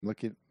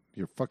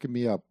You're fucking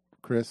me up,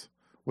 Chris.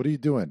 What are you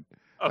doing?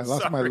 I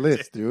lost my sorry,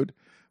 list, dude.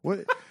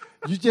 What?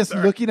 You're just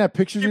looking at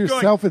pictures of Keep going.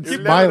 yourself and Your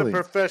smiling. level of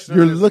You're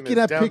professionalism looking is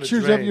at down the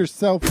pictures of drain.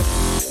 yourself.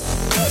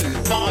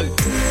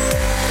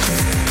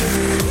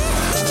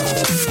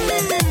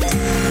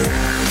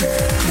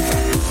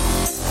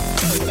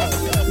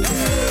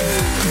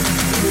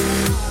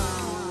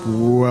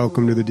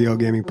 Welcome to the DL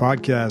Gaming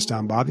Podcast.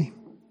 I'm Bobby.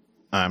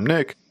 I'm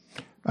Nick.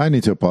 I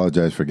need to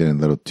apologize for getting a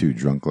little too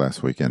drunk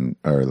last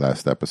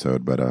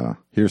episode, but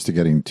here's to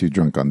getting too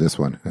drunk on this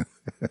one.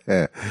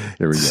 Here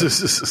we go.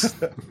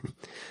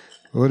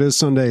 Well, it is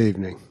Sunday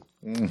evening.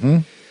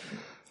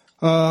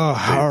 Mm-hmm.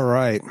 All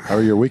right. How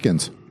are your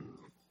weekends?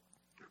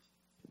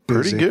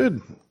 Busy. Pretty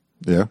good.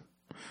 Yeah.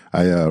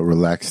 I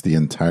relaxed the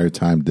entire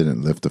time,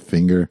 didn't lift a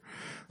finger.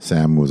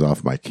 Sam was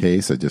off my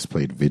case. I just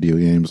played video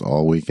games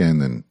all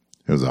weekend, and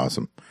it was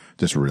awesome.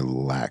 Just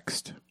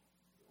relaxed.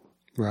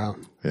 Wow.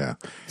 Yeah.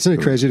 Isn't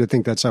it crazy to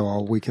think that's how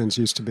all weekends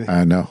used to be?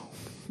 I know.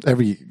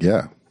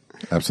 Yeah.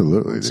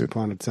 Absolutely, Once dude.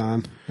 upon a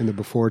time, in the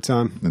before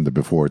time. In the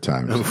before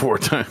times. Before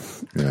time.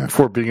 Yeah.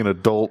 Before being an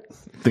adult,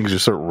 things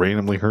just start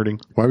randomly hurting.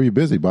 Why were you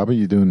busy, Bobby?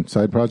 You doing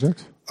side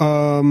projects?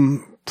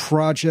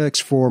 Projects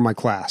for my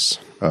class.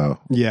 Oh.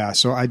 Yeah,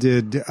 so I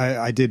did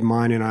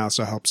mine, and I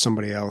also helped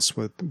somebody else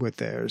with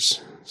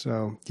theirs.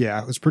 So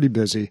yeah, it was pretty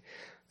busy.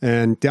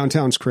 And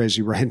downtown's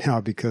crazy right now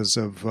because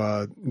of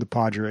the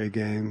Padre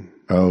game.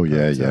 Oh,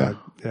 yeah, But, yeah.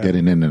 yeah.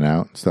 Getting in and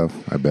out and stuff,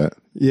 I bet.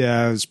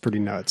 Yeah, it was pretty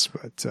nuts,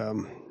 but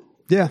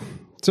yeah,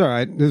 it's all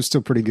right. It was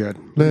still pretty good.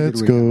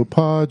 Let's Good go, weekend.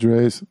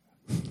 Padres.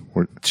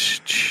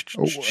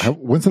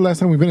 When's the last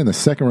time we've been in the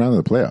second round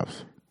of the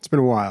playoffs? It's been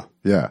a while.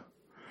 Yeah.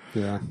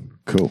 Yeah.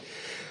 Cool.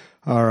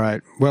 All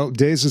right. Well,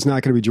 Days is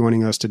not going to be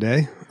joining us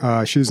today.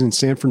 She was in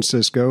San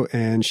Francisco,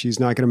 and she's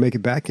not going to make it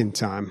back in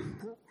time.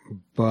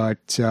 But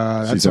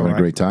that's She's all having right.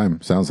 a great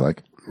time, sounds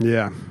like.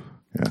 Yeah.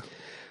 Yeah.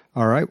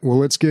 All right. Well,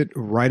 let's get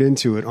right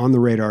into it. On the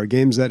radar,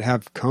 games that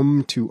have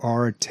come to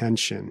our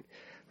attention.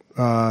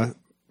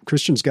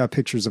 Christian's got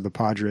pictures of the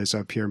Padres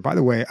up here. And by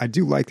the way, I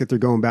do like that they're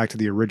going back to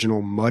the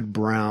original mud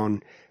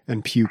brown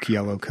and puke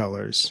yellow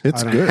colors.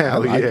 It's good. I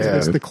Hell like yeah.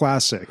 It's it. the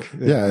classic.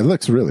 Yeah, it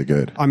looks really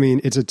good. I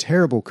mean, it's a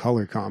terrible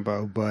color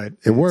combo, but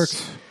It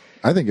works.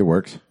 I think it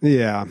works.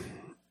 Yeah.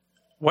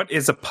 What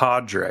is a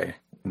padre?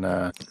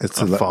 It's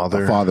A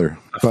father.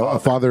 A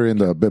father in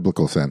the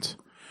biblical sense.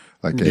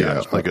 Like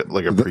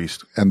a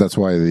priest. And that's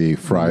why the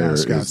friar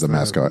is the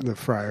mascot. The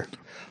friar.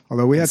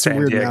 Although we had some San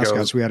weird Diego.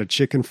 mascots. We had a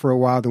chicken for a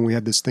while, then we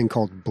had this thing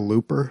called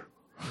Blooper.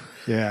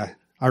 Yeah.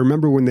 I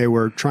remember when they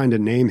were trying to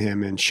name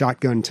him in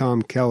Shotgun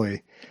Tom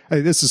Kelly.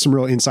 Hey, this is some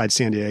real inside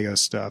San Diego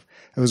stuff.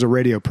 It was a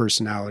radio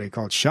personality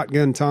called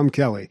Shotgun Tom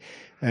Kelly.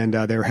 And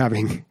they were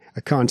having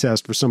a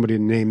contest for somebody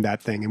to name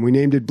that thing. And we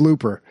named it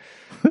Blooper.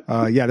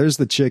 Yeah, there's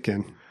the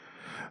chicken.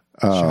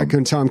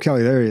 Shotgun Tom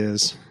Kelly. There he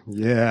is.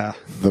 Yeah.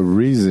 The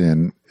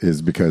reason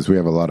is because we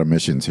have a lot of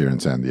missions here in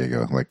San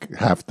Diego. Like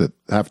half the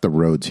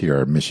roads here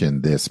are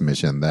mission this,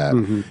 mission that,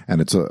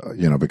 and it's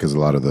because a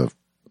lot of the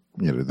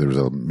there's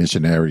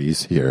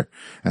missionaries here,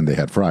 and they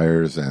had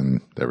friars,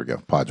 and there we go,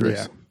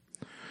 Padres.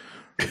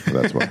 Yeah. So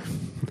that's why.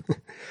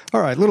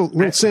 All right. Little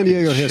San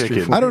Diego history.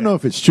 Chicken. For I don't know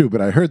if it's true,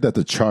 but I heard that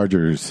the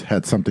Chargers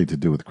had something to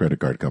do with credit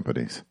card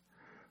companies,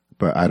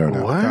 but I don't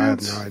know. What? I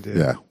have no idea.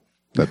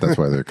 Yeah, that's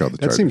why they're called the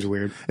That Chargers. seems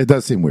weird. It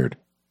does seem weird.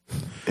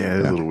 Yeah,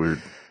 it's a little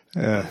weird.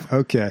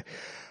 Okay.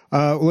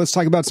 Well, let's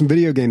talk about some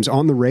video games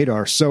on the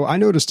radar. So I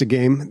noticed a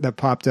game that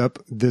popped up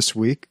this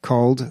week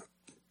called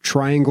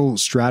Triangle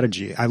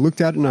Strategy. I looked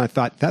at it and I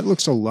thought that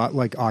looks a lot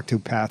like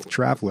Octopath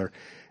Traveler.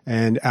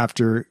 And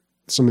after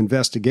some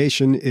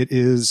investigation, it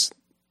is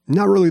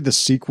not really the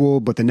sequel,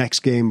 but the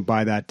next game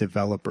by that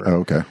developer.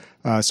 Oh, okay.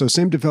 So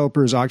same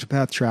developer as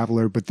Octopath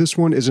Traveler, but this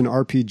one is an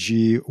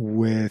RPG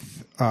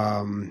with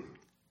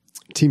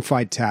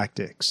teamfight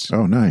tactics.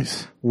 Oh,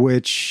 nice.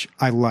 Which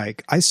I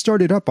like. I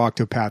started up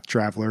Octopath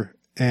Traveler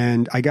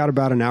and I got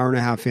about an hour and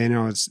a half in,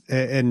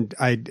 and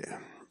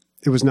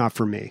it was not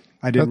for me.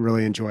 I didn't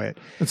really enjoy it.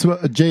 It's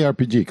a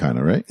JRPG kind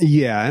of, right?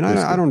 Yeah, and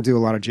I don't do a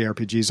lot of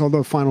JRPGs,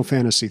 although Final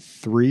Fantasy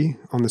III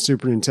on the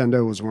Super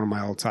Nintendo was one of my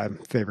all-time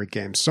favorite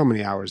games. So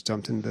many hours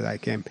dumped into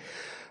that game.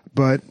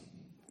 But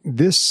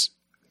this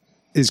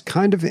is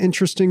kind of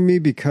interesting me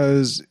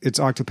because it's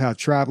Octopath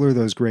Traveler,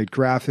 those great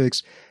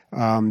graphics,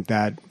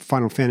 that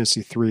Final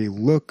Fantasy III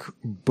look,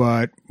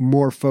 but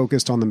more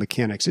focused on the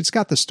mechanics. It's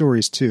got the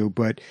stories too,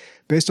 but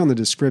based on the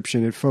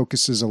description, it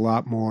focuses a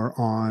lot more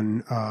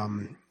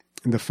on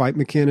the fight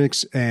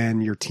mechanics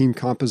and your team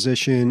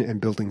composition and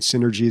building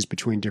synergies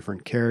between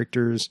different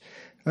characters.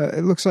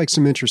 It looks like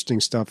some interesting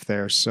stuff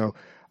there. So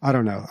I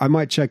don't know. I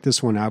might check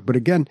this one out. But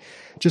again,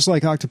 just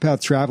like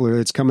Octopath Traveler,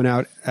 it's coming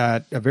out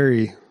at a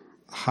very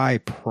high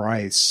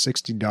price,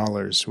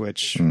 $60,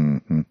 which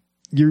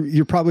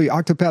you're probably,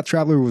 Octopath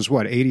Traveler was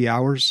what, 80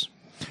 hours?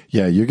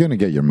 Yeah, you're going to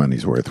get your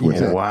money's worth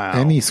with it. Wow.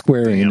 Any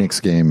Square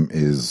Enix game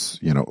is,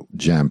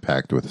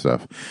 jam-packed with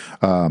stuff.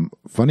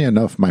 Funny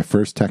enough, my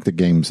first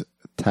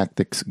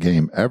tactics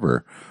game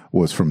ever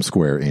was from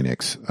Square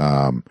Enix.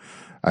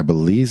 I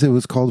believe it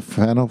was called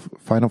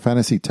Final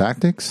Fantasy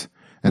Tactics,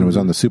 and it was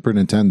on the Super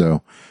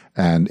Nintendo.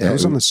 And That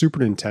was on the Super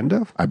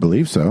Nintendo? I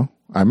believe so.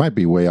 I might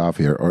be way off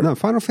here. Or No,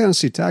 Final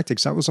Fantasy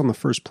Tactics, that was on the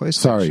first PlayStation.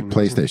 sorry,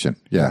 PlayStation.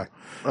 Yeah.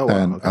 Oh,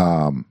 wow,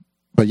 And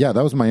but yeah,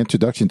 that was my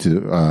introduction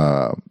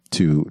to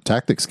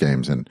tactics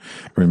games. And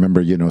I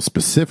remember,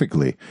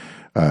 specifically,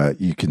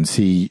 you can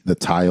see the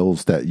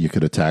tiles that you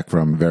could attack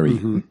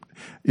from.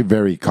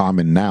 Very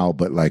common now,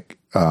 but like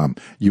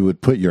you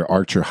would put your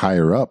archer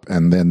higher up,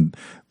 and then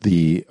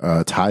the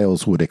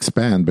tiles would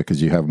expand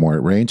because you have more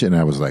range. And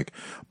I was like,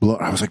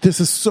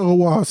 this is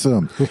so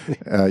awesome.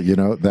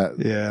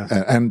 Yeah.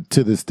 And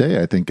to this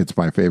day, I think it's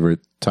my favorite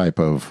type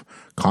of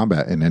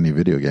combat in any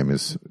video game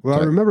is. Well,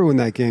 I remember when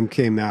that game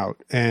came out,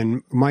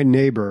 and my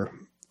neighbor,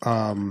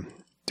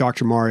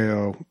 Dr.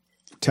 Mario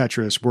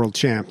Tetris World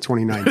Champ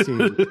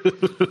 2019,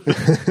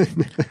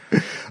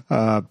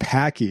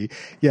 Packy,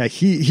 yeah,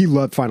 he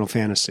loved Final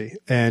Fantasy,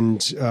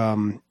 and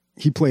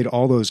he played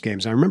all those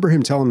games. I remember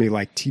him telling me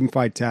like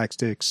Teamfight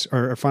Tactics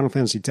or Final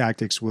Fantasy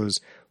Tactics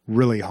was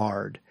really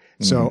hard.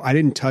 So I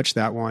didn't touch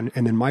that one.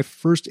 And then my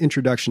first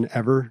introduction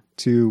ever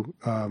to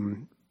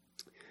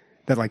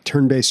that like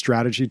turn-based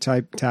strategy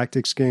type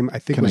tactics game, I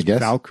think Can was I guess?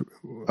 Valkyrie.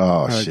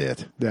 Oh,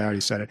 shit. Yeah, I already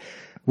said it.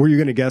 Were you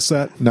going to guess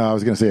that? No, I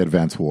was going to say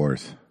Advance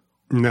Wars.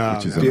 No.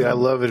 Which is no. Dude, I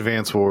love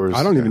Advance Wars.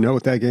 I don't even know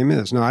what that game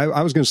is. No,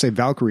 I was going to say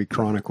Valkyrie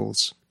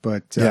Chronicles,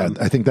 but Yeah,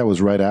 I think that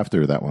was right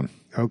after that one.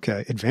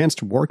 okay.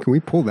 Advanced War, can we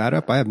pull that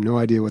up? I have no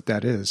idea what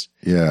that is.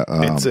 Yeah.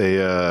 It's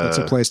It's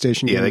a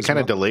PlayStation game. Yeah, they as kind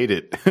of well. delayed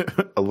it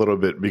a little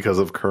bit because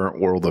of current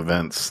world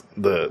events.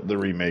 The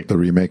remake. the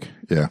remake.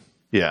 Yeah.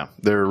 Yeah,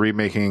 they're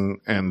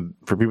remaking, and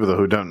for people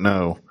who don't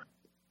know,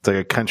 it's like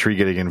a country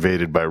getting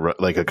invaded by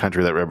like a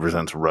country that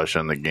represents Russia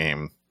in the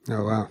game,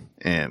 Oh, wow.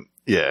 and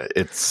yeah,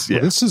 it's Well,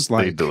 yeah. this is they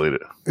like, delayed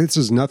it. this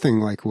is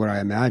nothing like what I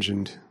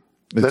imagined.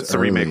 That's It's the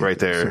remake early. right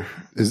there.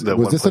 Was The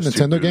this a 1+2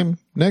 Nintendo game,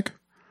 Nick?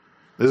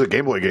 This is a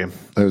Game Boy game.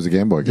 It was a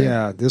Game Boy game.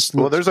 Yeah, this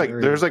Well, looks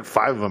there's like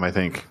 5 of them, I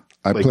think.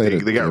 I Like played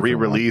it. they got different one.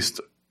 re-released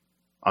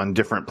on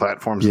different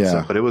platforms and Yeah.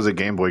 stuff, but it was a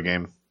Game Boy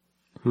game.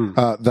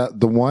 That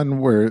the one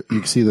where you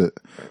can see the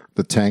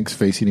tanks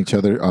facing each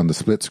other on the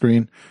split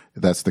screen.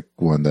 That's the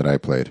one that I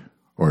played.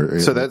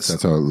 So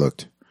that's how it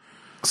looked.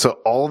 So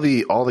all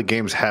the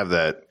games have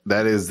that.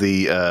 That is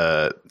the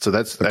so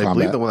that's I believe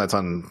combat. the one that's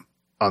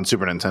on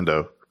Super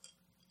Nintendo.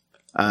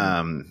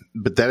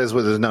 But that is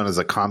what is known as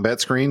a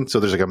combat screen. So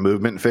there's like a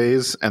movement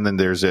phase, and then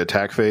there's the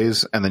attack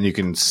phase, and then you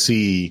can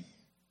see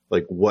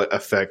like what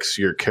effects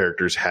your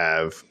characters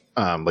have,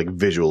 like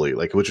visually,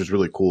 like which was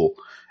really cool.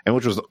 And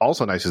which was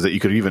also nice is that you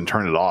could even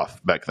turn it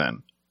off back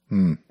then.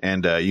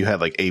 And you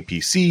had like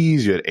APCs,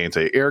 you had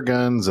anti-air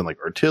guns, and like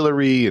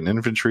artillery and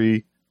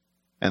infantry,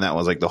 and that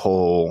was like the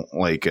whole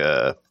like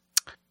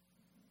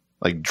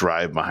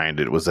drive behind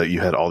it was that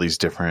you had all these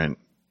different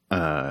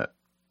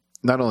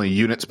not only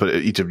units, but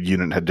each of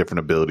unit had different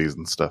abilities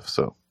and stuff.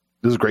 So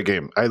this is a great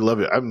game. I love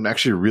it. I'm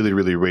actually really,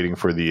 really waiting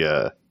for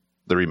the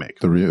remake.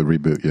 The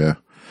reboot. Yeah.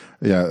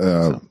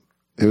 Yeah.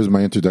 It was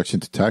my introduction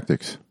to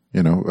tactics.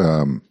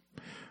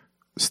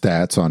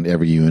 Stats on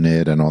every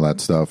unit and all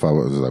that stuff. I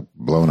was like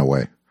blown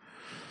away.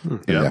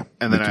 Yeah.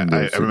 And then between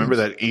I those two remember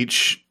games. that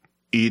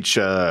each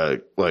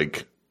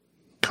like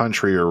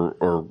country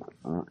or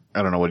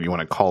I don't know what you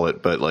want to call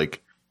it, but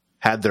like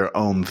had their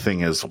own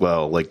thing as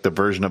well. Like the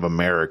version of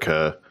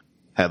America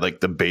had like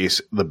the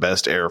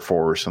best Air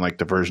Force, and like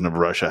the version of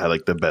Russia had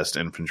like the best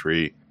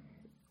infantry,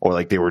 or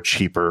like they were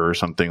cheaper or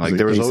something. Like like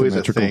there was always a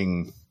asymmetrical?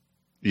 thing.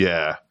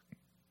 Yeah.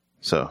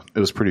 So it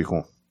was pretty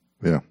cool.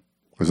 Yeah.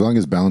 As long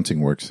as balancing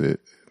works,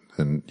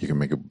 then you can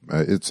make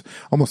it's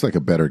almost like a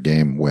better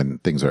game when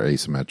things are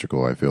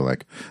asymmetrical. I feel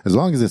like as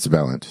long as it's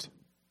balanced.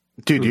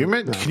 Dude,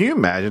 can you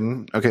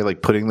imagine? Okay,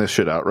 like putting this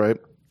shit out, right?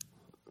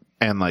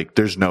 And like,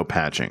 there's no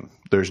patching.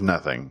 There's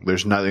nothing.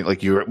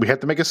 Like we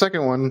have to make a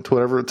second one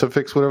to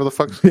fix whatever the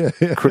fuck's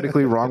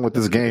critically wrong with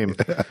this game.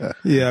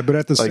 Yeah, but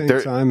at the Like same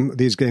they're- time,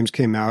 these games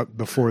came out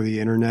before the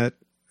internet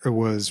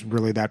was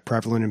really that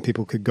prevalent, and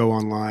people could go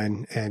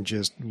online and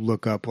just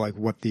look up like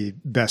what the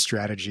best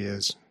strategy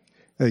is.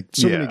 Like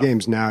so many Yeah.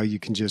 games now, you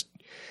can just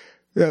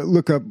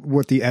look up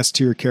what the S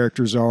tier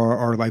characters are,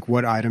 or like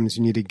what items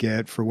you need to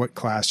get for what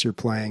class you're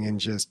playing, and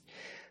just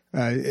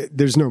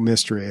there's no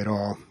mystery at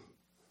all.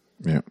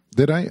 Yeah.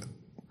 Did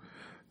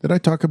I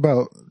talk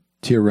about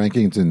tier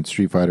rankings in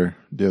Street Fighter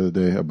the other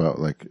day about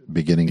like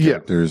beginning Yeah.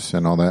 characters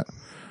and all that?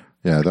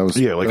 Yeah, that was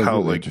Yeah, like that was how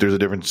really like there's a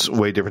difference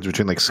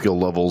between like skill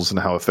levels and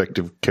how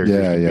effective characters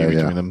Yeah, can yeah, be yeah.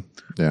 between them.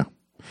 yeah.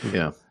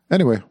 Yeah.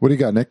 Anyway, what do you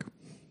got, Nick?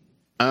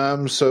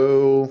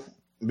 So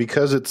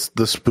because it's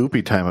the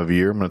spoopy time of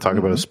year, I'm going to talk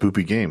about a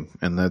spoopy game,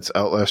 and that's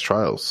Outlast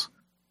Trials.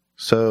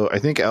 So I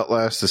think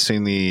Outlast has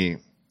seen the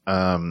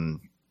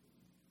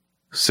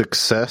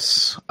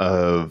success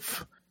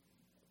of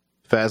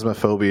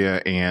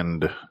Phasmophobia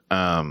and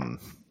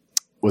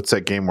what's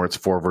that game where it's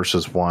 4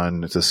 versus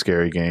 1? It's a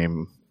scary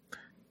game.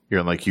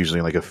 You're in like usually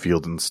in like a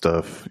field and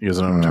stuff. You guys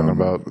know what I'm talking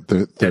about?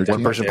 The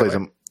One person plays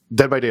them.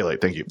 Dead by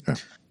Daylight. Thank you.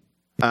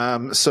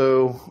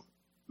 So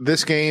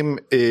this game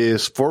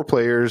is 4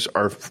 players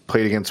are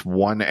played against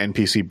one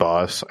NPC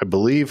boss. I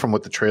believe from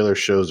what the trailer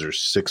shows, there's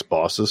 6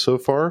 bosses so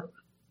far.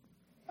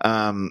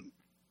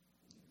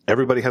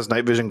 Everybody has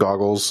night vision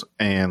goggles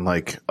and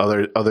like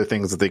other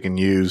things that they can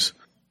use.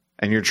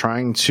 And you're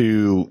trying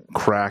to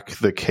crack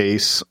the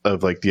case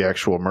of like the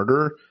actual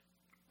murderer.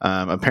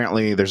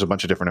 Apparently there's a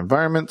bunch of different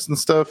environments and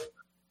stuff.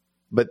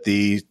 But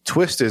the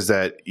twist is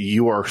that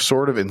you are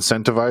sort of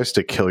incentivized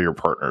to kill your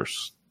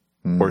partners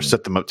or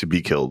set them up to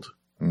be killed.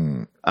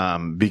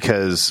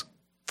 Because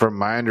from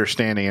my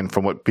understanding and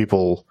from what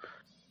people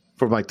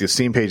from like the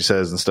Steam page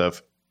says and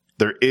stuff,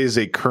 there is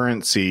a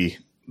currency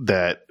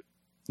that,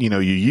 you know,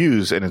 you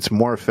use and it's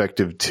more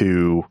effective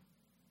to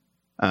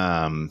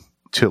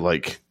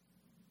like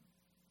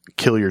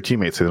kill your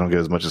teammates so they don't get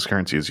as much as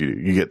currency as you.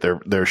 You get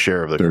their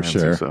share of the currency.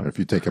 Share So. if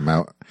you take them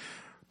out.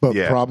 But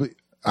probably,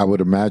 I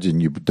would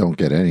imagine you don't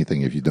get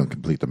anything if you don't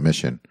complete the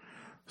mission.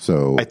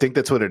 So I think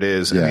that's what it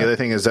is. Yeah. And the other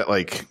thing is that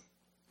like,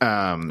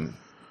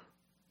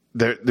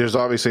 there's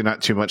obviously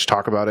not too much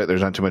talk about it.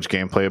 There's not too much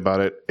gameplay about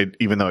it.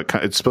 Even though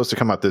it's supposed to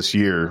come out this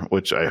year,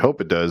 which I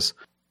hope it does.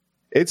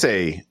 It's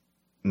a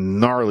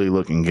gnarly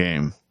looking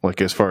game.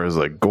 Like as far as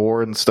like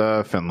gore and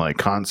stuff and like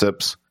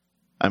concepts.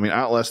 I mean,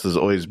 Outlast has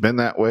always been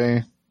that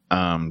way.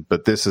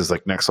 But this is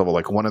like next level.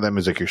 Like one of them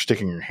is like you're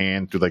sticking your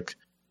hand through like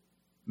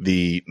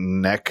the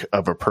neck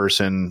of a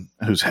person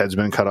whose head's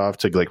been cut off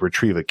to like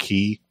retrieve a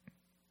key.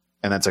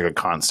 And that's like a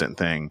constant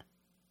thing.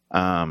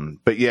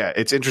 But yeah,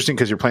 it's interesting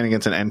because you're playing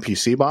against an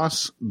NPC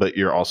boss, but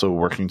you're also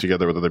working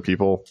together with other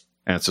people.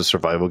 And it's a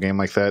survival game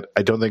like that.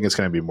 I don't think it's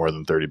going to be more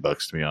than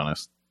 $30, to be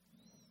honest.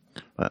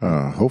 But,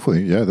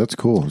 hopefully, yeah, that's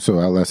cool. So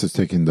Outlast is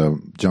taking the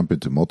jump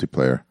into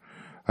multiplayer.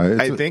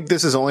 I think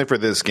this is only for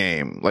this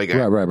game. Like,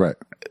 right.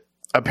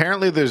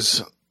 Apparently,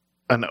 there's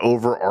an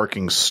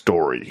overarching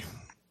story.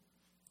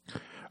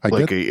 I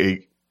get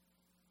the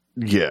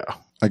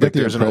like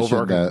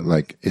impression that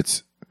like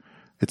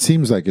it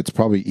seems like it's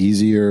probably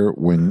easier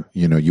when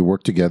you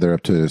work together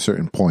up to a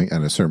certain point,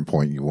 and at a certain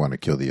point you want to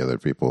kill the other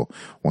people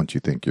once you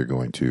think you're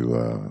going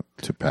to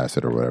pass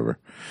it or whatever.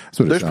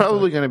 There's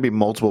probably going to be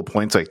multiple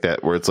points like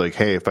that where it's like,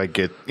 hey, if I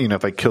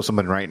kill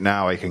someone right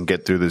now, I can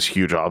get through this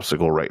huge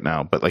obstacle right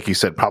now. But like you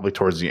said, probably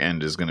towards the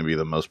end is going to be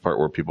the most part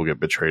where people get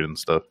betrayed and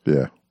stuff.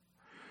 Yeah.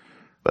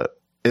 But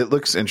it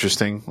looks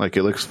interesting. Like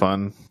it looks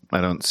fun.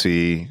 I don't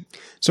see.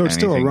 So it's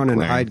still a run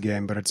and hide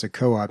game, but it's a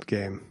co-op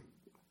game.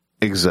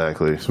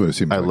 Exactly. That's what it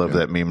seems I like, love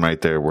that meme right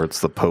there where it's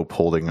the Pope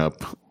holding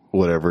up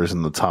whatever's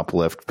in the top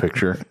left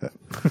picture.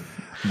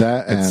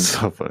 That and it's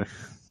so funny.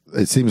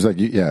 It seems like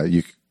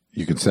you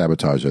can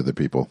sabotage other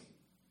people.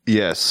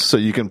 Yes, so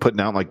you can put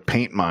down like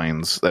paint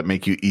mines that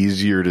make you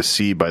easier to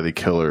see by the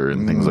killer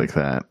and things like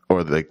that,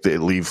 or like they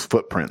leave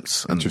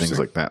footprints and things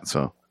like that.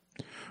 So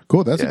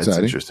cool, that's exciting.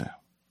 It's interesting.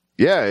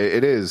 Yeah,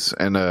 it is,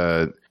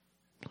 and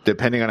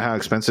depending on how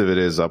expensive it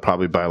is, I'll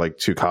probably buy like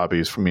 2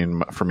 copies for me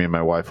and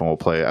my wife, and we'll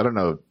play. I don't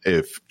know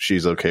if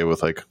she's okay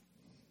with like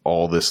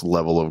all this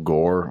level of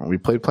gore. We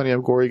played plenty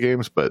of gory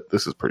games, but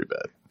this is pretty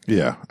bad.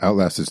 Yeah,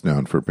 Outlast is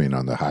known for being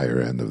on the higher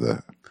end of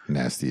the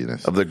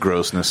nastiness, of the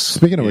grossness.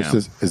 Speaking of which,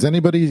 is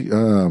anybody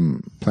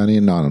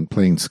planning on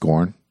playing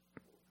Scorn?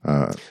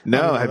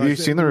 No, have you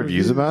seen the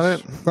reviews about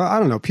it? Well, I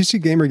don't know.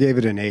 PC Gamer gave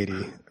it an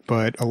 80,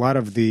 but a lot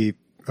of the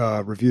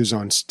reviews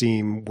on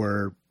Steam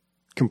were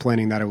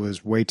complaining that it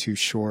was way too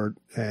short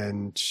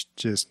and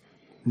just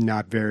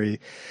not very.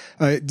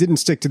 It didn't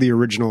stick to the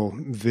original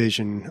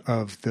vision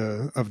of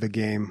the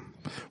game.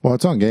 Well,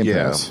 it's on Game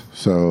Pass,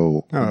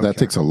 so that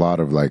takes a lot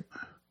of like.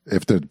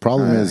 If the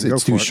problem is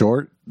it's too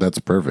short, that's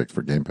perfect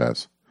for Game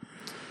Pass.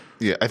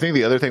 Yeah, I think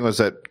the other thing was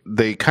that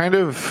they kind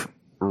of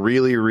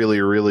really, really,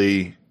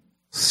 really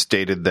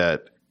stated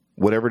that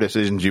whatever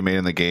decisions you made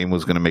in the game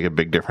was going to make a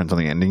big difference on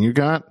the ending you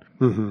got.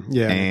 Mm-hmm.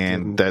 Yeah,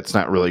 and that's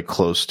not really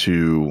close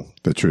to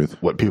the truth,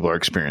 what people are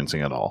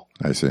experiencing at all.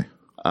 I see.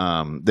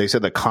 They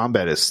said the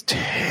combat is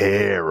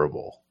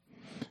terrible.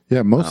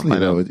 Yeah, mostly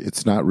though,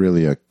 it's not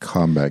really a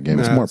combat game.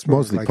 It's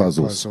mostly like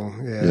puzzles.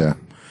 Yeah.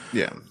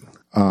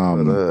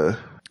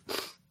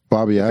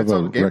 Bobby, I have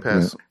a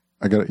recommend.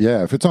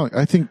 If it's on,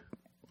 I think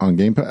on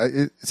Game Pass,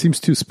 it seems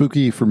too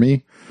spooky for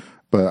me,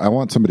 but I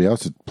want somebody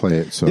else to play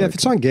it. So if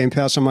it's on Game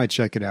Pass, I might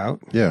check it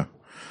out. Yeah.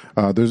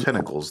 There's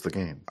Tentacles, the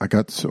game. I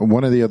got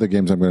one of the other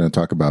games I'm going to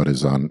talk about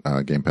is on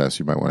Game Pass.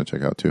 You might want to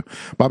check out too.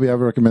 Bobby, I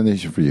have a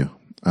recommendation for you.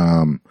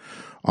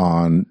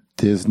 On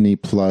Disney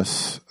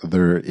Plus,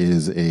 there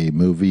is a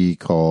movie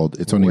called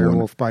 "It's Only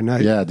Werewolf by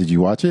Night." Yeah, did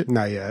you watch it?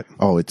 Not yet.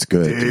 Oh, it's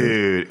good,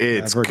 dude.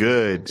 It's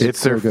good.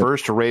 It's their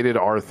first rated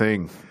R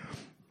thing,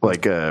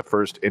 like a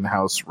first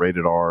in-house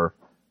rated R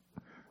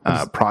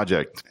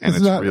project, and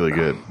it's really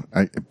good.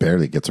 It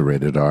barely gets a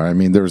rated R. I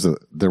mean, there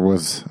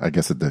was I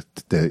guess a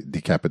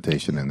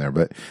decapitation in there,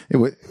 but it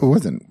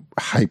wasn't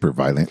hyper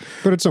violent.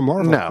 But it's a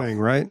Marvel thing,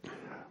 right?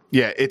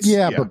 Yeah,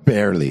 but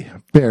barely.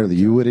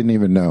 You wouldn't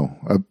even know.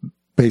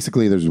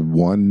 Basically, there's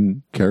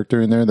one character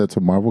in there that's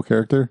a Marvel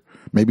character,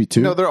 maybe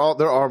 2. No, there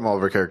are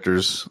Marvel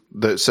characters.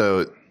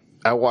 So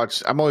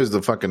I'm always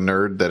the fucking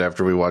nerd that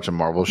after we watch a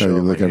Marvel show, you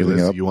look like, hey, everything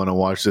listen, up. you want to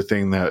watch the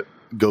thing that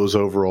goes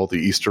over all the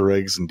Easter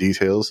eggs and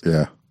details.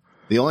 Yeah.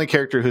 The only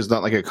character who's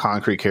not like a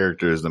concrete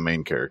character is the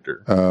main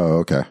character. Oh,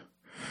 okay.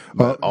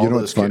 Well, But you know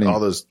what's funny? all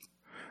those.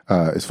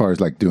 As far as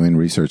like doing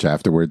research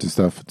afterwards and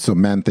stuff. So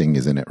Man-Thing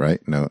is in it,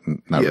 right? No,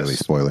 not Yes. really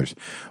spoilers.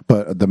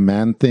 But the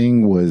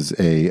Man-Thing was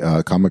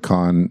a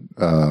Comic-Con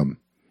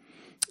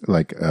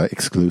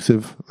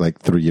exclusive like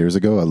 3 years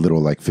ago, a little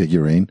like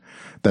figurine.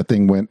 That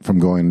thing went from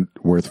going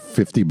worth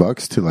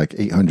 $50 to like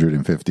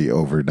 $850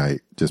 overnight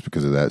just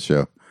because of that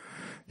show.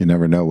 You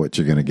never know what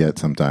you're going to get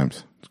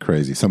sometimes. It's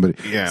crazy.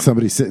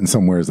 Somebody sitting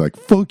somewhere is like,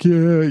 fuck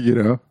yeah, you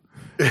know?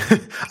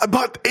 I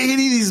bought 80 of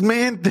these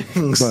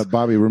Man-Things. But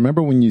Bobby,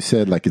 remember when you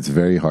said like it's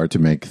very hard to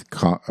make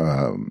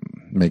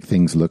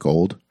things look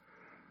old?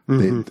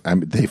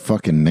 They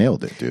fucking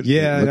nailed it, dude.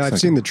 Yeah, It looks I've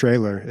like seen the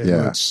trailer.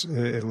 Yeah.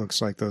 It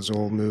looks like those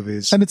old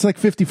movies. and it's like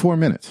 54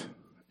 minutes.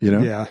 You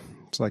know? Yeah,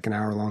 it's like an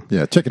hour long.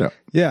 Yeah, check it out.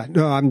 Yeah,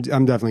 no, I'm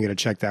definitely going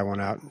to check that one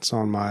out. It's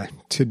on my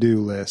to-do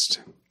list.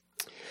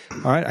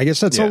 All right, I guess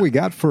that's all we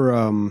got for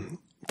on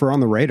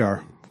the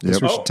radar. Guess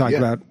Yep. we should talk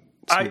about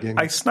some games.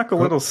 I snuck a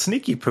little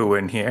sneaky poo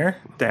in here,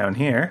 down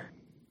here.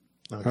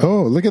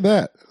 Oh, look at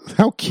that.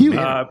 How cute.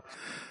 Yeah,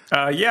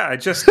 I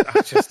just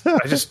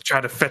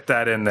try to fit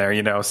that in there,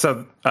 you know.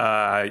 So,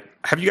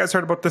 have you guys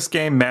heard about this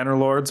game, Manor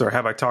Lords, or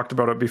have I talked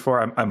about it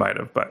before? I might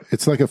have, but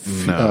It's like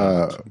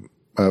a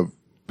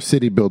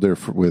city builder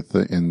what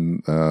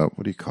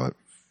do you call it?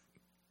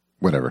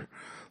 Whatever.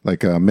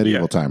 Like a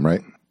medieval time,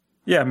 right?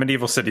 yeah,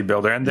 medieval city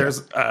builder. And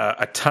there's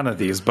a ton of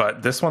these,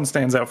 but this one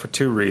stands out for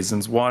two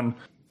reasons. One,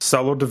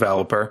 solo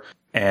developer,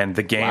 and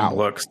the game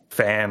looks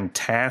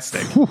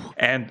fantastic.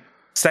 And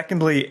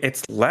secondly,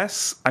 it's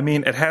less. I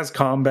mean, it has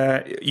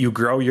combat. You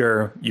grow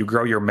your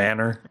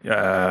manor.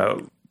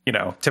 You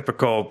know,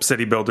 typical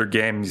city builder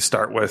game. You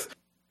start with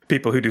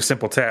people who do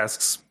simple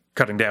tasks,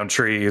 cutting down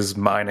trees,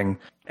 mining,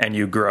 and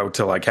you grow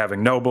to like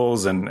having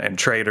nobles and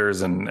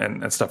traders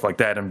and stuff like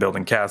that, and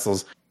building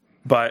castles.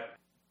 But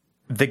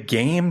the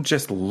game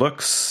just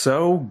looks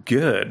so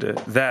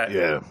good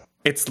that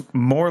it's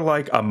more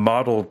like a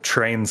model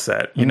train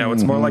set. You know,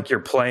 it's more like you're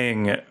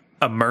playing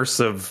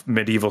immersive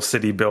medieval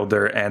city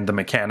builder, and the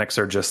mechanics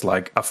are just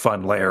like a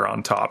fun layer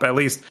on top. At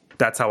least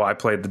that's how I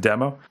played the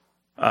demo.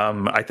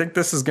 I think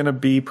this is going to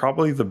be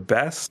probably the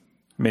best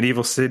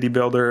medieval city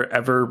builder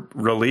ever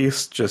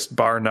released, just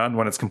bar none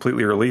when it's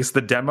completely released.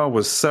 The demo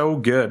was so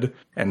good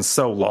and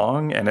so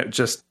long, and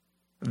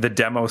the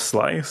demo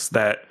slice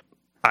that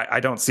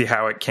I don't see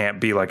how it can't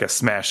be like a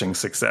smashing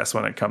success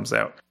when it comes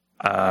out.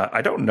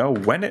 I don't know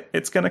when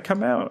it's going to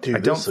come out.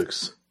 Dude, this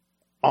looks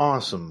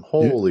awesome.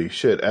 Holy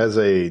shit. As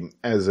a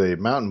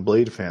Mount and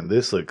Blade fan,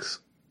 this looks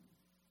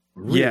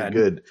really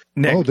good.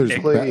 Nick,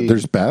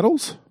 there's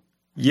battles?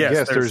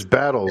 Yes, there's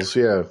battles,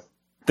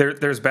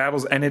 There's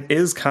battles, and it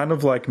is kind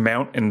of like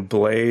Mount and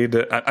Blade.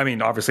 I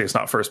mean, obviously it's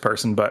not first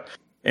person, but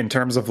in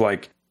terms of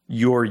like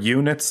your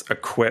units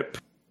equip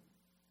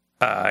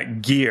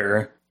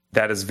gear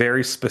that is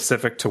very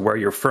specific to where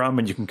you're from,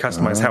 and you can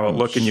customize how it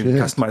looks, and you can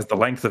customize the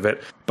length of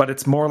it. But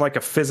it's more like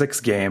a physics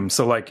game.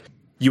 So like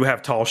you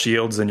have tall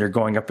shields and you're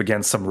going up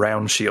against some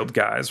round shield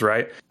guys,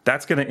 right?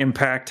 That's going to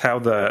impact how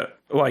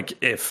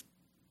if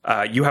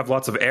you have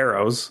lots of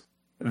arrows,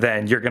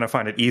 then you're going to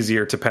find it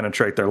easier to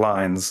penetrate their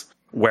lines.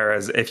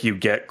 Whereas if you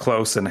get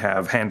close and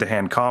have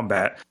hand-to-hand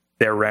combat,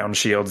 their round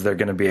shields, they're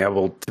going to be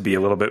able to be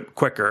a little bit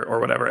quicker or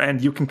whatever.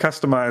 And you can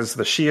customize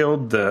the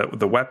shield,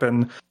 the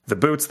weapon, the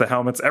boots, the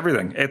helmets,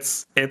 everything.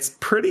 It's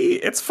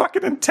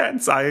fucking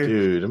intense.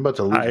 Dude, I'm about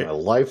to lose my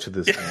life to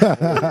this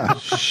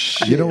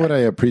game. You know what I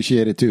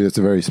appreciate it too? It's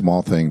a very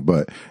small thing,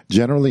 but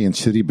generally in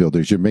city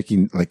builders, you're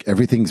making like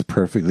everything's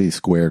perfectly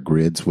square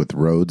grids with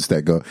roads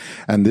that go,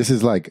 and this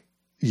is like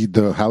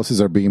the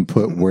houses are being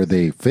put where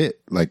they fit,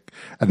 like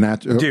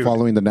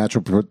following the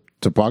natural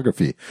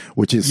topography,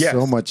 which is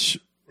so much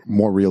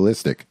more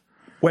realistic.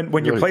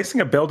 When you're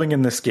placing a building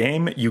in this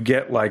game, you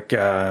get like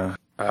the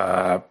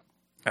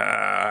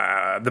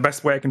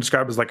best way I can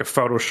describe it is like a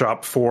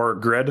Photoshop 4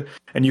 grid,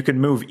 and you can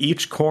move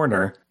each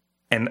corner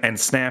and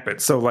snap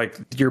it. So like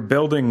your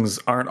buildings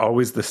aren't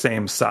always the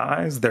same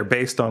size. They're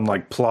based on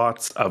like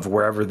plots of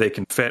wherever they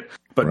can fit,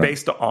 but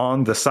based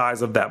on the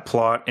size of that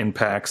plot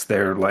impacts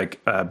their like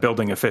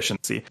building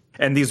efficiency.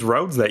 And these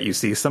roads that you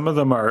see, some of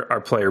them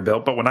are player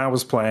built, but when I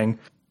was playing,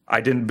 I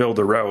didn't build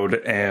a road,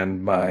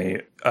 and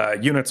my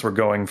units were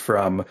going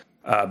from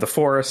the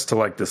forest to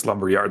like this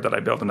lumber yard that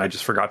I built, and I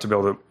just forgot to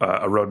build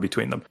a road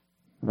between them.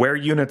 Where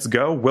units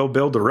go, we'll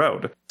build a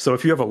road. So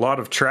if you have a lot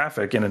of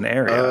traffic in an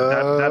area,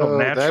 that'll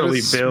naturally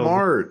build.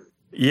 Smart.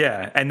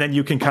 Yeah, and then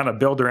you can kind of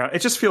build around. It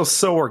just feels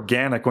so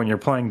organic when you're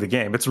playing the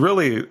game. It's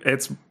really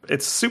it's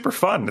super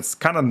fun. It's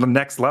kind of the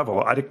next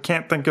level. I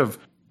can't think of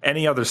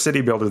any other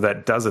city builder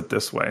that does it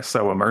this way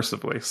so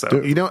immersively.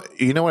 So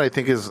you know what I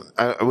think is,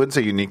 I wouldn't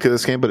say unique to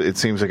this game, but it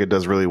seems like it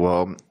does really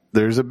well.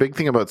 There's a big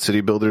thing about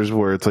city builders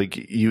where it's like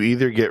you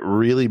either get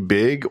really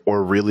big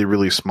or really,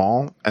 really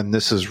small, and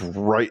this is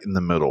right in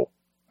the middle,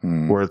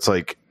 where it's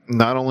like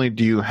not only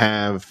do you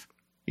have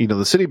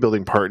the city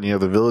building part, and you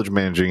have the village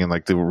managing and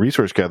like the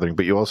resource gathering,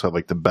 but you also have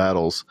like the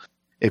battles.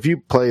 If you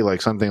play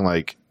like something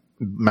like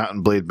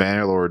Mountain Blade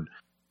Bannerlord,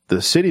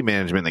 the city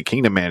management and the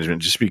kingdom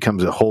management just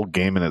becomes a whole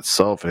game in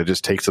itself, and it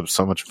just takes up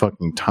so much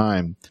fucking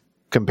time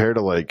compared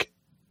to like,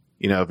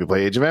 if you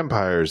play Age of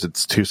Empires,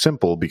 it's too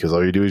simple because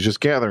all you do is just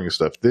gathering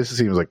stuff. This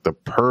seems like the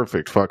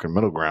perfect fucking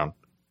middle ground.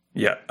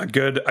 Yeah, a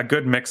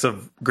good mix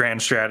of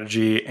grand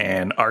strategy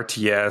and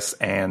RTS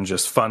and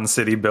just fun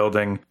city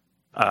building.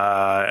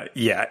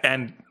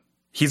 And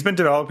he's been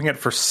developing it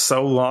for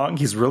so long.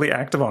 He's really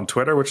active on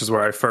Twitter, which is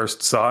where I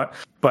first saw it.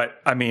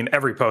 But I mean,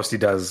 every post he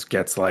does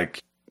gets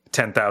like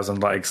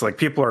 10,000 likes. Like,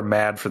 people are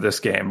mad for this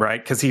game,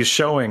 right? Because he's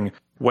showing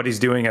what he's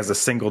doing as a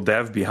single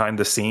dev behind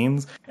the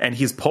scenes, and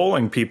he's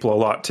polling people a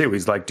lot too.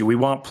 He's like, do we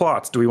want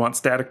plots? Do we want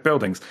static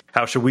buildings?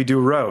 How should we do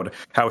road?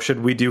 How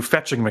should we do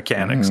fetching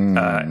mechanics?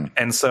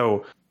 And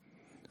so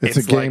it's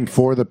a game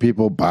for the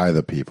people, by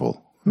the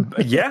people.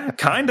 Yeah,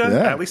 kind of.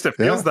 At least it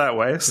feels that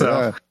way.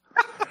 So,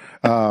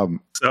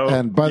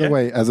 and by the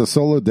way, as a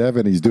solo dev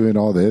and he's doing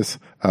all this,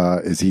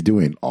 is he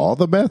doing all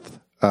the meth?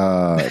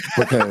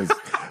 Because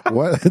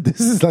this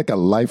is like a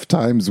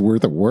lifetime's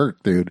worth of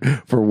work, dude,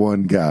 for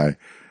one guy.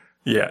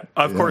 Yeah,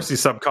 of course he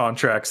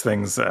subcontracts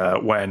things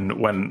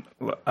when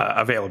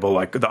available,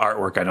 like the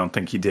artwork I don't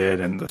think he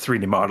did, and the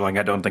 3D modeling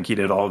I don't think he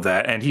did all of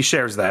that, and he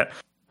shares that.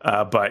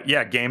 But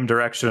yeah, game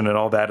direction and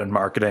all that and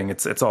marketing,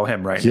 it's all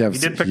him right now. He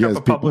did pick up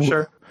a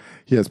publisher.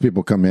 He has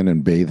people come in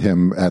and bathe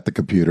him at the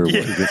computer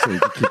so he can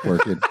keep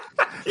working.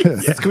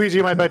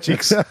 Squeegee my butt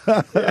cheeks.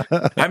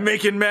 I'm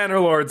making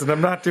Bannerlords and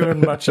I'm not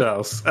doing much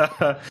else.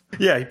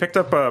 He picked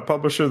up a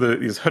publisher,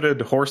 these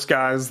Hooded Horse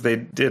guys. They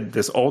did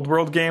this old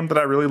world game that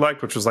I really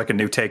liked, which was like a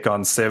new take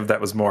on Civ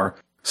that was more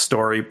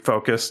story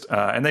focused.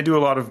 And they do a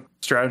lot of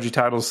strategy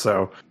titles.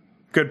 So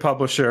good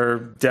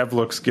publisher, dev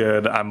looks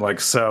good. I'm like,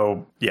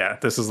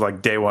 this is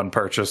like day one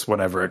purchase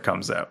whenever it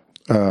comes out.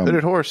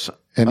 Hooded Horse.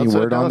 Any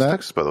word on that?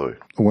 Texas, by the way.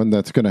 When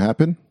that's going to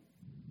happen?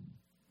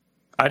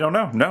 I don't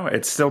know. No,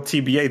 it's still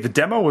TBA. The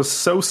demo was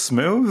so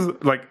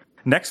smooth. Like,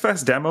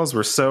 NextFest demos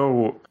were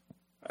so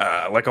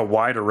like a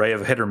wide array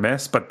of hit or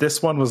miss, but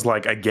this one was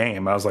like a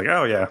game. I was like,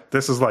 oh yeah,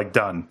 this is like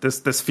done.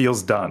 This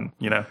feels done,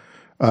 So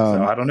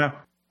I don't know.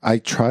 I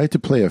tried to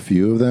play a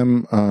few of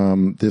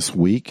them this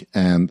week,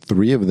 and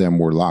 3 of them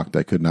were locked.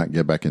 I could not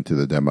get back into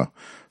the demo.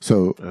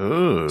 So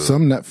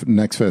some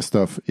NextFest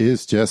stuff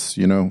is just,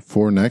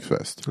 for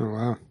NextFest. Oh,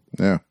 wow.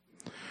 Yeah.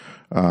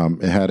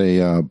 It had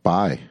a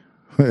buy.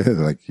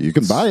 Like, you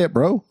can buy it,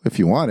 bro, if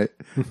you want it,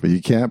 but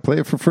you can't play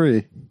it for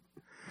free.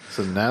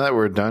 So now that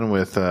we're done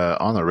with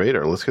On the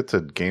Radar, let's get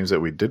to games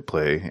that we did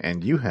play,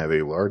 and you have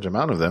a large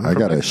amount of them. I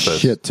got a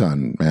shit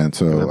ton, man.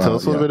 So tell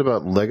us a little bit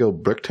about Lego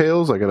Brick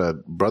Tales. I got a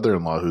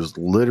brother-in-law who's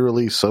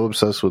literally so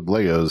obsessed with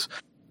Legos,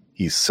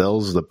 he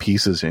sells the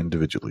pieces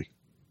individually.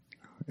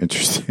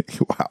 Interesting.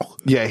 Wow.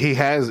 Yeah, he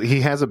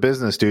has a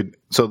business, dude.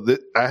 So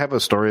I have a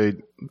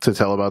story to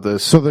tell about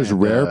this. So there's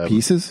rare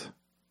pieces?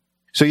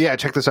 So yeah,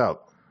 check this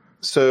out.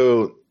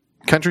 So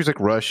countries like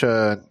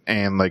Russia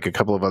and like a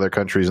couple of other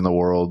countries in the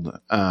world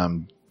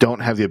don't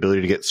have the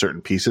ability to get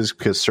certain pieces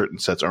because certain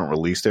sets aren't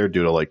released there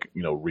due to like,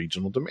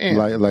 regional demand.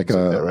 Like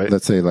that, right?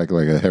 Let's say like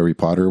a Harry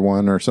Potter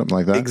one or something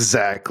like that.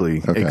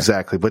 Exactly. Okay.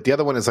 Exactly. But the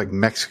other one is like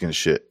Mexican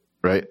shit,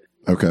 right?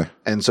 Okay.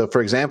 And so,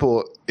 for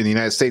example, in the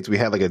United States, we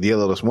had like a Dia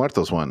de los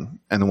Muertos one,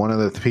 and one of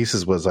the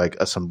pieces was like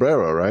a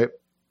sombrero, right?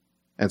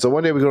 And so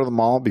one day we go to the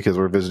mall because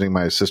we're visiting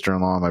my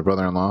sister-in-law and my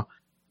brother-in-law,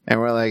 and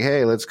we're like,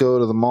 hey, let's go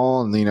to the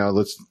mall and,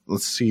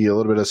 let's see a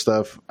little bit of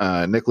stuff.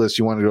 Nicholas,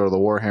 you want to go to the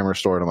Warhammer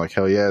store? And I'm like,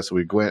 hell yeah. So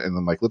we went, and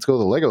I'm like, let's go to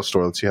the Lego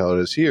store. Let's see how it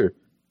is here.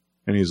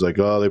 And he's like,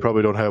 oh, they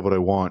probably don't have what I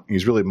want.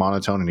 He's really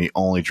monotone, and he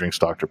only drinks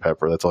Dr.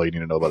 Pepper. That's all you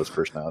need to know about his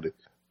personality.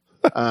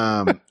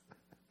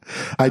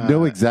 I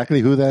know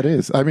exactly who that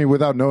is. I mean,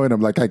 without knowing,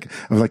 I'm like,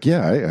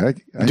 yeah.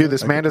 Dude,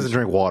 this man doesn't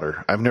drink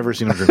water. I've never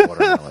seen him drink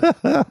water in my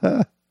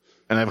life.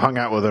 And I've hung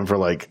out with him for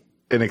like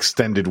an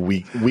extended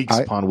weeks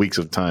upon weeks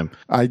of time.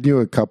 I knew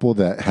a couple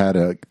that had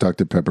a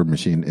Dr. Pepper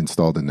machine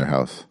installed in their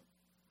house.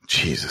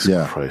 Jesus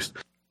Christ.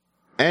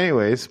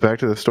 Anyways, back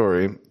to the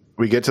story.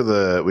 We get to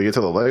the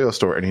Lego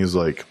store, and he's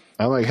like,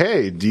 I'm like,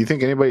 hey, do you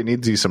think anybody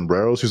needs these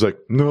sombreros? He's like,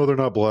 no, they're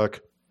not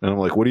black. And I'm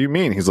like, what do you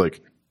mean? He's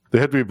like, they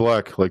had to be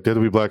black. Like, they had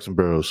to be black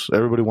sombreros.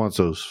 Everybody wants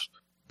those.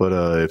 But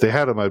if they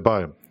had them, I'd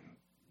buy them.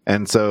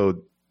 And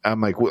so I'm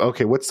like,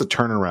 okay, what's the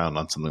turnaround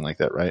on something like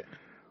that, right?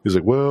 He's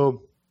like,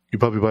 well, you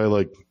probably buy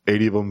like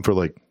 80 of them for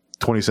like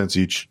 20 cents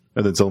each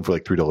and then sell them for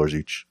like $3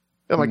 each.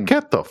 I'm like,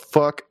 get the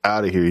fuck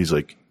out of here. He's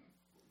like,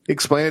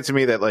 explain it to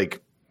me that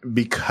like,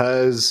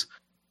 because,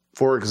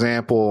 for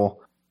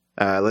example,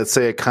 let's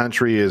say a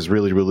country is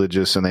really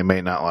religious and they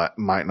might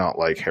not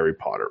like Harry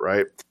Potter,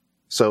 right?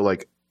 So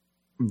like,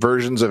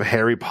 versions of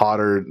Harry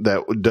Potter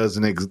that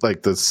doesn't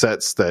like the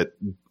sets that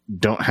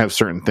don't have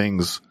certain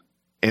things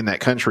in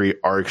that country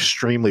are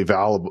extremely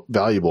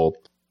valuable.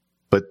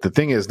 But the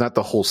thing is, not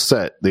the whole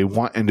set. They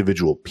want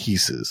individual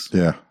pieces.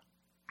 Yeah.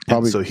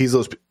 Probably. And so he's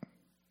those.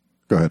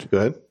 Go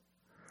ahead.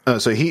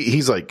 So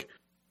he's like,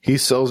 he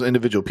sells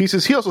individual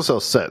pieces. He also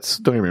sells sets.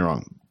 Don't get me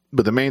wrong.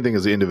 But the main thing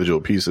is the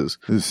individual pieces.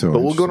 So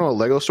but we'll go to a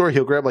Lego store.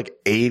 He'll grab like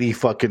 80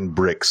 fucking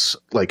bricks,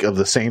 like of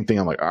the same thing.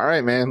 I'm like, all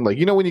right, man. Like,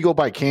 when you go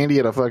buy candy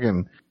at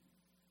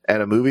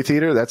a movie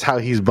theater, that's how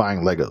he's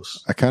buying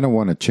Legos. I kind of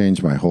want to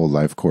change my whole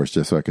life course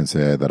just so I can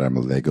say that I'm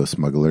a Lego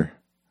smuggler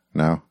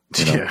now.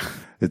 Yeah.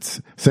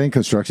 It's saying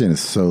construction is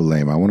so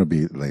lame. I want to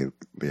be like,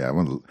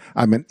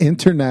 I'm an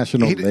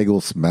international Lego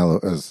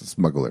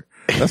smuggler.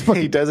 That's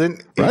fucking, he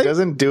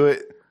doesn't do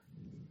it.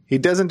 He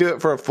doesn't do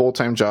it for a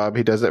full-time job.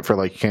 He does it for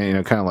like, kind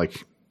of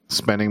like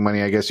spending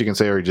money, I guess you can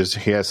say, or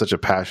he has such a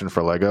passion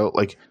for Lego.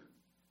 Like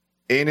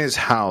in his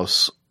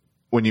house,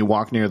 when you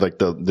walk near like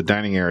the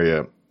dining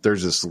area,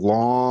 there's this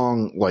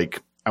long,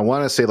 like, I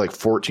want to say like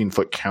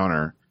 14-foot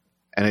counter,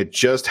 and it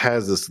just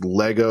has this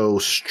Lego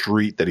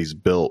street that he's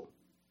built.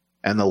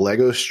 And the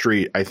Lego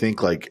street, I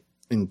think like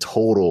in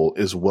total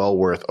is well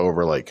worth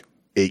over like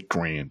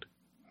 $8,000.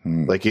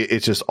 Like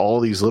it's just all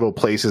these little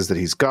places that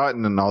he's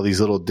gotten and all these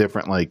little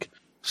different like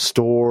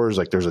stores.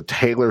 Like there's a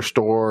tailor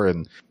store,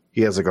 and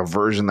he has like a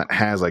version that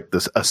has like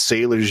a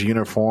sailor's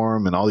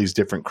uniform and all these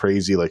different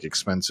crazy, like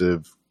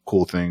expensive,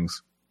 cool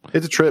things.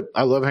 It's a trip.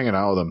 I love hanging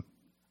out with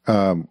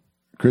him.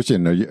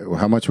 Christian,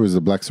 how much was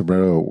the Black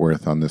Sombrero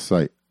worth on this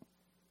site?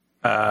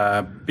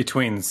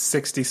 Between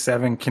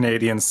 67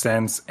 Canadian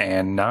cents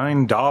and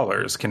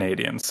 $9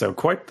 Canadian. So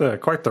quite the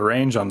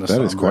range on this.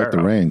 That is quite the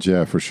range,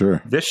 yeah, for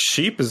sure. This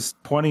sheep is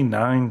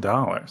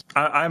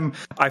 $29.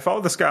 I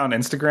follow this guy on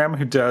Instagram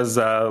who does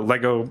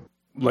Lego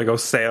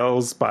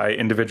sales by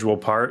individual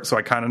part, so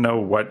I kind of know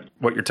what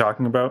you're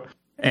talking about.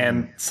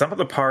 And some of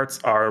the parts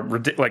are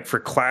like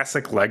for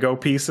classic Lego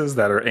pieces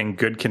that are in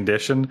good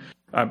condition.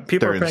 People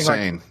They're are paying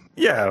insane.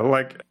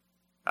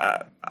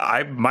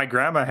 My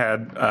grandma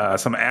had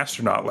some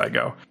astronaut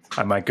Lego.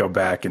 I might go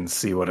back and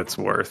see what it's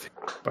worth.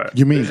 But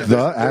you mean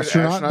the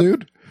astronaut,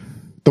 dude?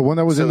 The one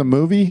that was in the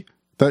movie?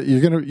 That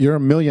you're a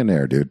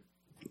millionaire, dude.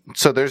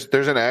 So there's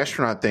an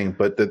astronaut thing,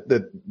 but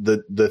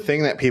the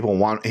thing that people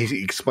want,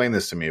 he explained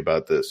this to me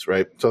about this,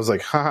 right? So I was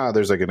like,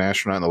 there's like an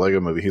astronaut in the Lego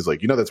movie. He's like,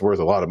 that's worth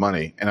a lot of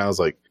money. And I was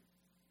like,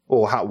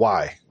 well,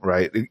 why?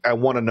 Right? I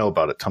want to know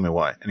about it. Tell me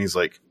why. And he's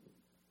like,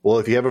 well,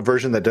 if you have a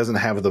version that doesn't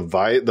have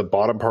the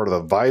bottom part of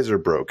the visor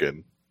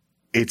broken,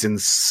 it's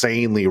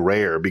insanely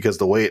rare because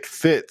the way it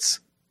fits,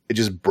 it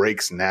just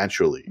breaks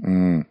naturally.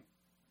 And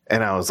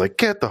I was like,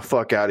 get the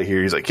fuck out of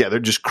here. He's like, yeah, they're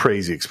just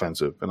crazy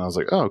expensive. And I was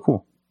like, oh,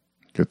 cool.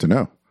 Good to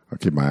know. I'll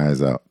keep my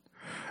eyes out.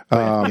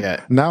 Now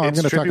I'm going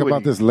to talk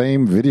about this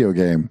lame video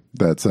game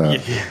that's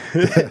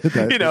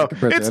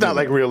it's not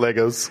like real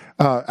Legos.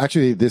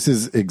 Actually, this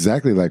is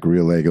exactly like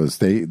real Legos.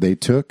 They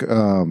took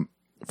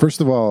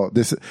first of all,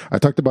 I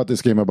talked about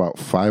this game about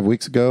 5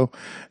 weeks ago.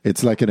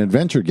 It's like an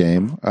adventure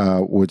game,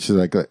 which is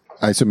like an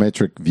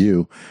isometric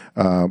view.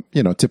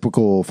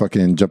 Typical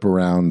fucking jump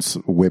arounds,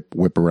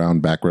 whip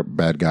around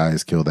bad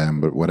guys, kill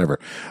them, but whatever.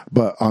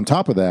 But on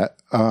top of that,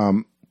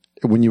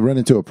 when you run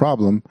into a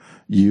problem,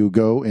 you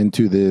go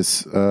into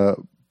this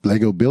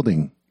Lego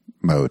building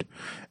mode.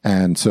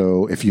 And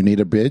so if you need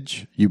a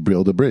bridge, you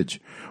build a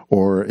bridge.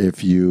 Or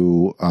if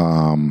you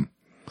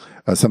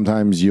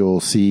sometimes you'll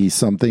see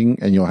something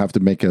and you'll have to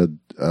make a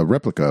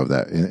replica of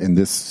that. In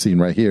this scene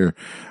right here,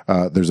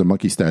 there's a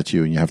monkey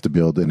statue and you have to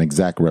build an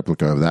exact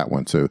replica of that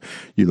one. So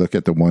you look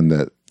at the one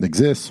that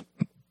exists,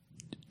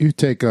 you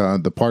take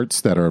the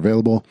parts that are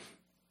available,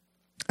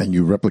 and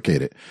you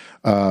replicate it.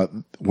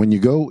 When you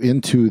go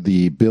into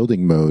the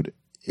building mode,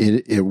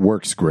 it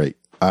works great.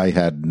 I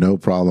had no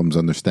problems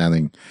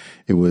understanding.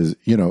 It was,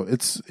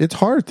 it's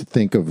hard to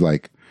think of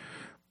like,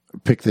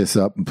 pick this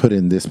up and put it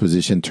in this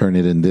position, turn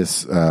it in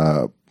this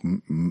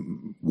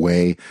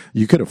way.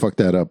 You could have fucked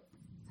that up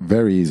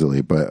very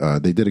easily,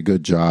 but they did a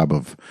good job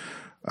of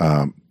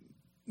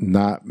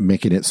not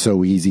making it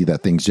so easy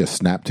that things just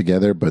snap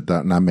together, but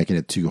not making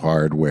it too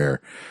hard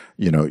where,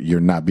 you're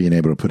not being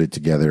able to put it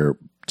together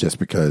just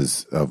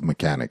because of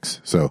mechanics.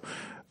 So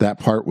that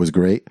part was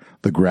great.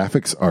 The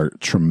graphics are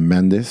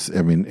tremendous.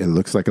 I mean, it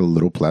looks like a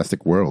little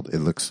plastic world. It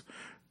looks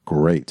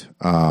great.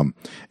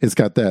 It's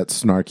got that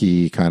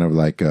snarky kind of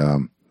like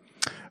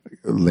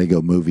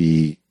Lego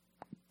movie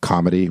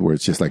comedy where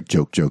it's just like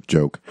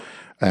joke.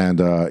 And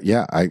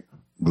I'm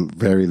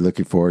very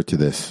looking forward to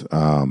this.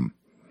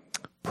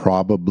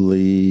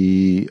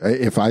 Probably,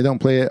 if I don't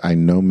play it, I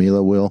know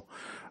Mila will,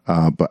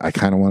 but I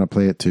kind of want to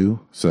play it too.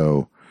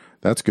 So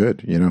that's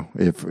good.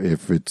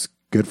 If it's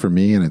good for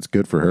me and it's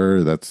good for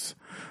her, that's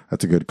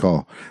a good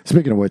call.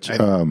 Speaking of which,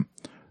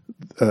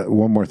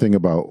 one more thing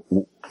about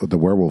the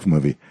werewolf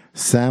movie.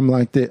 Sam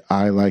liked it,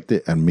 I liked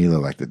it, and Mila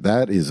liked it.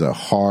 That is a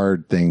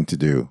hard thing to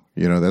do.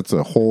 That's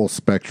a whole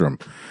spectrum.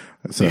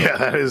 So, yeah,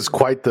 that is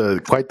quite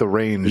the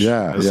range.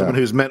 Yeah, as someone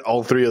who's met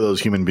all three of those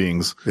human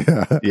beings.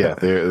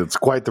 It's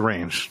quite the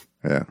range.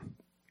 Yeah.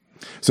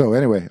 So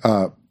anyway,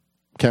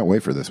 can't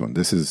wait for this one.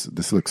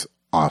 This looks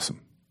awesome.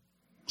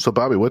 So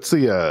Bobby, what's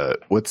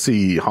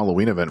the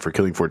Halloween event for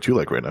Killing Floor 2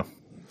 like right now?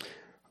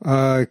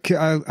 I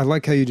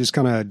like how you just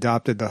kind of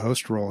adopted the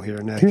host role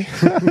here, Nick.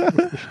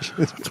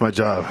 It's my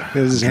job.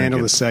 This is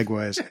handle the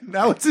segues.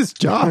 Now it's his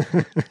job.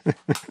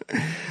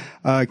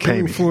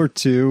 Killing Floor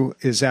 2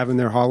 is having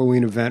their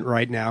Halloween event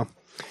right now.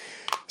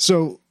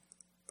 So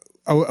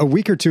a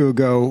week or two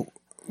ago,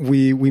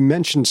 we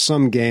mentioned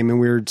some game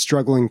and we were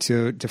struggling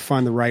to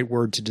find the right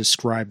word to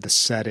describe the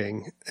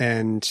setting.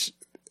 And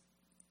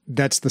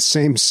that's the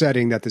same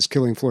setting that this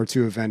Killing Floor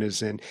 2 event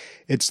is in.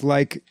 It's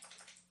like...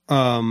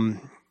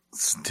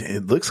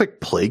 it looks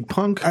like Plague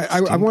Punk.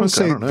 I want to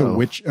say not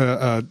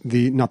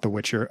The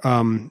Witcher,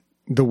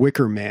 The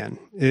Wicker Man.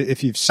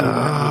 If you've seen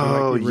that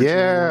movie,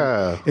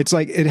 yeah, it's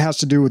like it has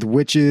to do with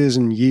witches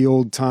and ye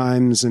old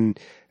times and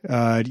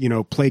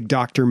plague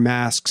doctor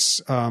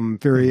masks,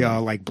 very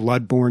like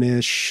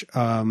Bloodborne-ish,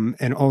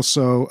 and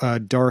also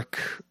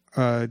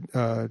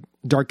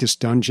Darkest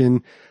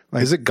Dungeon.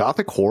 Like, is it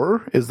gothic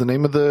horror? Is the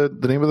name of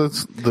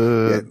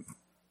the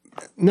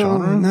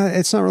No,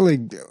 it's not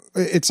really.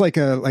 It's like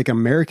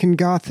American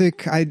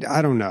Gothic. I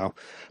don't know,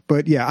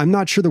 but yeah, I'm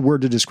not sure the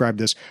word to describe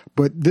this.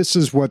 But this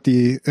is what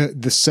the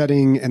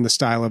setting and the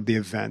style of the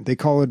event. They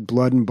call it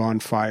Blood and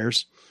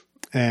Bonfires,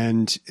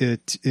 and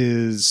it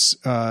is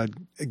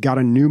got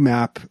a new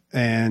map,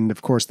 and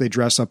of course they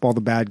dress up all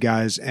the bad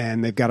guys,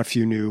 and they've got a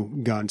few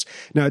new guns.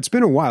 Now it's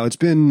been a while. It's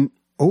been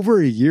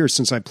over a year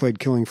since I played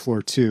Killing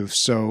Floor 2,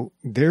 so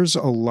there's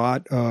a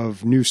lot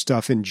of new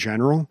stuff in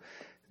general.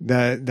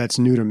 That's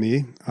new to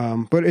me,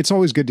 but it's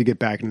always good to get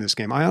back into this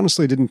game. I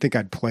honestly didn't think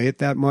I'd play it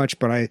that much,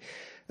 but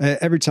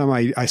every time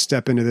I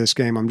step into this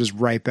game, I'm just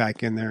right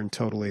back in there and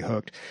totally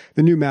hooked.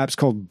 The new map's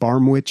called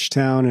Barmwich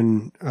Town,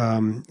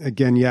 and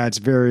again, yeah, it's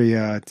very.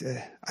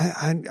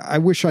 I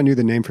wish I knew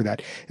the name for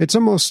that. It's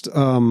almost.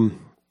 I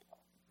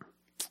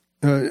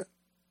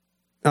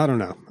don't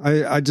know.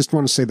 I just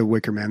want to say The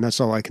Wicker Man. That's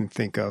all I can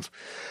think of.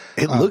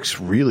 It looks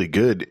really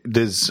good.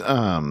 Does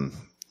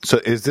So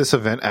is this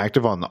event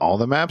active on all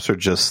the maps or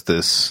just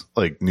this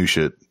like new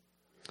shit?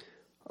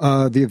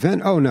 The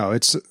event? Oh no,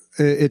 it's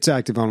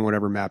active on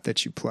whatever map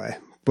that you play.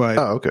 But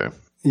okay.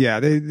 Yeah,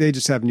 they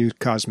just have new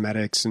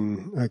cosmetics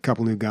and a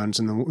couple new guns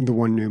and the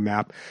one new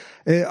map.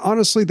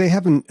 Honestly, they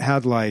haven't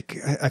had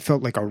I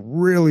felt like a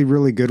really,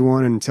 really good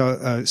one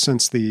until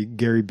since the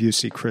Gary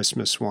Busey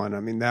Christmas one. I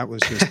mean, that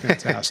was just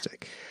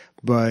fantastic.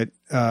 But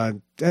I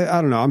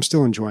don't know. I'm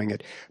still enjoying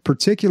it.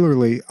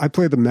 Particularly, I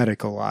play the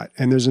medic a lot,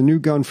 and there's a new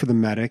gun for the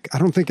medic. I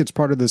don't think it's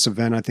part of this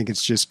event. I think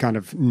it's just kind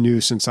of new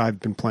since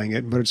I've been playing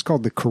it, but it's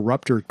called the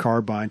Corruptor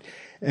Carbine,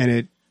 and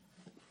it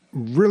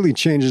really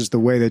changes the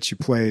way that you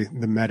play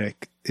the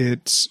medic.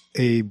 It's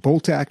a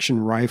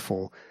bolt-action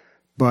rifle,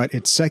 but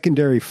its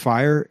secondary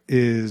fire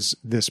is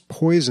this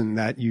poison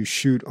that you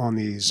shoot on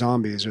the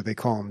zombies, or they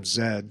call them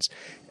Zeds.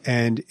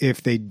 And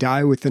if they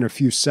die within a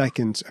few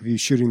seconds of you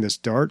shooting this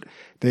dart,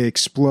 they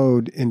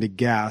explode into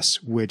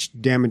gas, which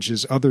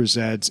damages other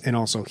Zeds and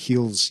also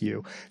heals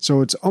you.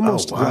 So it's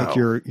almost like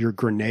your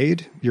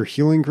grenade, your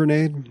healing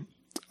grenade,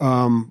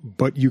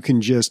 but you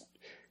can just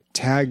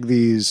tag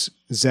these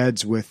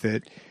Zeds with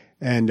it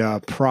and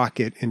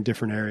proc it in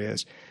different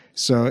areas.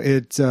 So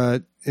it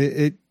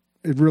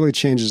really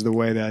changes the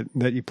way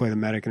that you play the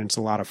medic, and it's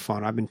a lot of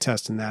fun. I've been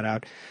testing that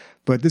out.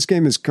 But this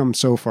game has come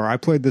so far. I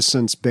played this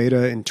since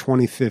beta in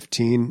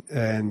 2015,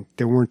 and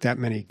there weren't that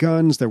many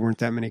guns. There weren't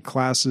that many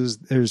classes.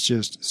 There's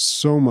just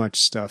so much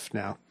stuff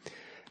now.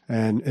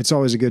 And it's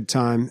always a good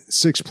time.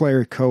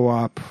 6-player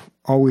co-op,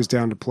 always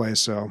down to play.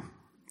 So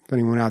if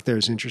anyone out there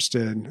is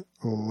interested,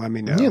 let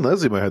me know. Yeah,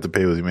 Leslie might have to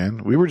pay with you,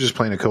 man. We were just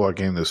playing a co-op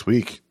game this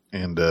week,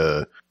 and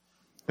it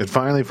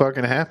finally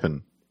fucking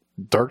happened.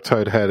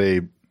 Darktide had a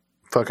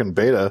fucking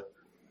beta,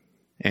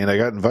 and I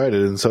got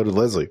invited, and so did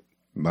Leslie.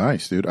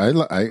 Nice, dude.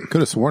 I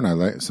could have sworn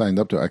I signed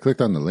up to it. I clicked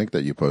on the link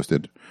that you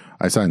posted.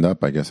 I signed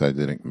up. I guess I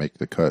didn't make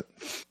the cut.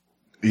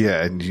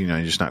 Yeah, and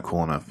you're just not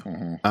cool enough.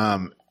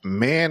 Mm-hmm.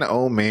 Man,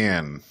 oh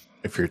man.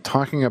 If you're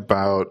talking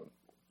about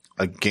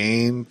a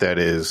game that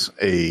is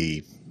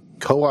a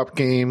co-op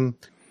game,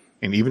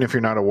 and even if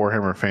you're not a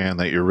Warhammer fan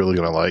that you're really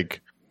going to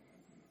like,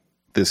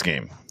 this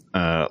game.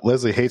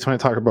 Leslie hates when I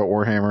talk about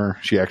Warhammer.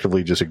 She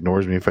actively just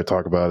ignores me if I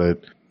talk about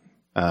it.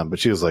 But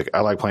she was like,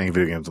 I like playing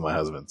video games with my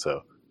husband,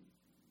 so...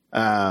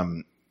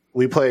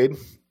 we played,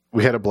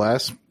 we had a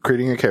blast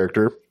creating a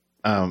character.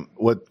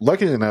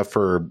 Luckily enough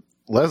for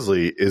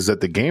Leslie is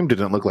that the game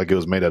didn't look like it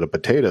was made out of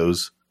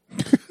potatoes,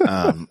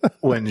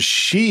 when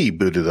she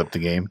booted up the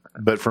game.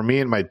 But for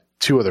me and my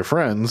 2 other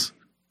friends,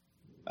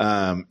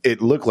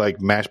 it looked like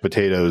mashed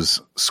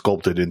potatoes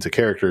sculpted into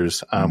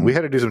characters. We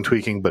had to do some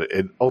tweaking, but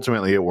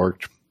ultimately it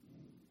worked.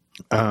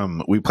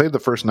 We played the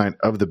first night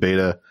of the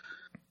beta,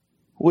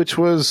 which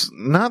was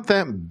not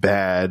that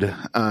bad,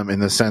 in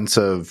the sense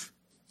of,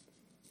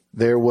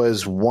 there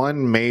was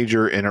one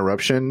major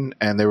interruption,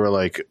 and they were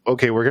like,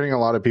 okay, we're getting a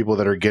lot of people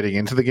that are getting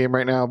into the game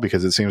right now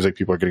because it seems like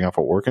people are getting off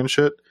of work and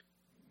shit.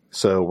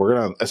 So we're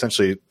going to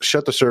essentially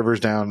shut the servers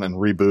down and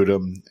reboot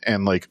them.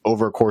 And like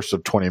over a course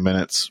of 20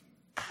 minutes,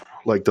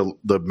 like the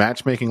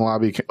matchmaking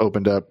lobby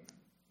opened up,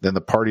 then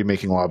the party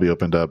making lobby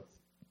opened up.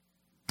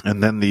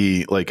 and then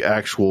the like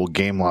actual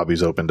game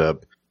lobbies opened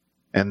up,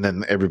 and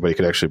then everybody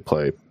could actually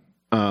play.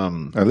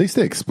 At least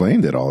they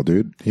explained it all,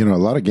 dude. You know, a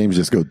lot of games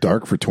just go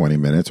dark for 20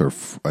 minutes or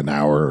an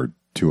hour or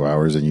 2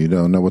 hours, and you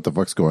don't know what the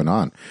fuck's going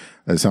on.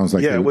 It sounds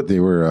like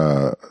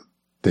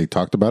they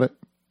talked about it.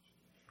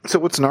 So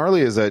what's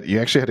gnarly is that you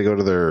actually had to go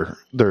to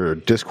their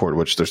Discord,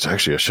 which there's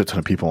actually a shit ton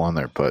of people on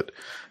there. But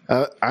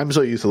I'm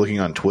so used to looking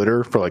on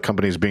Twitter for like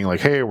companies being like,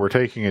 "Hey, we're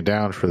taking it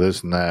down for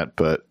this and that."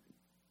 But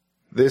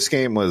this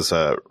game was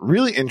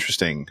really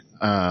interesting.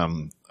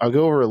 I'll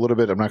go over a little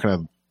bit. I'm not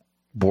going to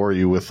bore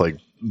you with like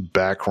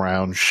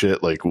background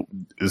shit, like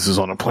this is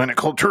on a planet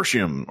called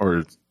Tertium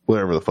or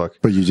whatever the fuck.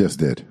 But you just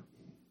did.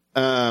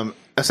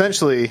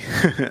 Essentially,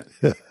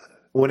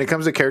 when it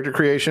comes to character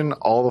creation,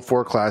 all the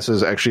 4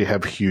 classes actually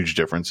have huge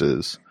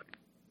differences.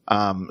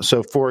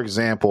 So, for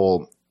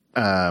example,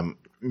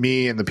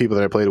 me and the people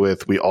that I played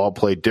with, we all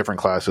played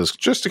different classes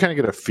just to kind of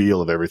get a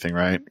feel of everything,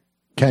 right?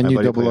 Can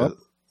you double up?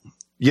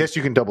 Yes,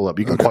 you can double up.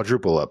 You can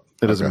quadruple up.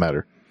 It doesn't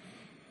matter.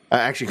 It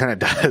actually kind of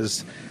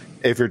does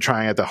if you're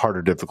trying at the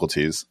harder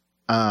difficulties.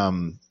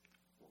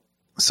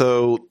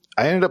 So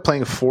I ended up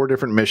playing 4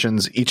 different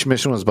missions. Each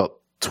mission was about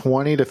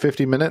 20 to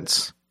 50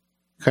 minutes.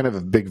 Kind of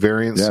a big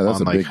variance. Yeah, that's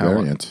on a big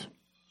variant.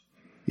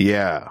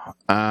 Yeah.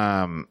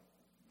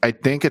 I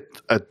think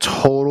a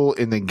total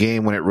in the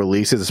game when it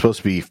releases is supposed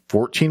to be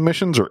 14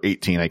 missions or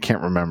 18. I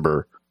can't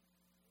remember.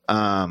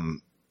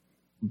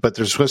 But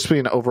there's supposed to be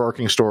an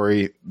overarching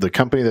story. The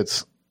company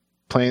that's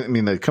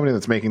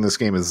making this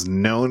game is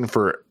known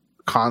for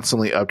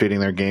constantly updating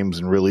their games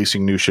and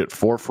releasing new shit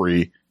for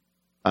free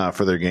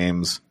for their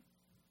games.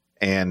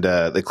 And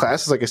the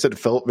classes, like I said,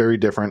 felt very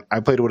different. I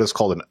played what is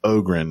called an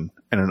Ogryn,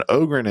 and an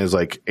Ogryn is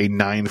like a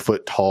 9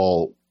 foot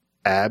tall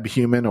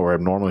abhuman or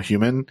abnormal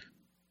human,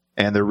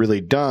 and they're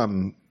really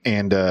dumb.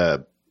 And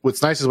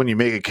what's nice is when you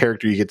make a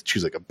character, you get to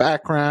choose like a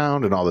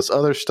background and all this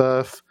other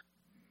stuff.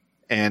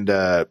 And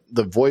the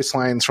voice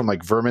lines from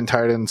like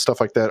Vermintide and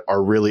stuff like that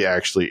are really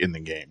actually in the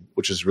game,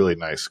 which is really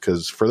nice.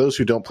 Because for those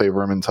who don't play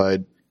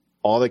Vermintide,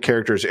 all the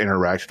characters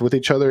interacted with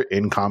each other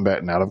in combat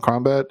and out of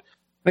combat.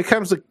 And it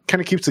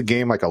kind of keeps the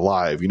game like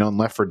alive, you know, in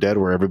Left 4 Dead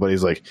where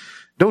everybody's like,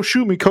 "Don't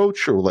shoot me,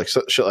 coach," or like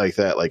shit like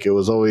that. Like it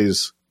was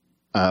always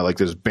like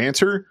there's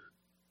banter.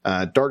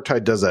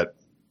 Darktide does that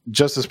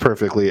just as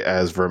perfectly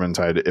as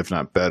Vermintide, if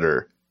not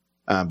better.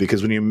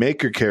 Because when you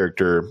make your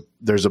character,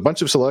 there's a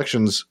bunch of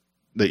selections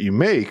that you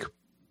make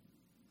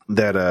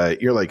that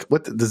you're like,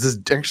 what does this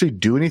actually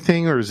do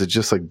anything, or is it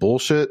just like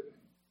bullshit?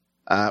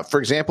 For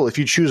example, if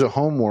you choose a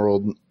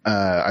homeworld,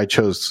 I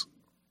chose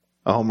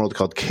a homeworld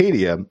called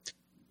Cadia.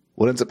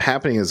 What ends up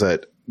happening is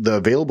that the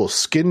available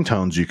skin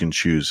tones you can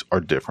choose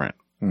are different.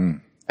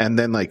 And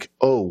then like,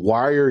 oh,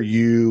 why are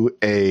you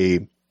a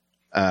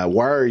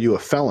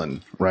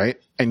felon, right?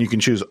 And you can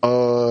choose,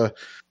 I'm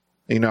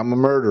a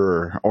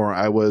murderer, or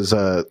I was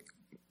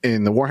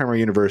in the Warhammer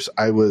universe,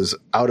 I was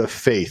out of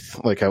faith,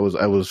 like I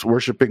was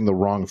worshiping the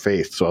wrong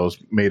faith, so I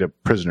was made a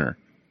prisoner.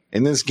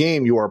 In this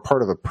game, you are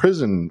part of a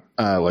prison,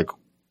 like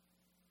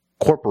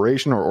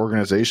corporation or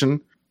organization,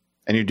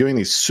 and you're doing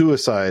these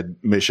suicide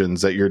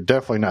missions that you're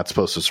definitely not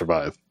supposed to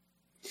survive.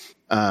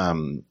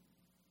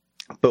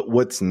 But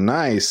what's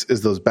nice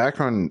is those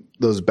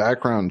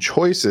background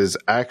choices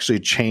actually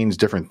change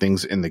different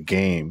things in the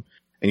game,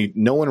 and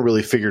no one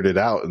really figured it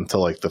out until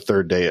like the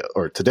 3rd day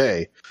or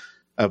today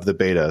of the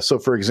beta. So,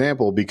 for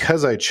example,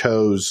 because I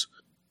chose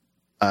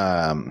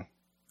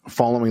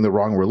following the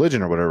wrong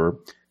religion or whatever,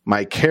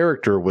 my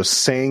character was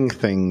saying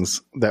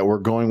things that were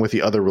going with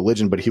the other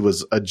religion, but he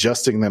was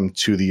adjusting them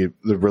to the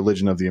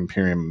religion of the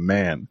Imperium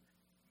Man.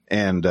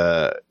 And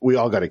we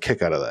all got a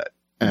kick out of that.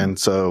 And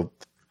so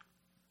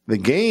the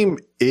game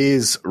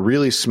is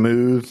really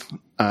smooth.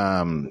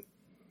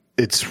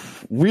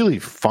 It's really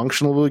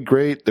functionally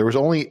great. There was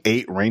only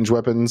 8 ranged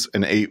weapons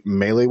and 8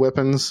 melee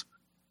weapons.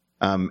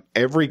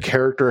 Every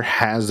character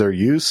has their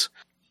use.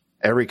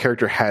 Every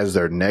character has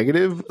their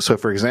negative. So,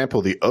 for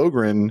example, the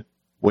Ogryn,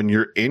 when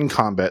you're in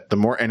combat, the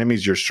more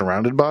enemies you're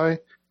surrounded by,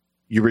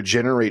 you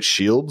regenerate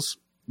shields.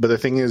 But the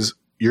thing is,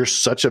 you're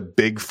such a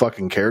big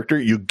fucking character,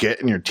 you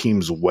get in your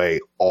team's way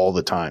all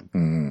the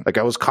time. Like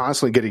I was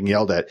constantly getting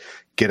yelled at,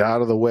 "Get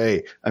out of the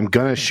way. I'm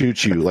going to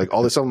shoot you." Like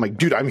all this stuff. I'm like,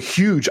 dude, I'm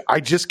huge.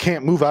 I just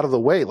can't move out of the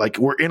way. Like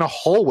we're in a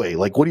hallway.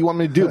 Like, what do you want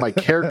me to do? My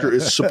character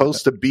is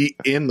supposed to be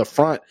in the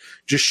front.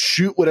 Just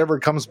shoot whatever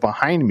comes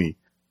behind me.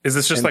 Is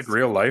this just like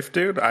real life,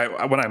 dude?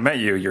 When I met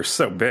you, you're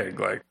so big.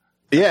 Like,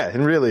 yeah,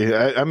 and really,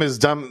 I'm as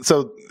dumb.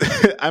 So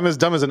I'm as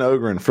dumb as an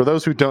Ogryn. For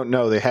those who don't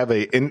know, they have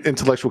a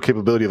intellectual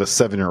capability of a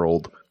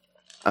 7-year-old.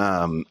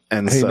 And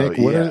hey, so, Nick,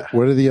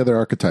 what are the other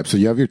archetypes? So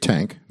you have your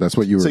tank. That's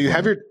what you were. So you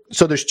have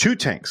so there's 2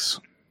 tanks.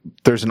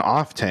 There's an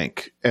off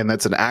tank, and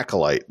that's an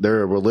acolyte.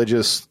 They're a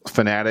religious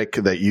fanatic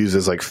that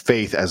uses like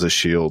faith as a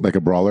shield. Like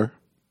a brawler?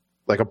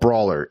 Like a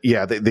brawler.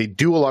 Yeah, they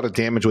do a lot of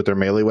damage with their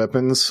melee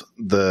weapons.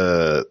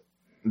 The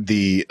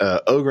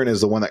Ogryn is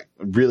the one that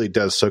really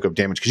does soak up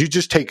damage because you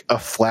just take a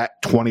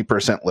flat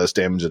 20% less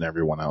damage than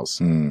everyone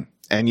else. And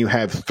you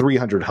have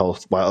 300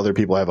 health while other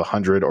people have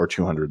 100 or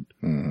 200.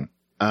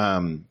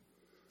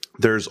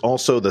 There's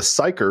also the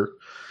Psyker,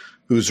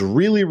 who's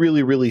really,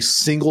 really, really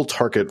single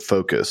target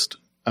focused.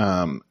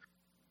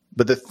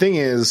 But the thing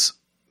is,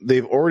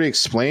 they've already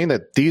explained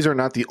that these are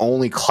not the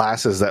only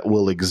classes that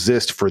will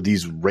exist for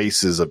these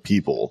races of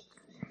people.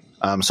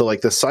 So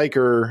like the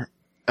Psyker,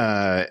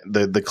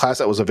 the class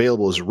that was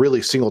available is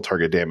really single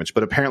target damage,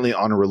 but apparently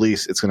on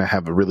release, it's going to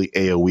have a really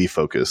AoE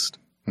focused.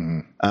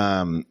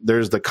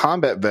 There's the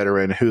combat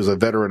veteran, who's a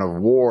veteran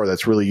of war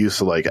that's really used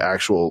to like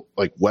actual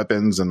like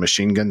weapons and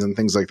machine guns and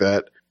things like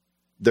that.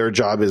 Their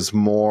job is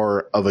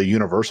more of a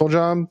universal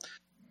job.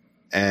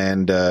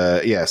 And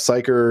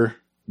Psyker,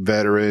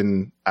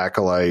 veteran,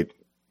 acolyte,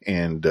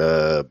 and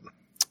an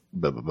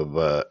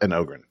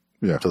Ogryn.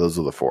 Yeah. So those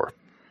are the 4.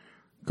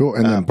 Cool.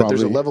 And then but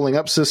there's a leveling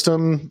up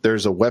system.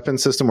 There's a weapon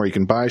system where you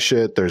can buy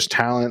shit. There's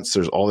talents.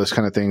 There's all this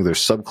kind of thing. There's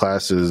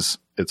subclasses.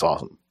 It's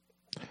awesome.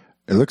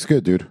 It looks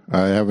good, dude.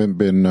 I haven't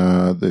been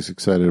this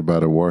excited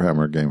about a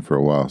Warhammer game for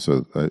a while,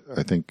 so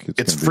I think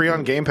it's free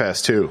on Game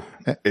Pass too.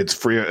 It's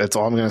free. That's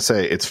all I'm going to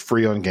say. It's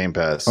free on Game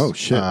Pass. Oh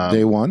shit!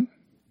 Day one.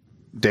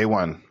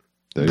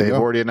 They've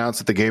already announced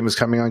that the game is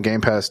coming on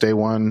Game Pass day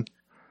one.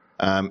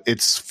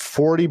 It's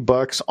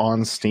 $40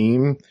 on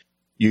Steam.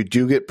 You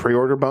do get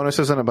pre-order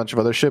bonuses and a bunch of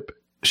other shit.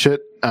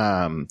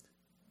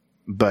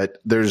 But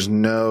there's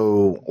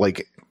no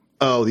like.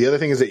 Oh, the other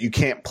thing is that you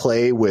can't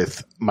play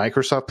with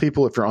Microsoft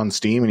people if you're on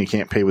Steam, and you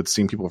can't pay with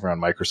Steam people if you're on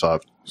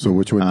Microsoft. So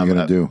which one are you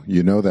going to do?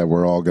 You know that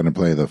we're all going to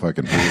play the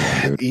fucking free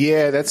one, dude.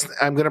 Yeah,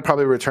 I'm going to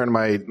probably return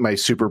my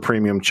super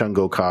premium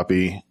Chungo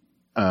copy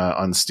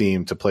on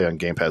Steam to play on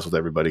Game Pass with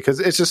everybody, because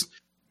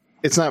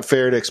it's not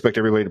fair to expect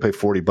everybody to pay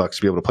 $40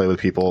 to be able to play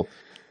with people.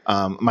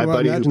 My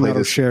buddy who played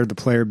this shared the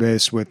player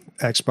base with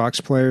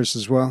Xbox players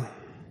as well.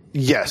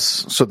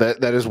 Yes, so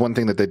that is one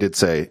thing that they did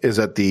say, is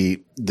that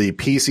the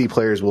PC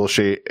players will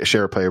share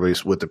a player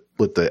base with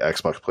the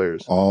Xbox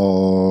players.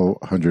 All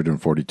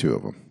 142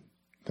 of them.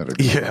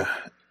 Yeah.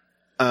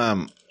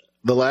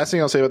 The last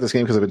thing I'll say about this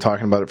game, because I've been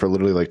talking about it for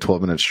literally like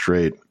 12 minutes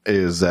straight,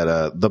 is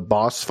that the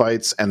boss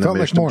fights and the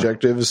mission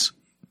objectives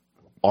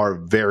are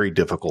very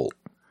difficult.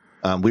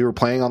 We were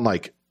playing on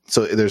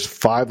so there's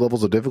 5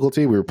 levels of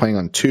difficulty. We were playing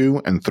on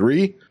 2 and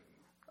 3.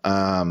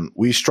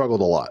 We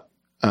struggled a lot.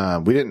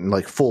 We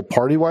didn't full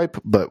party wipe,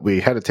 but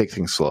we had to take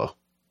things slow.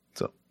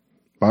 So,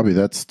 Bobby,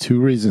 that's 2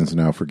 reasons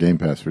now for Game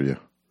Pass for you.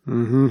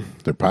 Mm-hmm.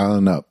 They're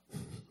piling up.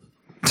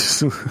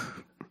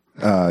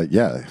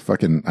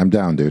 I'm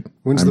down, dude.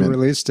 When's the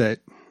release date?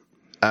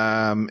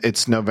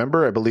 It's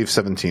November, I believe,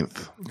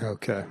 17th.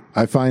 Okay.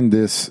 I find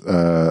this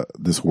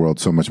world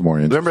so much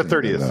more interesting.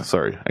 November 30th.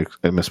 Sorry,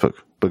 I misspoke.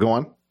 But go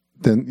on.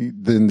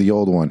 Then the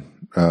old one,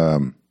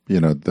 the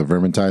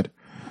Vermintide.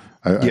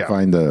 I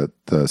find the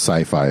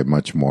sci-fi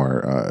much more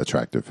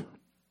attractive.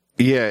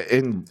 Yeah,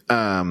 and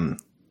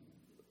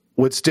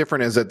what's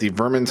different is that the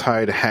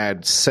Vermintide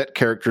had set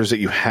characters that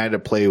you had to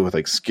play with,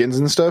 like skins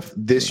and stuff.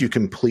 This you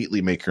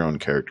completely make your own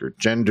character,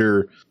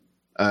 gender,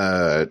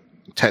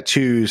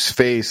 tattoos,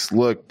 face,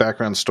 look,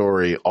 background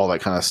story, all that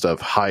kind of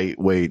stuff, height,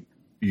 weight.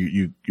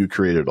 You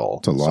create it all.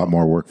 It's a lot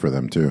more work for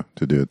them too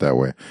to do it that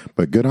way.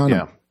 But good on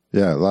them.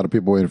 Yeah, a lot of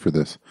people waiting for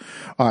this.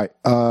 All right.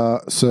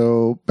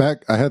 So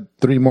I had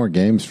 3 more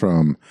games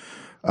from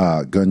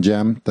Gun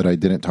Jam that I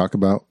didn't talk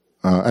about.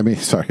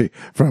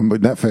 From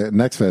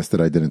Next Fest that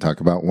I didn't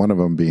talk about. One of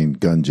them being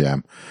Gun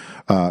Jam.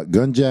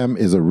 Gun Jam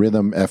is a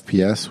rhythm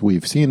FPS.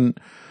 We've seen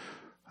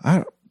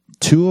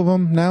 2 of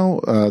them now.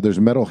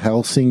 There's Metal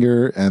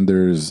Hellsinger and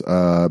there's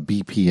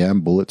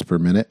BPM, bullets per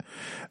minute.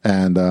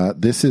 And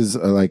this is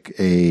like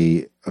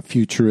a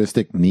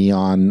futuristic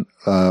neon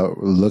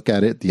look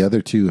at it. The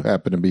other 2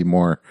 happen to be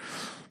more,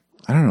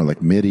 I don't know,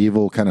 like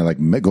medieval, kind of like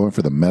going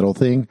for the metal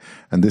thing.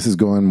 And this is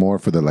going more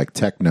for the like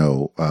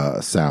techno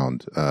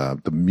sound.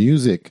 The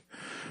music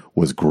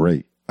was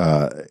great.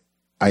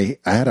 I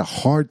had a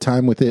hard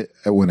time with it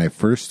when I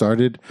first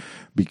started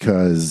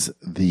because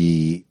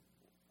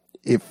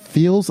it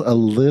feels a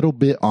little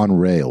bit on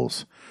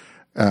rails.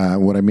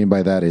 What I mean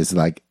by that is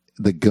like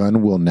the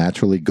gun will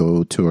naturally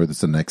go towards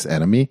the next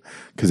enemy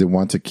because it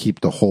wants to keep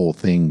the whole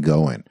thing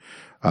going.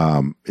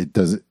 It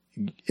doesn't.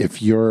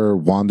 If you're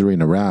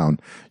wandering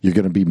around, you're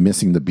going to be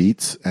missing the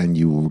beats and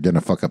you're going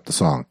to fuck up the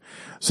song.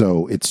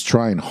 So it's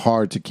trying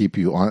hard to keep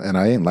you on. And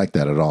I ain't like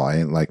that at all. I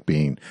ain't like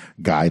being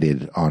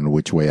guided on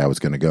which way I was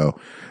going to go.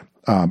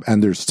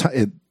 And there's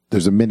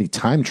a mini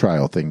time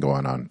trial thing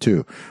going on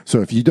too.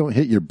 So if you don't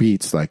hit your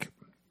beats, like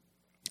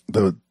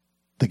the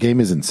game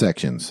is in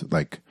sections,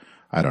 like,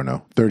 I don't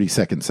know,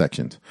 30-second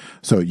sections.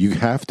 So you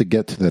have to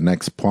get to the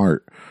next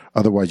part.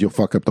 Otherwise, you'll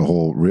fuck up the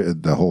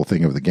whole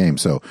thing of the game.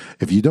 So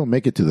if you don't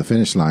make it to the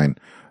finish line,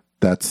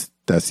 that's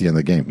the end of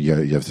the game. You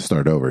have to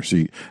start over.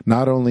 So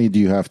not only do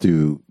you have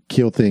to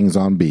kill things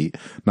on beat,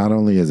 not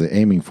only is it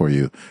aiming for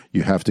you,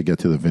 you have to get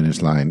to the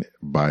finish line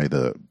by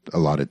the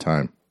allotted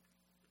time,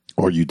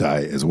 or you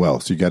die as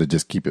well. So you got to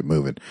just keep it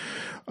moving.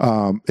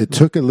 It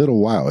took a little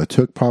while. It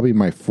took probably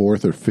my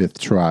 4th or 5th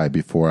try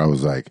before I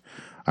was like,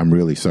 I'm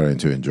really starting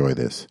to enjoy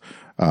this.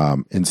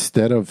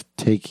 Instead of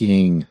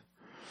taking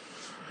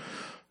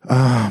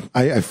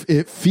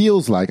It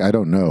feels like, I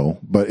don't know,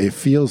 but it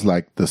feels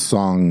like the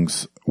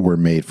songs were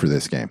made for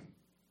this game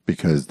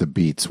because the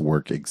beats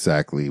work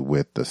exactly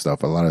with the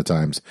stuff. A lot of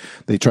times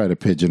they try to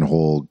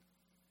pigeonhole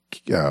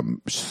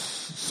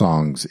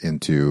songs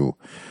into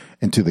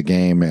the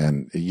game,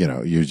 and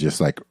you're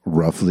just like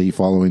roughly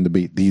following the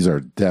beat. These are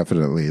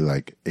definitely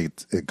like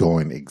it's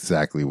going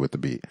exactly with the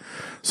beat.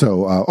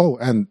 So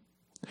and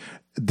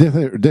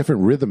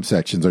different rhythm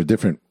sections are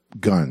different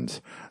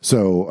guns.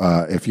 So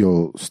if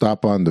you'll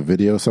stop on the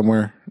video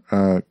somewhere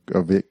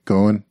of it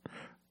going,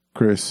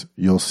 Chris,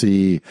 you'll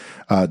see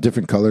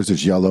different colors.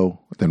 There's yellow,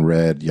 then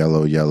red,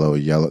 yellow, yellow,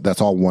 yellow.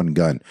 That's all one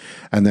gun.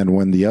 And then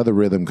when the other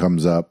rhythm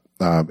comes up,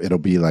 it'll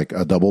be like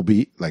a double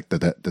beat, like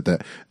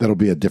that'll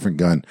be a different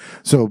gun.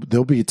 So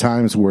there'll be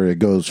times where it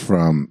goes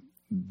from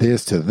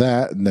this to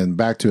that and then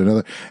back to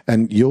another,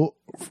 and you'll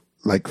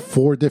like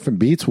 4 different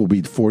beats will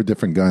be 4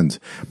 different guns,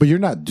 but you're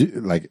not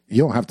you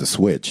don't have to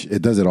switch.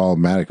 It does it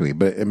automatically,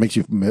 but it makes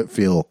you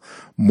feel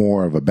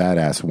more of a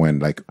badass when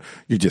like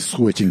you're just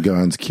switching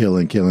guns,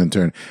 killing,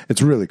 turn.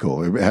 It's really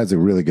cool. It has a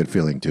really good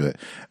feeling to it.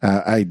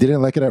 I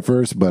didn't like it at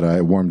first, but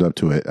I warmed up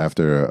to it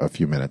after a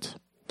few minutes.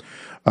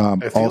 I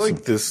feel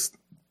like this.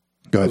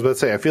 I was about to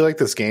say, I feel like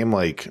this game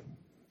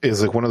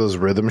is like one of those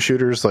rhythm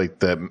shooters, like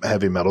the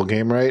Heavy Metal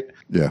game, right?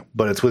 Yeah,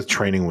 but it's with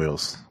training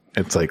wheels.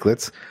 It's like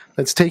let's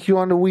take you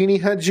on to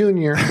Weenie Hut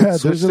Jr.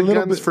 Switch the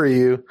guns for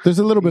you. There's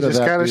a little bit of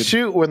that. You just gotta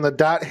shoot when the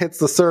dot hits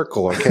the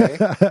circle. Okay.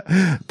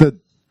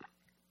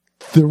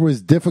 There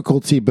was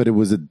difficulty, but it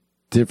was a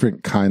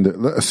different kind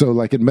of. So,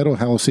 like in Metal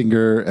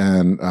Hellsinger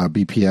and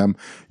BPM,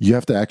 you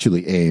have to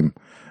actually aim,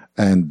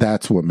 and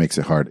that's what makes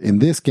it hard. In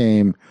this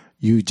game,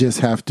 you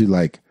just have to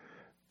like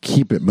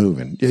keep it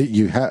moving.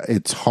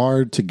 It's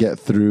hard to get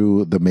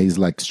through the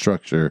maze-like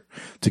structure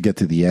to get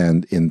to the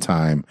end in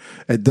time.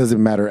 It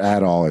doesn't matter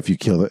at all if you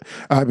kill it.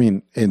 I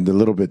mean, in the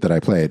little bit that I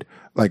played,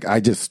 like I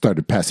just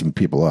started passing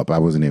people up. I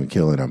wasn't even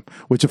killing them,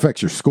 which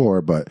affects your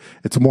score, but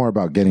it's more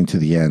about getting to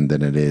the end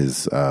than it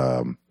is.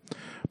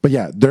 But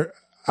yeah,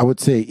 I would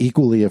say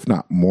equally, if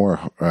not more,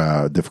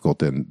 difficult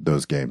than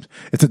those games.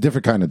 It's a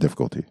different kind of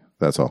difficulty.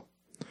 That's all.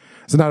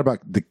 It's not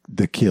about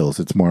the kills.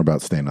 It's more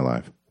about staying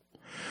alive.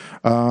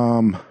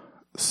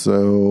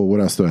 So what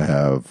else do I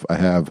have? I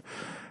have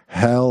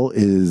Hell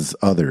is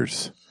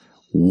Others.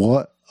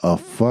 What a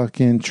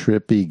fucking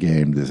trippy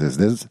game this is.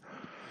 This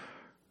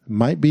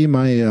might be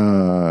my,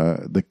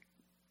 the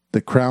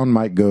crown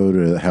might go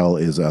to Hell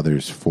is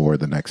Others for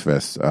the Next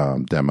Fest,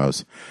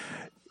 demos.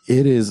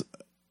 It is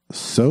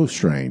so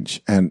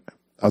strange. And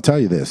I'll tell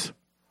you this.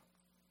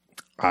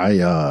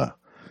 I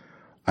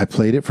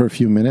played it for a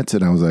few minutes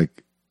and I was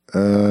like,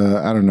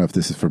 I don't know if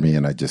this is for me.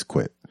 And I just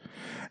quit.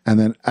 And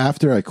then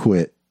after I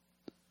quit,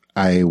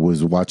 I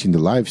was watching the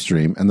live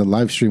stream, and the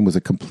live stream was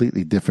a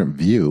completely different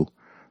view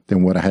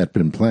than what I had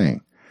been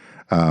playing.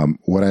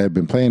 What I had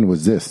been playing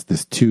was this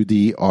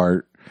 2D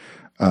art,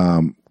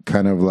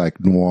 kind of like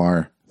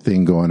noir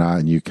thing going on,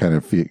 and you kind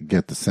of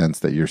get the sense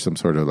that you're some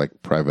sort of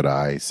like private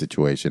eye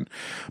situation.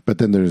 But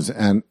then there's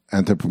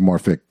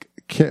anthropomorphic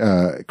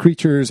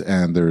creatures,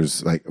 and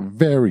there's like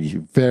very,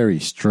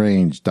 very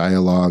strange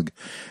dialogue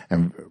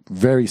and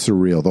very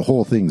surreal. The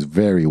whole thing's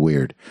very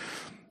weird.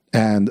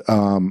 And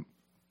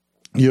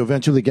you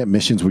eventually get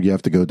missions where you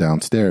have to go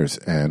downstairs,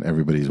 and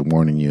everybody's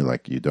warning you,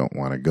 like, you don't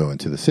want to go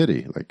into the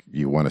city. Like,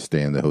 you want to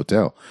stay in the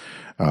hotel.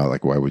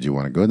 Like, why would you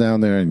want to go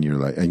down there? And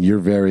you're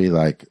very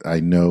like,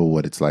 I know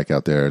what it's like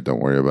out there. Don't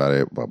worry about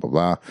it, blah, blah,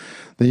 blah.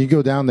 Then you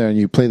go down there and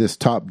you play this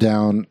top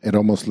down. It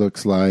almost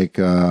looks like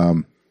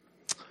Hotline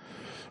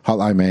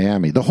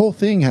Miami. The whole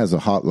thing has a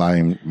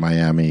Hotline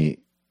Miami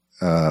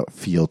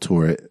feel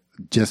to it.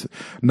 Just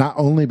not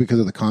only because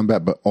of the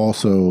combat, but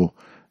also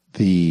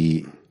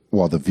the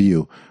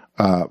view,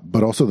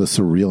 but also the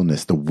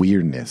surrealness, the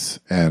weirdness.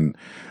 And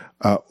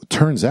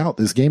turns out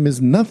this game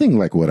is nothing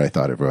like what I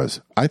thought it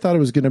was. I thought it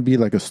was going to be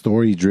like a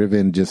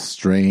story-driven, just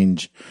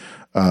strange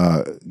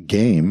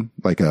game,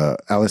 like a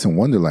Alice in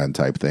Wonderland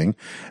type thing.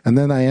 And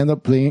then I end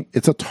up playing,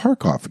 it's a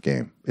Tarkov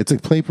game. It's a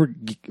play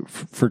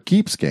for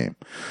keeps game.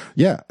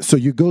 Yeah. So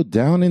you go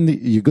down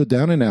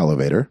an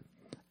elevator,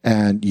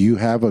 and you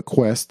have a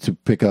quest to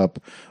pick up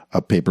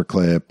a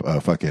paperclip,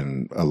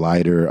 a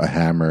lighter, a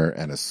hammer,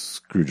 and a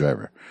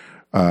screwdriver.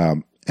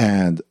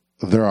 And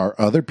there are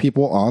other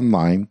people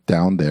online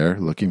down there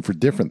looking for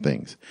different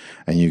things.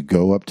 And you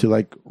go up to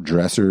like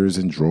dressers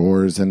and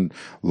drawers and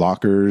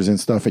lockers and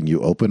stuff, and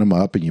you open them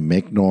up and you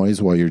make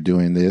noise while you're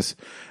doing this.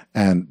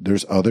 And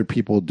there's other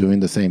people doing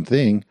the same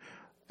thing.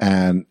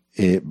 And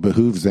it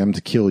behooves them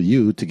to kill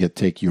you to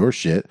take your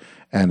shit.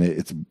 And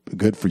it's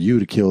good for you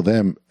to kill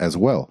them as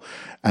well.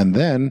 And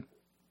then,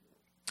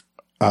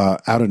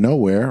 out of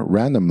nowhere,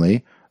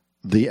 randomly,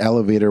 the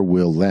elevator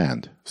will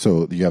land.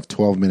 So you have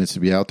 12 minutes to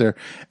be out there,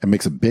 and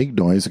makes a big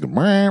noise.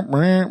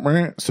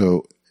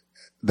 So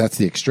that's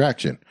the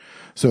extraction.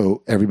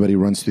 So everybody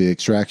runs to the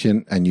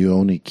extraction, and you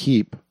only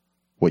keep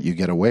what you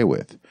get away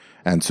with.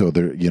 And so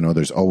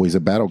there's always a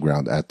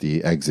battleground at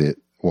the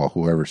exit well,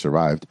 whoever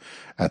survived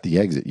at the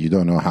exit. You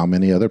don't know how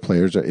many other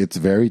players are. It's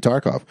very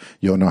Tarkov.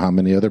 You don't know how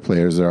many other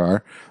players there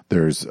are.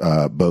 There's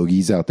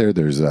bogeys out there.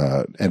 There's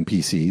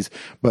NPCs.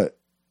 But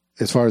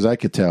as far as I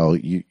could tell,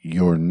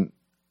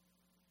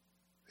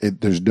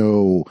 there's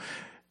no.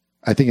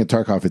 I think in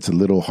Tarkov it's a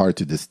little hard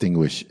to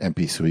distinguish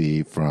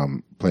NPC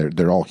from player.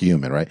 They're all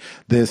human, right?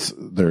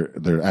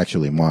 They're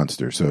actually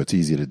monsters, so it's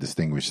easy to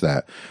distinguish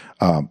that.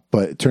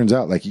 But it turns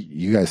out, like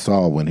you guys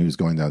saw when he was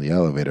going down the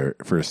elevator,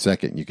 for a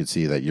second you could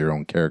see that your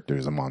own character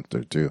is a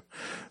monster too.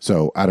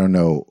 So I don't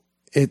know.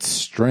 It's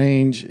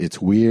strange.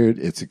 It's weird.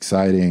 It's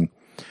exciting.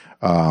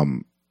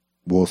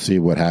 We'll see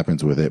what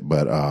happens with it,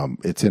 but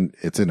it's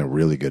in a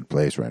really good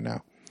place right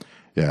now.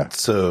 Yeah.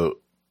 So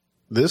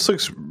this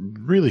looks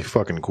really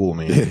fucking cool,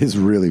 man. It is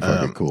really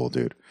fucking cool,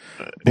 dude.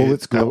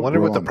 Bullets I wonder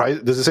what the price.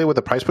 Does it say what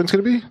the price point's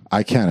going to be?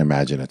 I can't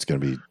imagine it's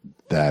going to be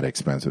that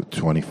expensive.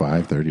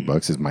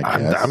 $25-$30 is my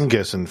guess. I'm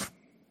guessing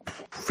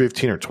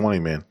 15 or 20,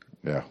 man.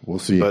 Yeah, we'll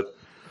see. But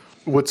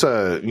what's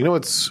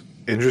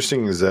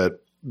interesting is that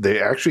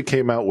they actually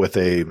came out with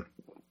a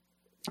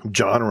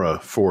genre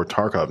for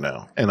Tarkov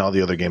now, and all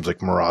the other games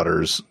like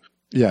Marauders.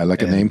 Yeah,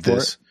 like a name for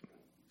it.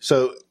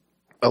 So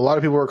a lot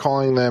of people are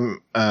calling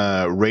them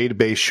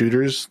raid-based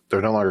shooters.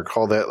 They're no longer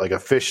called that. Like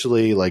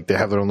officially, like they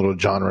have their own little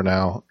genre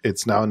now.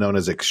 It's now known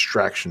as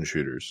extraction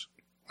shooters.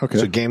 Okay.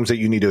 So games that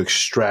you need to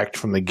extract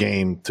from the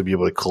game to be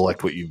able to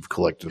collect what you've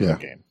collected in the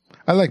game.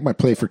 I like my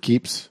play for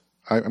keeps.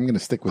 I'm going to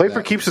stick with Play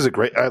for keeps is a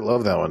great. I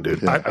love that one,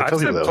 dude. Yeah. I've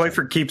said play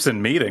for keeps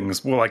in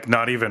meetings. Well, like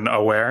not even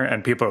aware,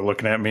 and people are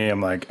looking at me. I'm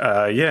like,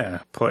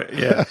 play.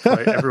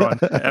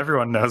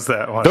 Everyone knows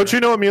that one. Don't you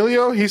know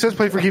Emilio? He says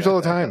play for keeps all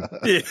the time.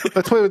 Yeah.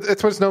 That's what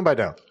it's known by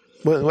now.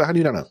 Well, how do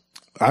you not know?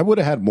 I would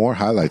have had more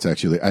highlights,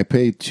 actually. I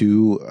paid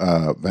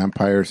 2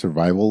 vampire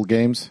survival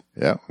games.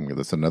 Yeah,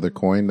 that's another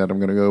coin that I'm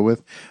going to go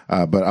with.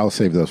 But I'll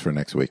save those for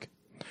next week.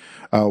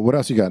 What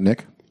else you got,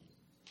 Nick?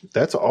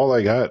 That's all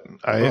I got.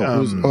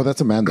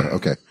 That's Amanda.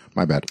 Okay,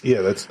 my bad. Yeah,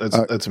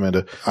 that's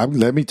Amanda.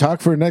 Let me talk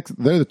for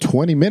they're the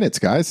 20 minutes,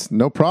 guys.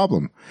 No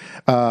problem.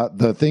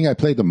 The thing I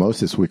played the most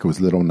this week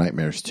was Little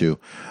Nightmares 2.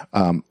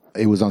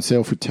 It was on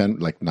sale for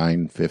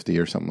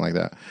 $9.50 or something like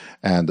that.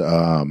 And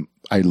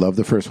I love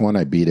the first one.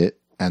 I beat it.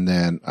 And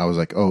then I was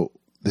like, oh,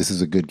 this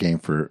is a good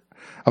game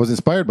I was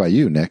inspired by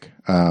you, Nick,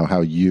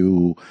 how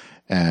you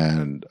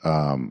and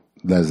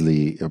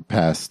Leslie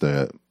passed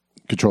the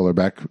controller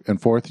back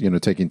and forth,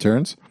 taking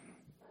turns,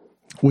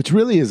 which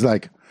really is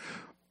like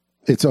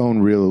its own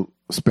real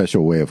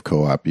special way of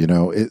co-op.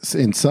 It's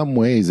in some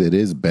ways it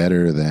is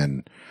better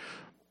than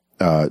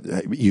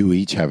you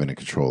each having a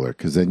controller,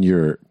 because then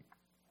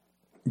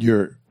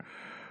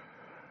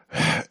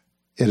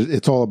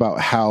it's all about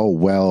how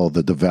well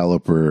the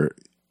developer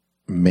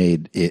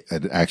made it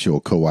an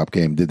actual co-op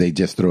game. Did they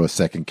just throw a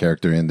second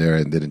character in there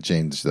and didn't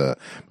change the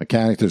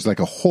mechanics? There's like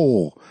a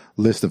whole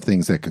list of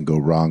things that can go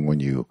wrong when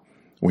you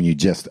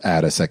just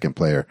add a second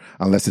player,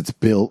 unless it's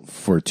built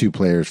for 2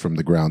 players from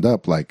the ground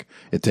up, like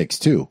It Takes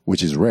Two,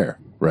 which is rare,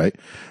 right?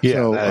 Yeah.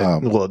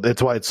 So,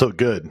 that's why it's so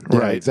good,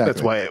 right? Yeah, exactly.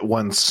 That's why it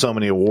won so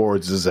many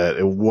awards, is that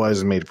it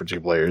was made for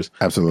 2 players.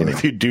 Absolutely. And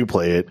if you do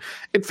play it,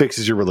 it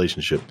fixes your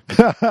relationship.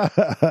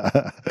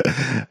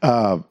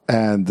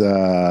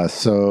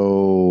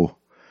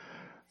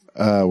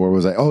 Where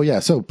was I? Oh, yeah.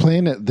 So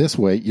playing it this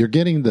way, you're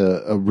getting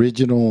the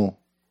original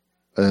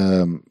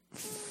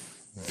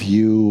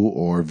view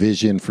or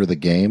vision for the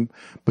game,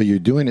 but you're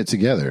doing it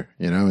together.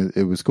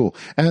 It was cool.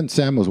 And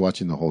Sam was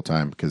watching the whole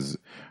time because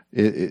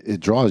it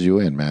draws you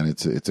in, man.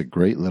 It's a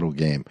great little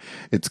game.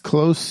 It's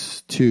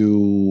close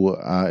to,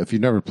 if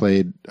you've never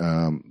played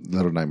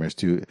Little Nightmares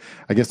 2,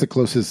 I guess the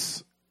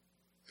closest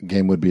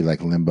game would be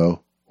like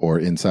Limbo or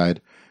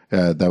Inside.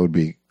 That would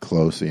be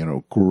close.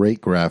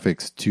 Great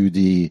graphics,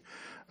 2D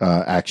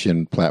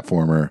action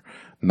platformer.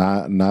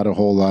 Not a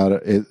whole lot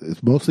of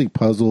it's mostly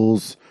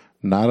puzzles.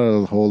 Not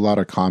a whole lot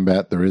of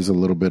combat. There is a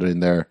little bit in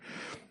there.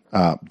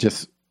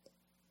 Just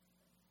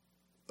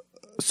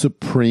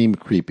supreme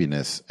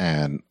creepiness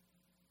and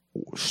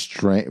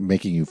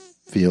making you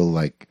feel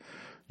like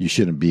you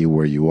shouldn't be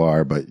where you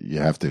are, but you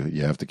have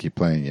to keep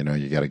playing.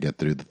 You got to get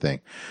through the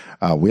thing.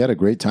 We had a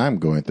great time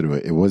going through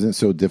it. It wasn't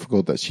so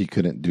difficult that she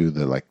couldn't do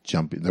the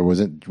jumping. There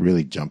wasn't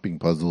really jumping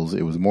puzzles.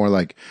 It was more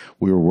like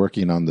we were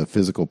working on the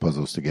physical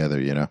puzzles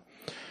together,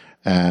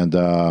 and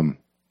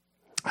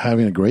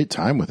having a great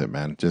time with it,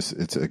 man.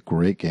 It's a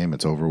great game.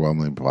 It's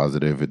overwhelmingly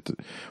positive.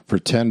 For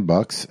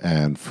 $10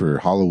 and for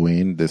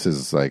Halloween, this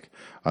is like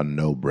a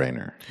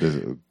no-brainer.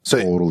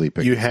 Totally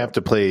pick you have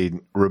to play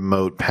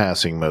remote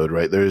passing mode,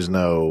 right? There is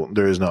no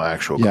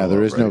actual co-op. Yeah,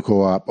 there is no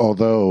co-op.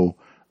 Although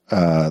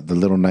the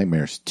Little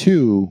Nightmares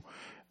 2,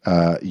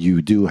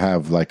 you do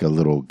have like a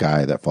little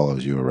guy that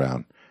follows you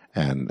around.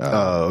 And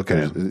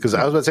okay. Because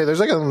I was about to say, there's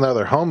like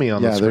another homie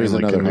on the screen. Yeah, there's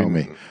another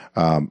homie.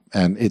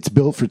 And it's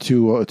built for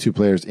two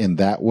players in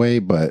that way,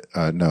 but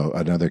no,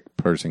 another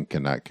person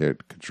cannot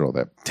control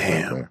that.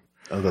 Damn.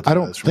 I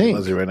don't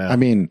think. Right now. I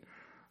mean,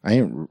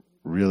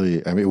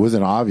 it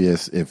wasn't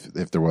obvious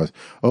if there was.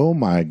 Oh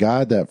my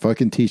God, that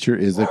fucking teacher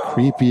is the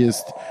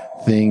creepiest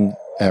thing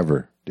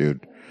ever.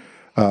 dude.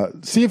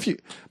 See if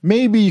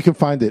maybe you can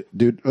find it,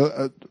 dude.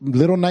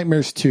 Little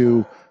Nightmares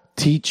 2,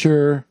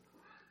 Teacher,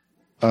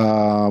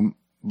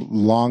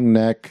 Long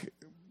Neck,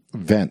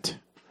 Vent.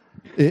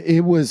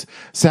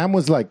 Sam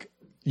was like,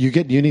 you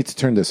need to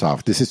turn this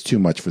off. This is too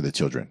much for the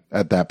children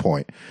at that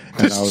point.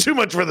 This is too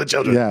much for the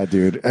children. Yeah,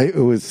 dude. It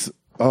was,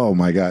 oh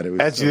my God. It was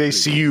As they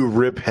see you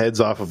rip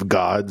heads off of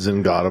gods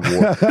and God of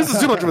War. This is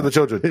too much for the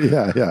children.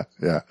 Yeah.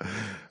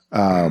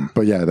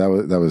 But yeah,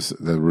 that was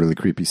the really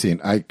creepy scene.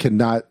 I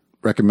cannot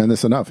recommend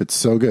this enough. It's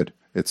so good.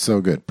 It's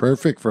so good.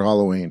 Perfect for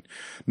Halloween.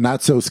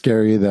 Not so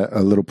scary that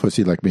a little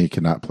pussy like me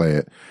cannot play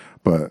it.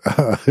 But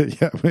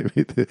yeah,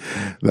 maybe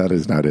that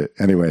is not it.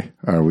 Anyway,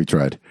 we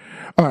tried.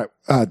 All right,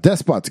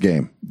 Despots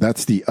game.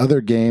 That's the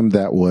other game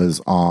that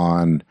was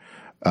on.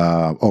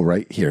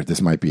 Right here.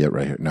 This might be it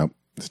right here. Nope,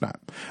 it's not.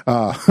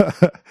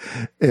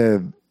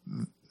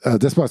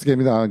 Despots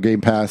game on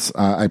Game Pass.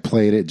 I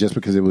played it just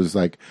because it was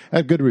like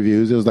had good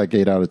reviews. It was like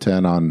 8 out of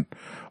 10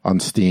 on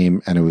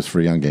Steam, and it was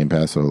free on Game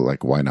Pass. So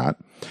like, why not?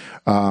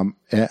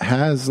 It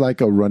has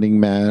like a Running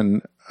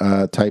Man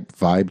type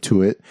vibe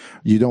to it.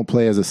 You don't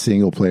play as a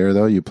single player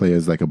though. You play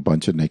as like a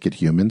bunch of naked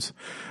humans.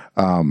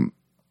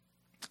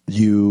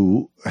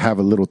 You have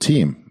a little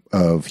team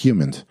of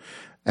humans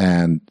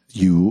and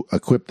you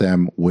equip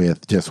them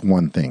with just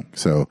one thing.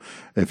 So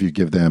if you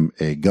give them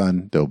a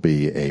gun, there'll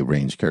be a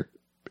ranged character.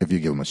 If you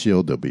give them a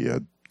shield, there'll be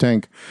a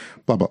tank,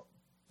 blah, blah.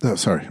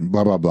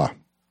 Blah, blah, blah.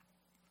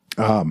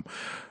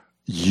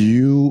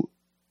 You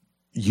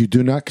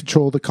do not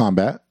control the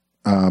combat.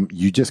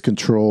 You just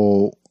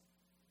control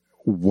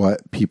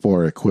what people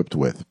are equipped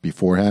with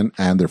beforehand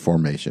and their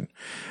formation.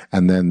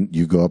 And then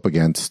you go up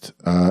against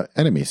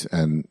enemies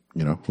and,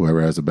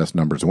 whoever has the best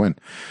numbers win.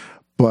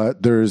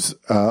 But there's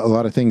a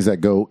lot of things that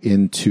go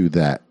into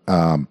that.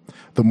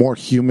 The more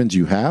humans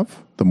you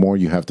have, the more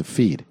you have to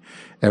feed.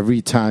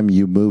 Every time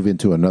you move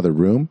into another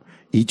room,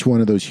 each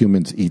one of those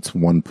humans eats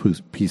one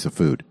piece of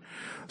food.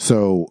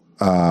 So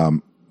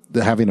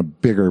having a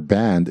bigger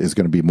band is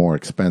going to be more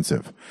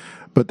expensive.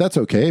 But that's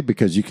okay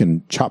because you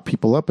can chop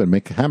people up and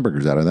make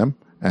hamburgers out of them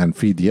and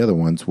feed the other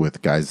ones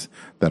with guys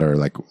that are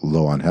like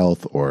low on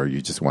health or you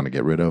just want to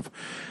get rid of.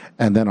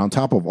 And then on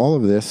top of all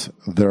of this,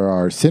 there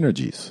are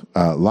synergies,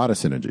 a lot of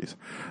synergies.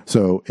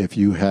 So if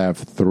you have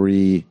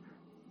 3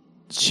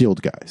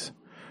 shield guys,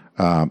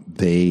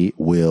 they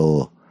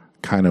will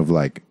kind of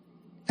like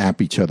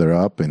amp each other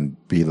up and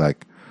be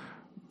like,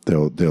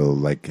 they'll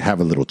like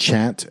have a little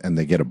chant and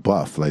they get a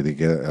buff, like they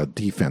get a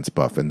defense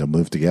buff and they'll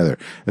move together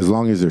as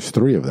long as there's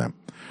 3 of them.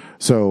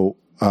 So,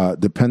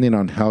 depending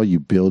on how you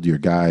build your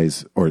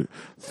guys or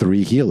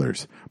 3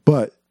 healers,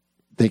 but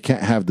they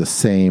can't have the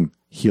same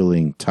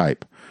healing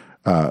type,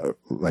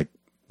 like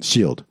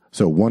shield.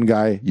 So one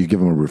guy, you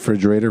give him a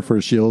refrigerator for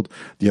a shield.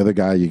 The other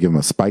guy, you give him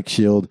a spike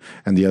shield.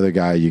 And the other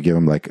guy, you give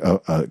him like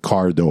a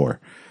car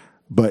door.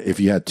 But if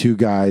you had 2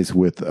 guys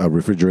with a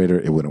refrigerator,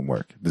 it wouldn't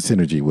work. The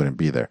synergy wouldn't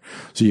be there.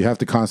 So you have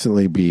to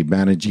constantly be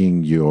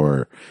managing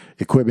your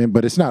equipment,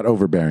 but it's not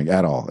overbearing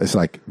at all. It's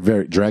like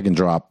very drag and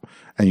drop,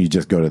 and you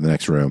just go to the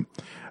next room.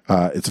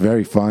 It's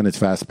very fun. It's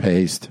fast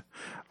paced.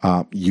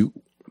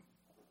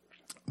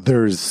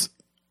 There's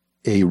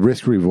a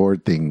risk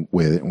reward thing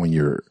with it when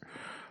you're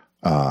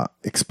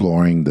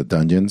exploring the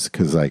dungeons,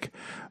 because like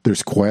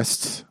there's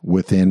quests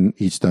within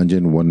each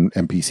dungeon. One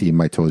NPC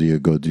might tell you to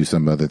go do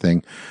some other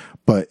thing.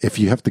 But if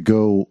you have to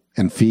go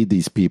and feed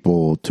these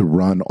people to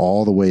run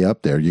all the way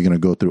up there, you're going to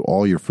go through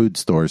all your food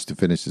stores to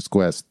finish this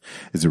quest.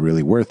 Is it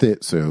really worth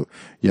it? So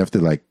you have to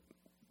like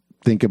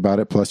think about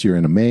it. Plus you're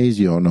in a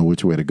maze. You don't know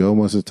which way to go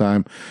most of the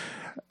time.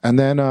 And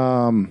then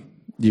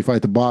you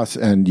fight the boss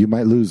and you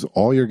might lose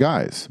all your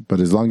guys. But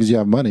as long as you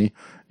have money,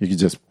 you can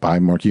just buy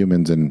more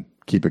humans and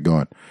keep it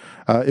going.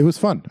 It was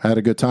fun. I had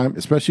a good time,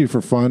 especially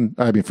for fun.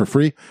 I mean, for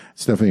free.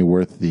 It's definitely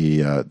worth the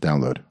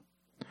download.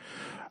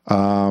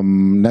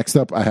 Next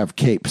up, I have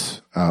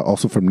Capes,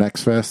 also from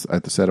Next Fest.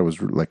 I said I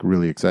was like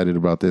really excited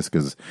about this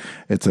because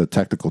it's a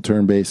tactical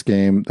turn-based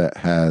game that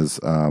has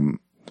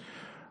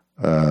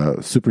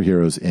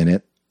superheroes in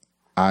it.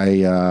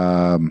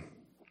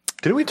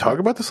 Didn't we talk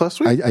about this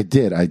last week? I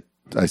did.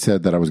 I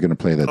said that I was going to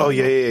play that. Oh,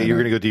 yeah. You're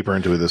going to go deeper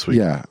into it this week.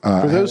 Yeah.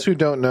 For those who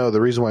don't know,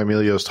 the reason why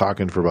Emilio's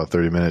talking for about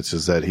 30 minutes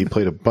is that he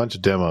played a bunch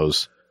of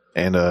demos,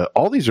 and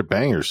all these are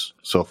bangers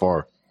so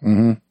far.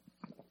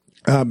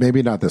 Mm-hmm.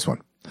 Maybe not this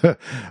one.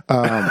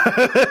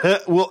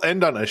 We'll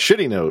end on a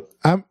shitty note.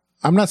 I'm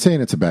not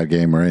saying it's a bad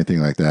game or anything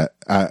like that.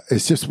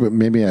 It's just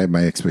maybe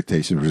my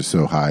expectations were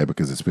so high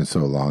because it's been so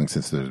long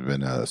since there's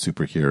been a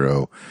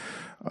superhero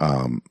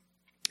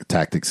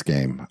tactics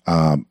game.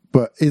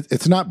 But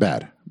it's not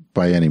bad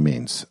by any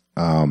means.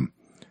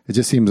 It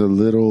just seems a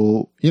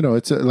little,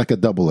 it's like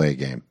a AA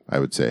game, I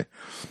would say.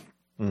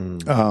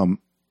 The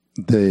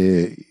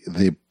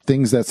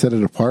things that set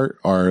it apart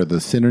are the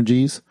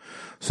synergies.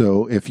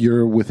 So if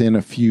you're within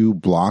a few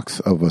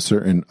blocks of a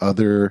certain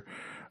other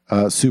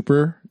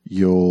super,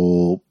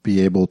 you'll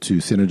be able to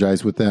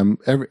synergize with them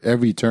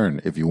every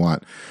turn if you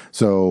want.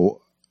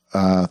 So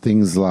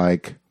things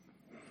like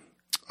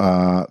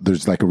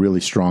there's like a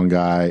really strong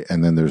guy,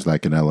 and then there's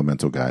like an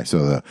elemental guy.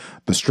 So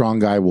the strong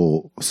guy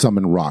will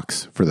summon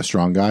rocks for the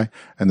strong guy,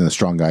 and then the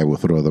strong guy will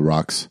throw the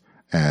rocks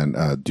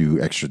and do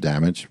extra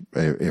damage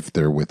if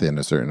they're within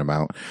a certain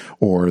amount.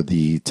 Or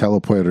the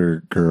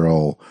teleporter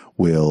girl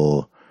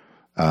will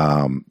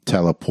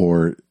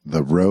teleport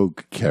the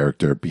rogue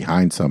character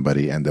behind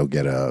somebody, and they'll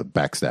get a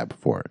backstab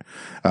for it.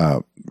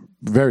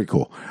 Very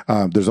cool.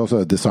 There's also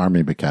a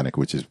disarming mechanic,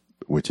 which is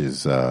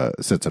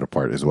sets it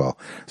apart as well.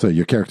 So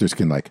your characters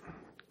can like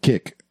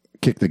kick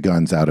the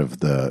guns out of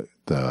the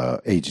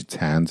agent's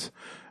hands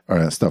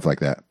or stuff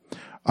like that.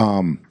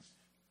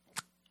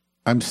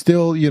 I'm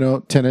still,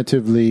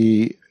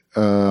 tentatively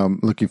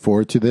looking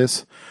forward to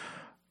this.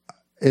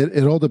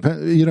 It all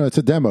depends. It's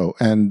a demo,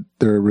 and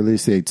their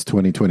release date's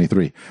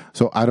 2023.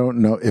 So I don't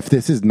know if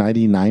this is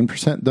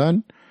 99%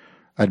 done.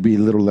 I'd be a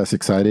little less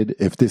excited.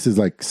 If this is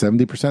like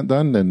 70%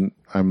 done, then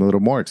I'm a little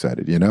more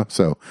excited.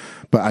 So,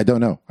 but I don't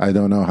know. I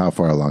don't know how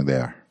far along they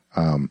are.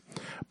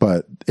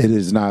 But it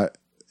is not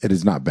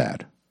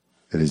bad.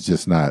 It is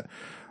just not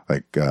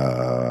like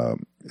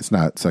it's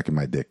not sucking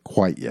my dick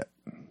quite yet.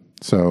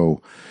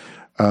 So.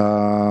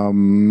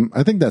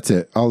 I think that's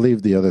it. I'll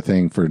leave the other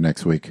thing for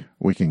next week.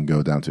 We can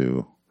go down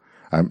to,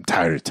 I'm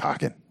tired of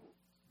talking.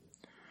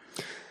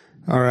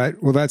 All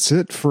right. Well, that's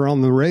it for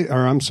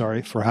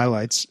for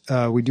highlights.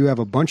 We do have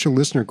a bunch of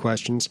listener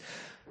questions.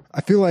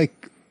 I feel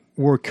like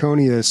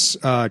Warconius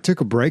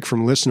took a break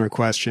from listener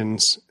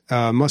questions.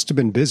 Must have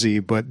been busy,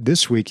 but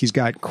this week he's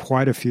got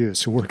quite a few,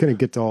 so we're going to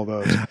get to all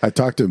those. I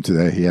talked to him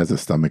today. He has a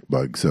stomach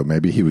bug, so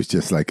maybe he was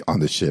just like on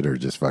the shitter,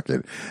 just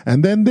fucking,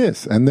 and then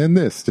this,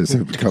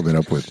 just coming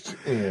up with.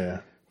 Yeah.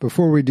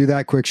 Before we do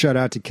that, quick shout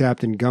out to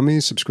Captain Gummy,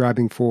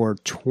 subscribing for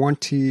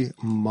 20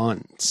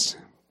 months.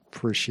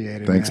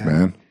 Appreciate it. Thanks,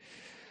 man.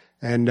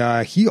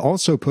 And he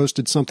also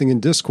posted something in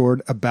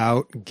Discord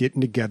about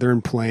getting together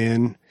and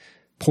playing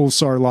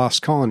Pulsar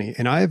Lost Colony.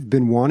 And I have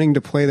been wanting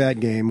to play that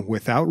game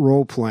without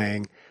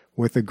role-playing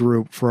with a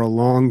group for a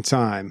long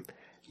time.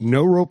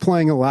 No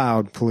role-playing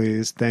allowed,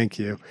 please. Thank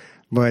you.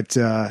 But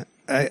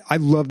I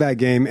love that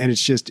game, and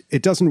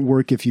it doesn't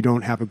work if you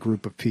don't have a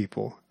group of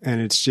people. And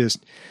it's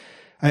just,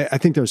 I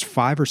think there's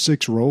 5 or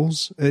 6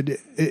 roles.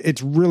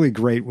 It's really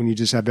great when you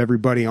just have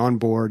everybody on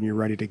board and you're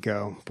ready to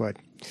go. But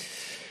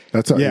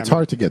it's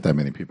hard to get that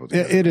many people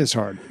together. It is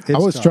hard. I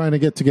was trying to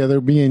get together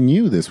me and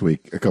you this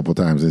week a couple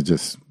times. It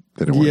just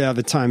didn't work. Yeah,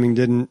 the timing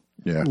didn't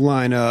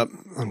line up,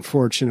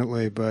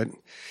 unfortunately, but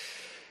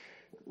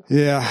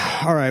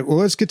yeah. All right. Well,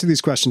 let's get to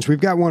these questions. We've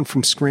got one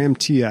from Scram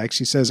TX.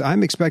 He says,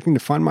 I'm expecting to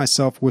find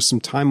myself with some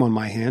time on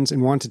my hands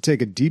and want to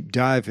take a deep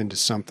dive into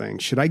something.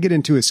 Should I get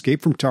into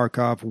Escape from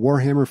Tarkov,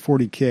 Warhammer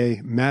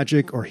 40K,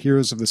 Magic, or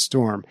Heroes of the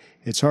Storm?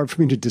 It's hard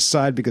for me to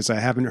decide because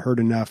I haven't heard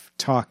enough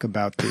talk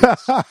about these.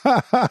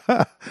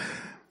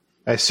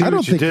 I see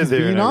what you did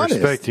there, and I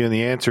respect you, and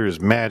the answer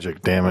is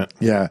Magic, damn it.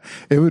 Yeah,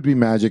 it would be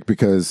Magic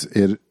because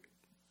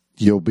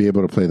you'll be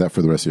able to play that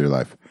for the rest of your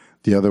life.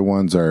 The other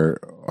ones are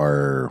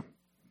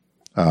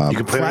you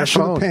can play on your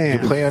phone. You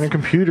can play on your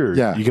computer.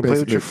 Yeah, you can play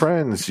with your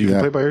friends. You can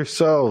play by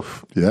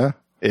yourself. Yeah.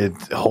 It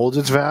holds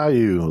its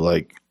value.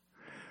 Like,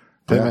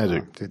 play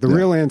Magic. The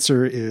real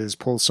answer is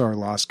Pulsar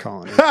Lost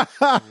Colony.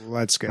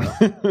 Let's go.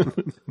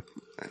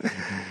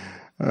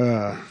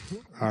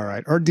 All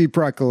right. Or Deep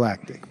Rock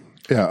Galactic.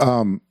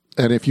 Yeah.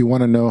 And if you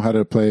want to know how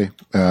to play,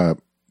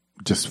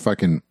 just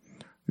fucking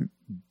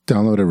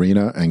download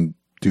Arena and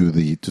do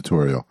the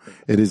tutorial.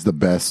 It is the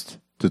best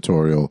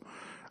tutorial.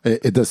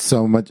 It does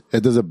so much.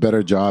 It does a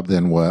better job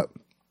than what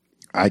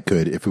I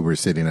could if we were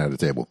sitting at a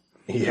table.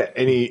 Yeah,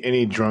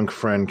 any drunk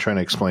friend trying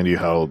to explain to you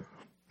how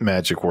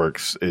Magic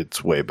works,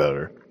 it's way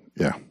better.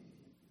 Yeah.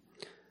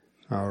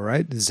 All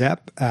right.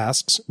 Zap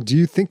asks, do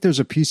you think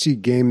there's a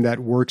PC game that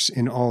works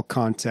in all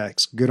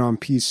contexts? Good on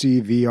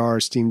PC,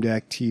 VR, Steam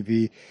Deck,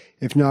 TV?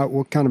 If not,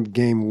 what kind of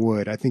game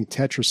would? I think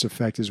Tetris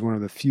Effect is one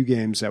of the few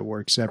games that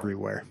works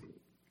everywhere.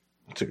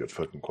 That's a good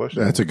fucking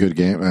question. That's a good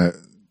game.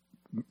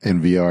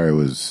 In VR, it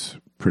was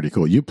pretty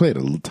cool. You played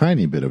a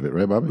tiny bit of it,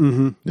 right, Bobby?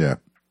 Mm-hmm. Yeah.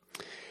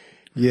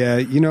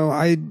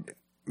 Yeah,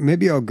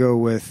 maybe I'll go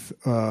with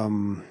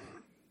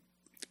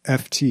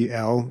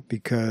FTL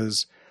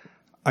because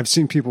I've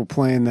seen people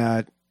playing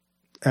that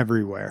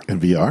everywhere. In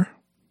VR?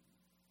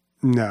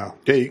 No.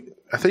 Yeah,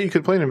 I thought you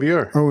could play it in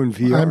VR. Oh, in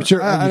VR. I'm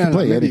sure you can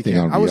play anything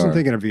on VR. I wasn't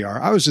thinking of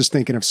VR. I was just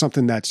thinking of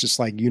something that's just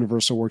like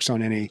Universal works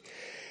on any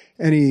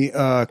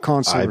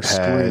console iPad, or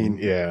screen.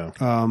 Yeah.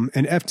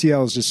 And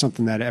FTL is just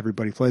something that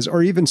everybody plays,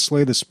 or even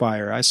Slay the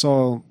Spire. I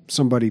saw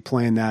somebody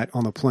playing that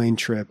on the plane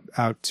trip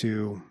out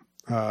to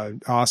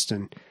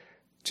Austin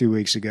 2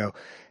 weeks ago,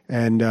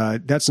 and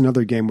that's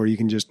another game where you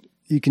can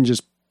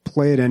just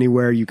play it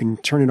anywhere. You can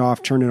turn it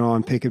off, turn it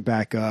on, pick it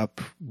back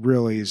up,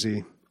 real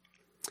easy.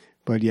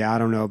 But yeah, I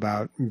don't know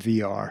about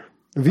VR.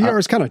 VR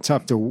is kind of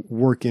tough to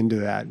work into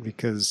that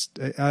because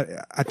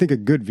I think a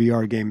good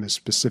VR game is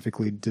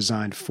specifically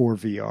designed for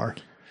VR.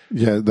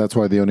 Yeah, that's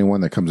why the only one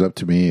that comes up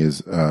to me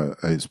is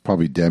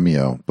probably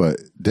Demio.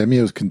 But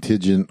Demio's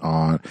contingent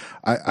on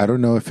I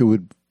don't know if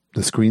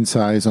the screen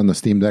size on the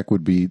Steam Deck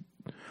would be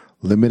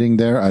limiting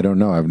there. I don't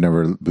know. I've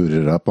never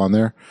booted it up on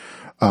there.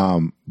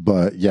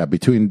 But yeah,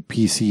 between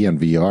PC and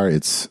VR,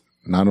 it's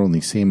not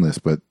only seamless,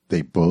 but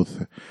they're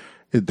both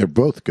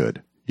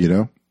good, you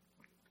know?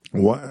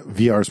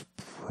 VR's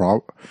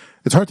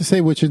it's hard to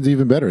say which is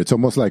even better. It's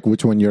almost like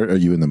which one are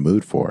you in the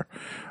mood for?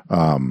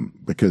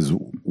 Because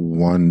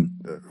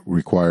one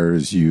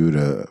requires you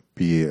to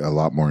be a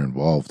lot more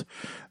involved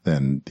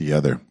than the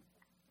other.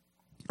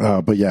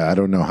 But yeah, I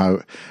don't know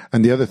how.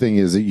 And the other thing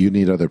is that you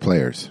need other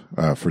players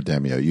for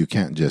Demeo. You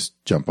can't just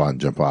jump on,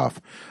 jump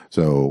off.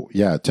 So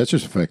yeah,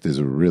 Tetris Effect is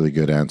a really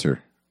good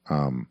answer.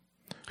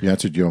 You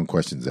answered your own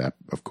question, Zap,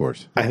 of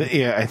course.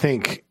 I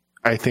think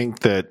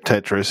that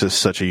Tetris is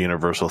such a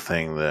universal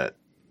thing that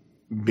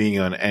being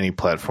on any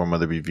platform,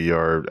 whether it be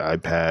VR,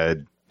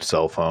 iPad,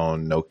 cell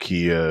phone,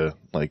 Nokia,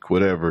 like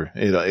whatever,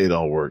 it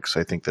all works.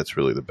 I think that's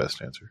really the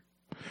best answer.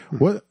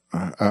 What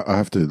I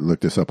have to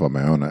look this up on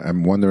my own.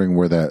 I'm wondering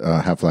where that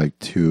Half-Life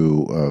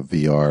 2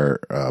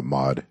 VR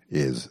mod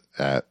is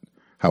at,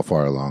 how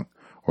far along,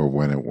 or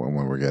when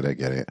we're getting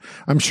it.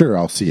 I'm sure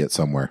I'll see it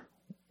somewhere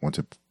once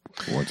it's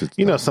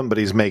you know,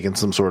 somebody's making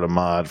some sort of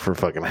mod for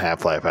fucking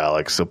Half-Life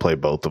Alyx to play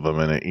both of them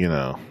in it, you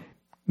know.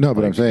 No,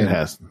 but like, I'm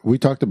saying we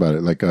talked about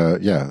it. Like,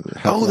 yeah.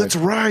 Half-Life. Oh, that's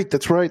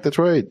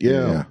right.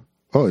 Yeah.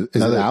 Oh,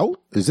 is it out?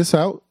 Is this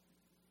out?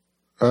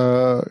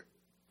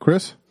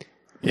 Chris?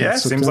 Yeah,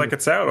 seems like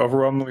it's out.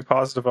 Overwhelmingly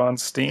positive on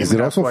Steam. Is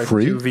it also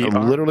free? It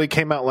literally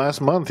came out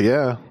last month.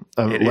 Yeah,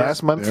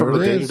 last month from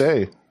the day to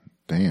day.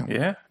 Damn.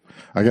 Yeah.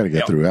 I got to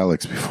get through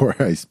Alyx before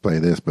I play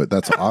this, but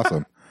that's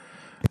awesome.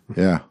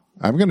 Yeah.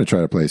 I'm going to try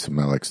to play some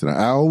Alyx tonight.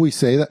 I always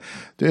say that.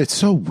 Dude, it's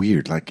so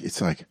weird. Like,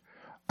 it's like,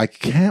 I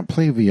can't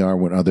play VR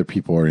when other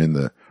people are in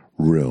the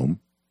room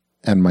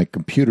and my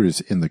computer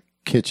is in the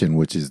kitchen,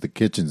 which is the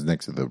kitchen's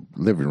next to the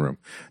living room.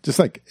 Just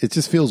like, it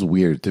just feels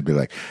weird to be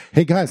like,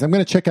 hey guys, I'm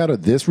going to check out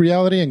of this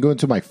reality and go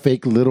into my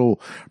fake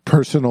little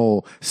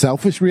personal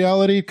selfish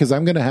reality because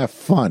I'm going to have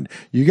fun.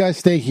 You guys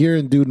stay here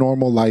and do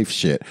normal life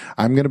shit.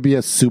 I'm going to be a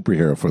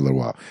superhero for a little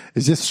while.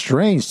 It's just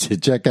strange to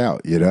check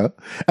out, you know?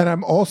 And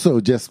I'm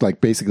also just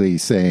like basically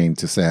saying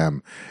to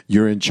Sam,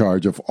 you're in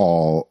charge of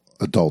all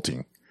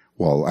adulting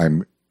while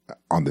I'm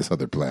on this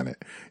other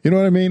planet. You know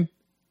what I mean?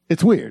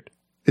 It's weird.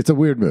 It's a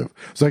weird move.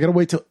 So I got to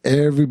wait till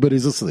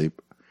everybody's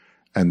asleep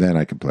and then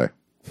I can play.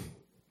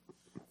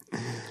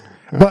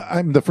 But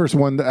I'm the first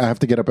one that I have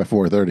to get up at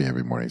 4:30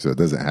 every morning, so it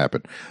doesn't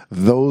happen.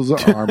 Those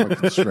are my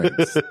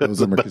constraints.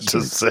 Those are my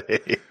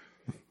constraints.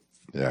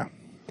 Yeah.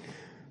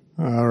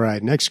 All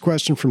right. Next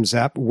question from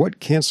Zap. What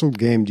canceled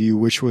game do you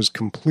wish was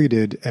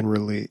completed and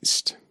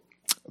released?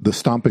 The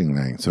Stomping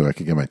Land, so I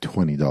could get my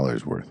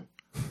 $20 worth.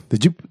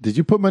 Did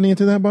you put money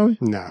into that, Bobby?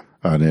 No.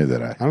 Oh, neither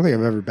did I. I don't think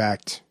I've ever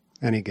backed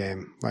any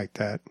game like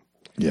that.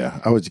 Yeah,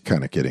 I was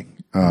kind of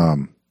kidding. I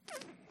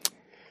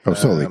was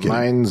totally kidding.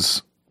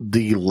 Mine's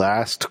the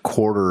last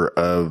quarter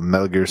of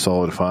Metal Gear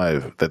Solid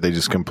 5 that they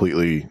just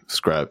completely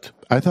scrapped.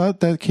 I thought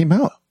that came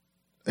out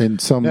in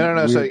some. No.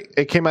 Weird... So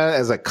it came out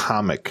as a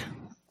comic,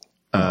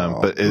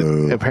 but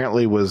it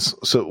apparently was.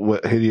 So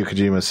what Hideo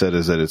Kojima said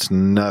is that it's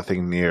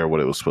nothing near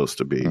what it was supposed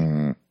to be.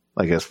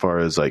 Like as far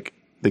as like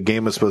the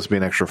game was supposed to be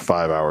an extra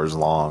 5 hours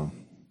long.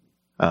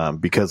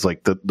 Because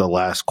like the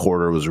last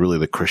quarter was really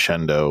the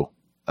crescendo,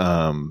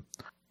 kind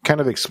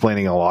of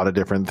explaining a lot of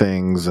different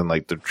things and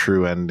like the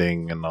true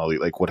ending and all the,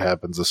 like what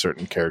happens to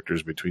certain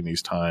characters between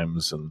these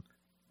times. And,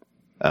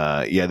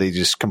 they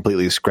just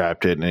completely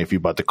scrapped it. And if you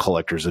bought the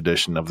collector's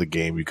edition of the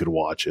game, you could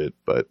watch it,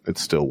 but it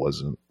still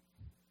wasn't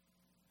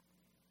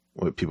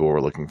what people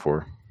were looking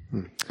for.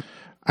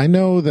 I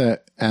know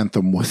that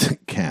Anthem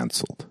wasn't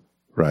canceled,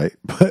 right?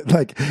 But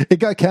like it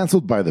got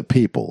canceled by the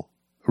people,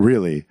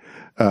 really.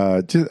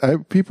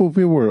 People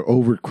were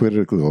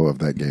overcritical of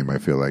that game. I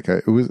feel like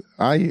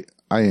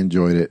I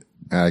enjoyed it.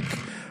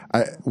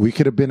 We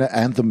could have been at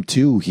Anthem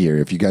 2 here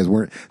if you guys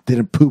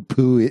didn't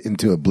poo it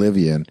into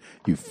oblivion.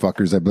 You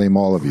fuckers! I blame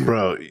all of you,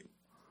 bro.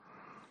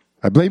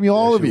 I blame you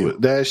all of you.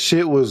 That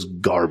shit was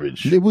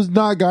garbage. It was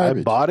not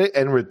garbage. I bought it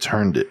and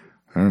returned it.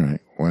 All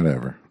right,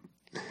 whatever.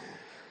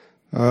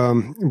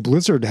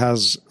 Blizzard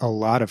has a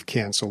lot of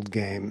canceled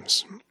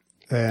games.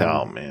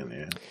 Oh man,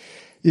 yeah.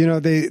 You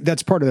know,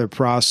 that's part of their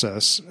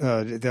process.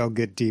 They'll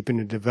get deep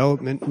into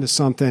development into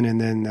something,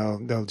 and then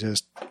they'll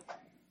just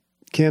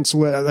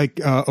cancel it. Like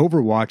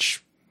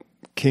Overwatch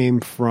came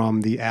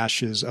from the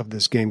ashes of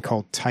this game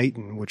called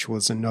Titan, which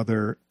was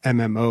another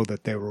MMO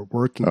that they were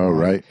working on. Oh,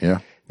 right,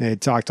 yeah. They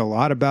had talked a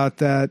lot about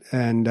that,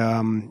 and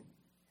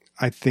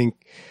I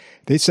think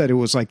they said it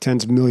was like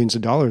tens of millions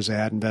of dollars they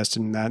had invested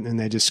in that, and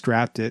they just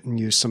scrapped it and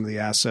used some of the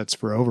assets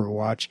for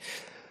Overwatch.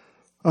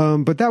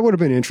 But that would have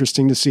been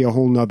interesting to see a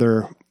whole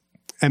nother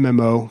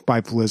MMO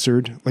by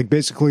Blizzard, like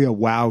basically a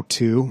WoW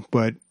 2,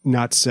 but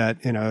not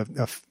set in a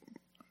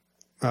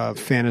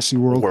fantasy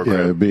world. Yeah,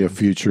 it'd be a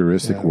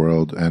futuristic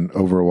world, and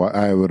Overwatch.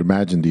 I would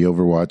imagine the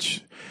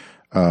Overwatch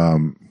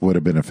would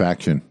have been a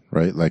faction,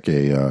 right? Like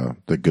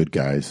the good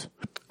guys.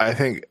 I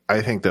think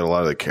that a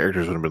lot of the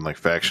characters would have been like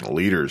faction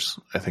leaders.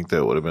 I think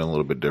that would have been a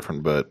little bit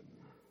different, but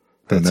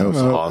That sounds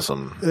knows?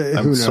 awesome. Who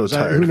I'm knows? so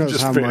tired Who of knows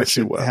just how much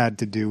fantasy it WoW. had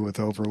to do with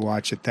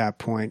Overwatch at that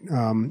point.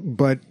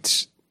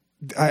 But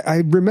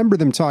I remember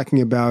them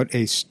talking about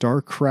a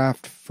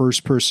StarCraft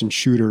first-person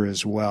shooter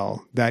as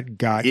well that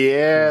got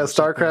Yeah,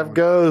 StarCraft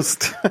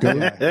Ghost.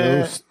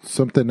 Ghost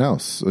something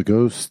else. A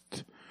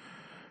ghost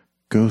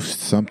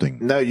something.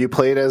 No, you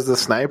played as the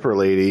sniper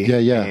lady.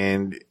 Yeah.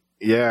 And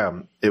yeah,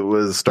 it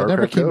was That StarCraft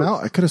never came Ghost.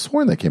 out. I could have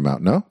sworn that came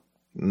out. No.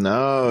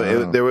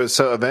 No, there was.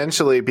 So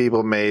eventually,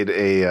 people made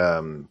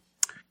a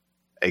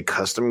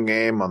custom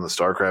game on the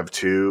StarCraft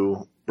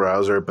 2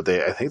 browser, but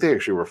I think they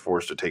actually were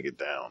forced to take it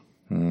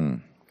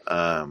down.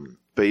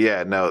 But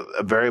yeah, no,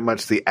 very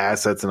much the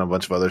assets and a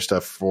bunch of other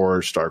stuff for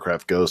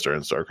StarCraft Ghost are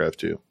in StarCraft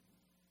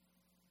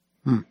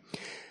 2.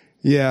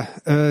 Yeah,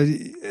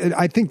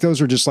 I think those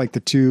are just like the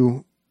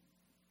two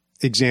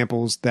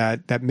examples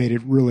that made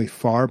it really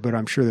far. But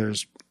I'm sure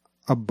there's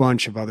a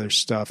bunch of other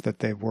stuff that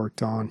they've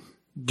worked on.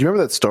 Do you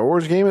remember that Star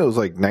Wars game? It was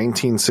like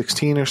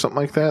 1916 or something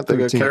like that. They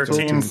got canceled?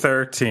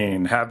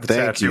 1313. Have the Thank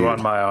tattoo you.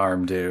 on my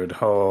arm, dude.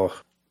 Oh,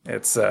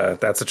 it's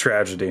that's a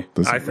tragedy.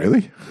 Does I it think.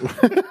 really?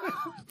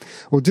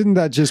 Well, didn't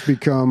that just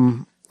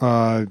become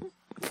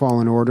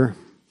Fallen Order?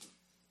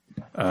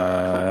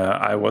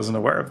 I wasn't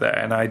aware of that,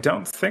 and I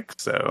don't think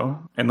so.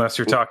 Unless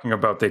you're talking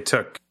about they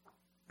took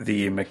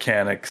the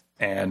mechanics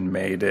and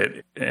made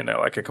it in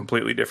like a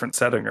completely different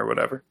setting or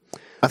whatever.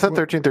 I thought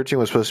 1313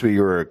 was supposed to be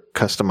you were a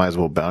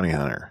customizable bounty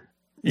hunter.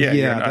 Yeah,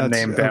 you're an that's-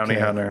 unnamed bounty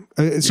okay. hunter.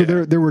 So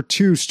Yeah. there were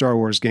two Star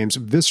Wars games.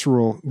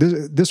 Visceral.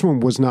 This one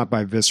was not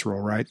by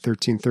Visceral, right?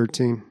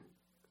 1313.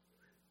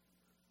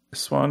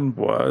 This one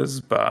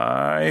was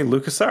by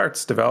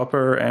LucasArts,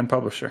 developer and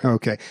publisher.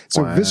 Okay,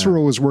 so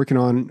Visceral was working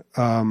on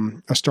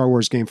a Star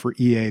Wars game for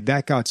EA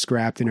that got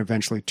scrapped and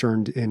eventually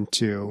turned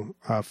into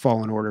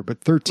Fallen Order. But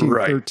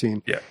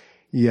 1313, Yeah.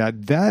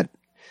 yeah,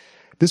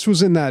 this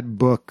was in that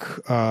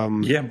book.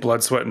 Yeah,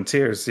 Blood, Sweat, and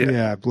Tears. Yeah.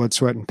 Yeah, Blood,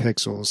 Sweat, and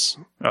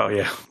Pixels. Oh,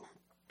 yeah.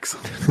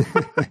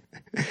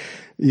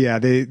 Yeah,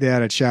 they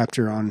had a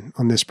chapter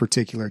on this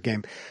particular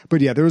game. But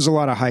yeah, there was a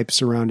lot of hype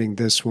surrounding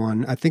this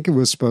one. I think it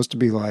was supposed to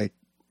be like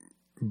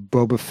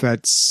Boba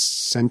Fett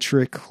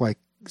centric, like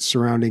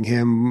surrounding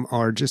him,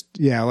 or just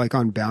like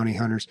on bounty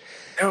hunters.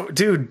 Oh,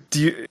 dude,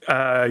 do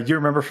you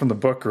remember from the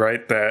book,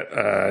 right?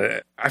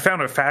 That I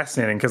found it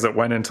fascinating because it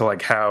went into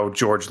like how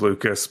George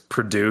Lucas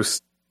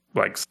produced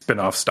like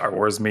spin-off Star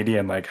Wars media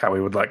and like how he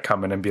would like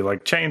come in and be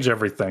like change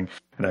everything,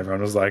 and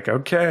everyone was like,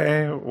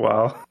 okay,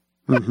 well,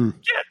 can't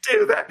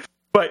do that.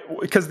 But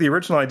because the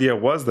original idea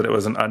was that it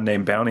was an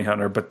unnamed bounty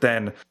hunter, but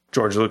then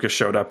George Lucas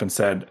showed up and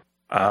said,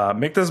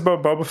 make this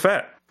about Boba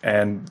Fett.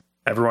 And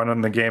everyone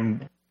in the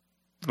game,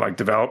 like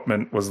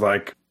development, was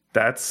like,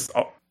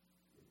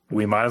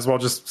 we might as well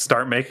just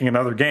start making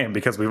another game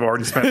because we've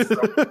already spent,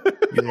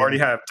 we already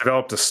have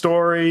developed a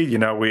story. You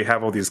know, we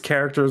have all these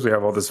characters, we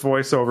have all this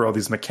voiceover, all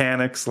these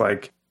mechanics,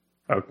 like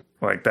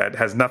that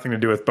has nothing to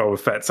do with Boba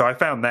Fett. So I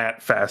found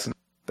that fascinating.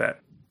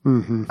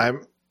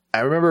 I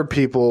remember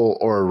people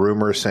or a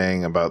rumor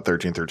saying about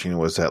 1313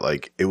 was that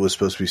like it was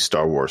supposed to be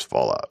Star Wars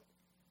Fallout.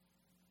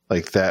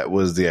 Like that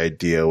was the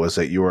idea, was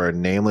that you are a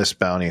nameless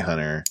bounty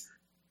hunter,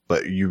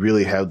 but you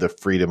really have the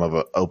freedom of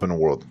an open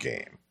world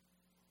game.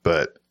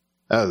 But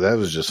that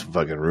was just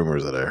fucking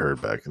rumors that I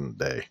heard back in the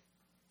day.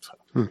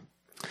 A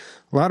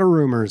lot of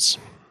rumors.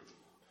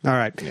 All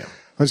right. Yeah.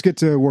 Let's get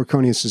to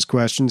Warconius's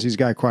questions. He's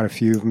got quite a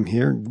few of them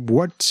here.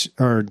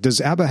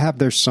 Does ABBA have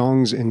their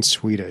songs in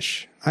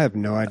Swedish? I have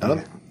no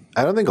idea.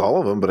 I don't think all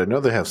of them, but I know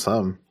they have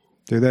some.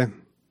 Do they?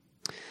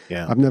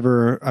 Yeah. I've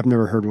never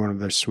heard one of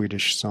their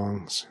Swedish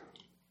songs.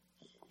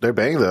 They're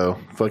bang though.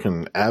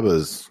 Fucking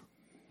ABBA's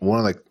one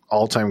of the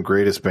all-time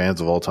greatest bands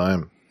of all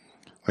time.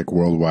 Like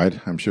worldwide,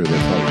 I'm sure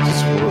they're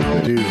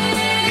probably Dude,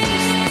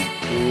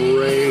 it's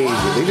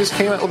crazy. They just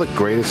came out with the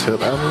greatest hit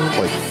album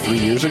like 3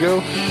 years ago.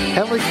 It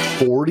had like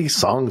 40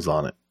 songs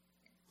on it.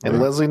 And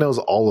Leslie knows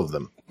all of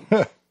them.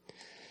 Yeah,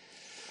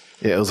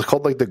 it was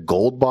called like the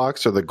Gold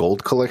Box or the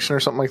Gold Collection or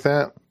something like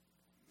that.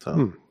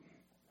 So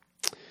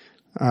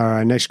All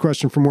right, next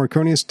question from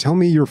Warconius. Tell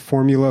me your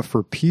formula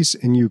for peace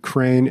in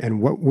Ukraine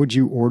and what would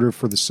you order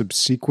for the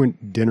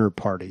subsequent dinner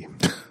party?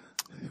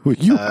 Were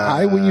you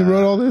high when you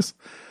wrote all this?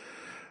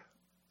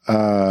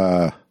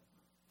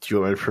 do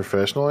you want my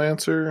professional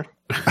answer?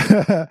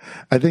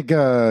 I think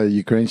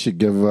Ukraine should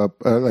give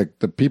up. Like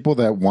the people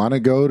that want to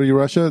go to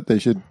Russia, they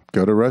should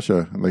go to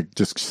Russia. Like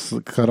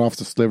just cut off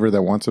the sliver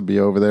that wants to be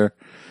over there,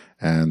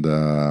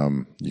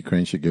 and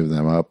Ukraine should give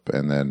them up,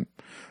 and then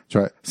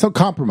try some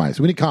compromise.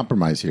 We need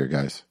compromise here,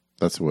 guys.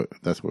 That's what.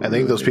 I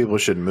think those people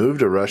should move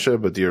to Russia,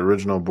 but the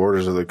original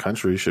borders of the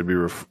country should be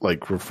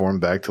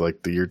reformed back to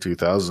like the year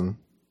 2000.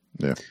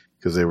 Yeah,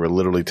 because they were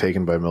literally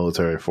taken by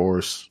military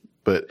force.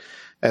 But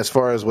as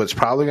far as what's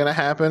probably going to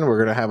happen, we're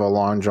going to have a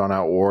long,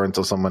 drawn-out war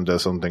until someone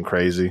does something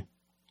crazy.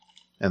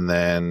 And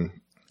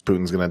then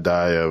Putin's going to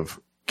die of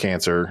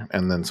cancer,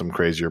 and then some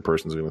crazier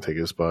person's going to take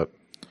his spot.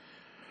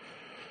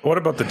 What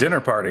about the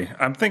dinner party?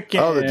 I'm thinking...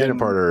 Oh, the dinner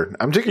party.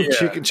 I'm thinking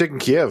chicken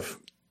Kiev.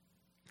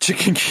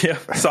 Chicken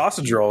Kiev.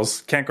 Sausage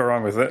rolls. Can't go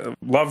wrong with it.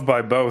 Loved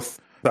by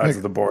both sides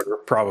of the border,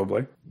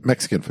 probably.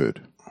 Mexican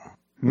food.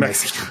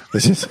 Mexican.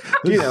 It's just,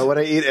 You know what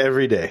I eat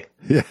every day.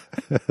 yeah.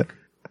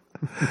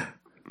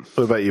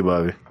 What about you,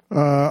 Bobby?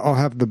 I'll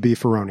have the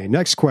beefaroni.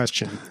 Next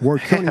question.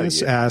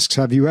 Warconius asks,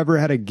 have you ever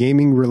had a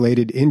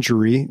gaming-related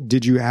injury?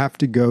 Did you have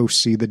to go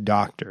see the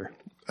doctor?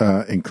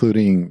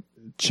 Including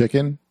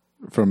chicken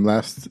from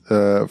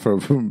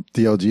from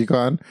DLG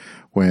Con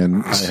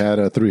when I had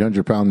a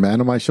 300-pound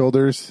man on my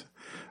shoulders.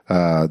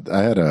 I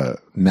had a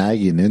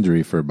nagging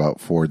injury for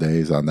about 4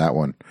 days on that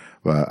one.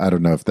 I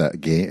don't know if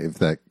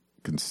that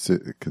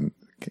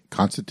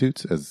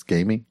constitutes as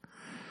gaming.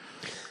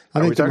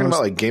 Are we talking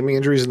about like gaming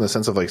injuries in the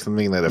sense of like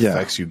something that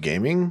affects you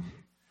gaming?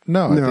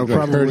 No, I think, like, hurting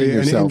probably an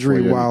yourself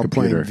injury while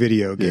computer. playing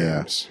video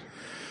games.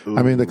 Yeah.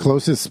 I mean, the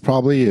closest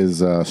probably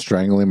is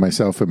strangling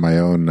myself in my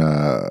own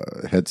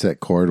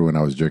headset cord when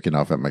I was jerking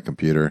off at my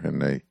computer,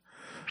 and I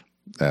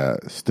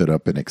stood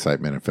up in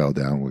excitement and fell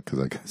down because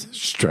I got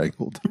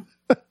strangled.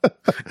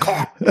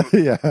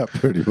 Yeah,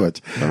 pretty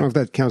much. I don't know if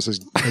that counts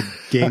as a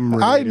game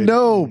related. I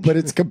know, but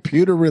it's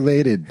computer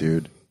related,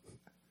 dude.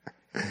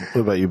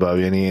 What about you,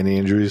 Bobby? Any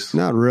injuries?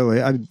 Not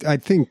really. I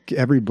think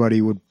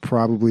everybody would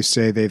probably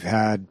say they've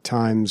had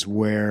times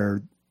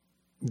where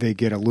they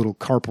get a little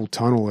carpal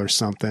tunnel or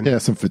something. Yeah,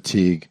 some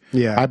fatigue.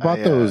 Yeah. I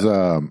bought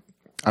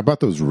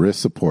those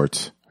wrist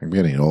supports. I'm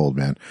getting old,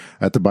 man.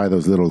 I had to buy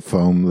those little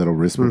foam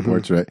wrist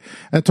supports, right?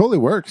 And it totally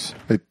works.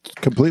 It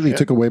completely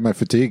took away my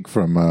fatigue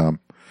from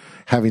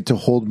having to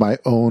hold my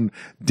own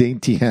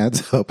dainty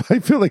hands up. I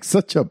feel like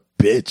such a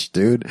bitch,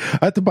 dude.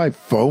 I had to buy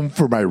foam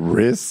for my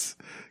wrists.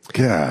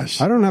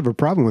 Gosh. I don't have a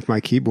problem with my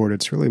keyboard.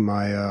 It's really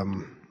my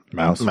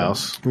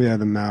Mouse. Yeah,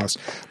 the mouse.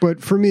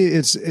 But for me,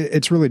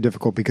 it's really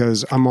difficult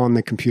because I'm on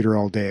the computer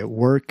all day at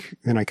work.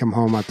 Then I come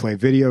home, I play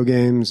video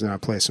games, and I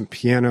play some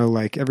piano.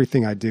 Like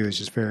everything I do is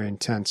just very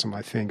intense on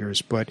my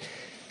fingers. But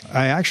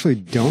I actually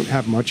don't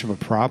have much of a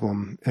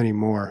problem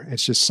anymore.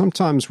 It's just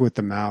sometimes with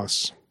the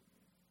mouse.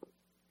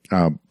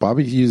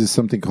 Bobby uses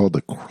something called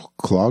the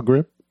claw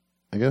grip,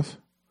 I guess.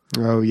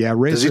 Oh yeah,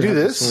 Razer Does he do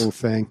has this whole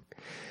thing?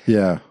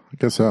 Yeah, I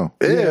guess so.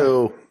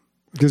 Ew.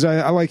 Because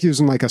I like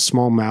using like a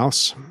small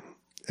mouse,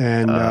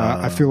 and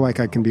I feel like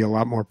I can be a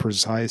lot more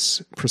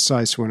precise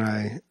when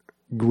I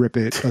grip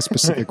it a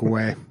specific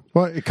way.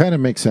 Well, it kind of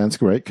makes sense,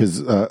 right?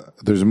 Because you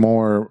have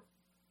more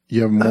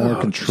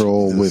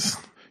control with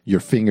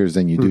your fingers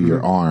than you do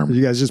your arm.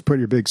 You guys just put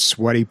your big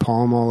sweaty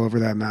palm all over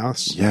that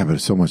mouse. Yeah, but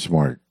it's so much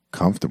more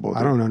comfortable.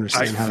 I don't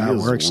understand how that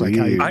feels works. Like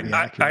how you weird.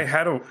 I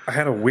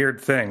had a weird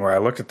thing where I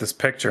looked at this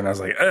picture and I was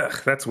like,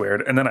 ugh, that's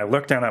weird. And then I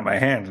looked down at my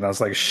hand and I was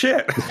like,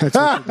 shit,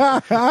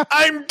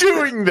 I'm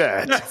doing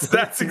that.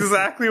 that's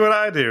exactly what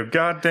I do.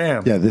 God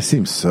damn. Yeah, this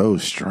seems so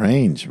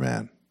strange,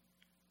 man.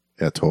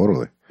 Yeah,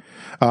 totally.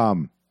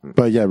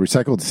 But yeah,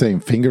 recycled the same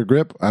finger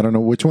grip. I don't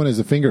know which one is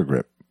the finger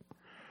grip.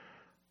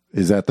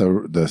 Is that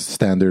the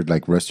standard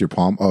like rest your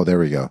palm? Oh, there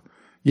we go.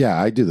 Yeah,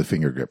 I do the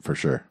finger grip for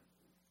sure.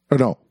 Oh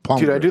no, palm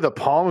Dude, grip. I do the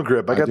palm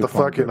grip. I got do the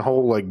palm fucking grip.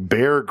 whole like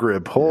bear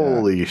grip.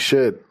 Holy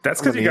shit.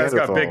 That's I'm because a you guys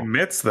got Neanderthal. big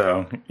mitts,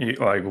 though.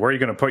 Like, where are you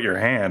going to put your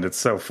hand? It's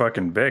so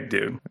fucking big,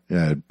 dude.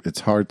 Yeah,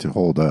 it's hard to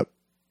hold up.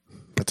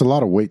 It's a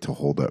lot of weight to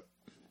hold up.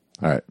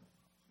 All right.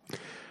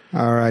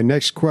 All right,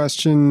 next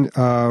question.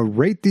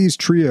 Rate these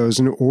trios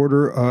in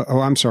order.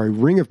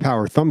 Ring of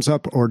Power, thumbs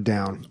up or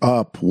down?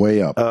 Up,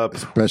 way up.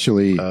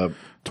 Especially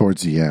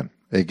towards the end.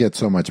 It gets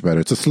so much better.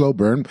 It's a slow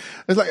burn.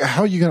 It's like,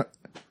 how are you going to...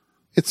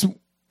 It's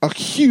a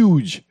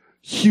huge,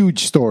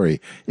 huge story.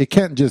 It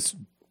can't just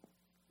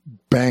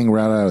bang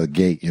right out of the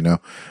gate, you know?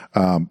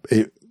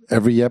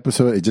 Every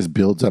episode, it just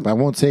builds up. I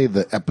won't say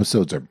the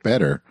episodes are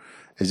better.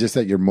 It's just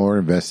that you're more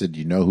invested.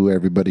 You know who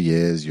everybody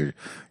is. You're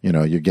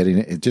getting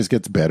it. It just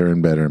gets better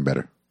and better and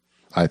better.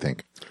 I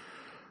think.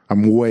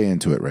 I'm way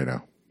into it right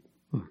now.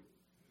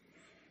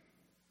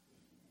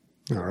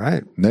 All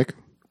right. Nick?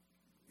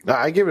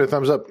 I give it a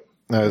thumbs up.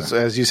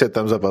 As you said,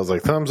 thumbs up. I was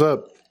like, thumbs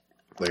up.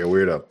 Like a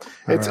weirdo.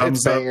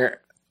 It's banger.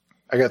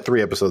 I got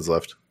 3 episodes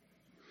left.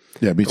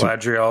 Yeah, me too.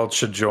 Galadriel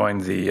should join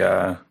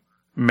the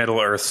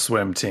Middle Earth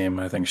swim team.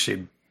 I think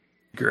she'd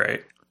be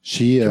great.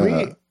 She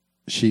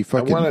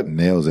fucking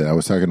nails it. I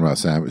was talking about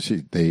Sam.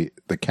 The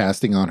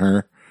casting on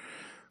her.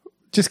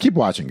 Just keep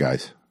watching,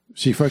 guys.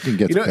 She fucking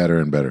gets better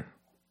and better.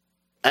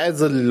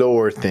 As a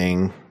lore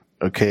thing,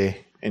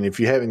 okay, and if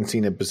you haven't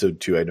seen episode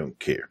 2, I don't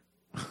care.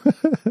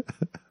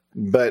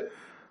 But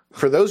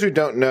for those who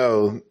don't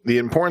know, the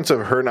importance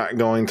of her not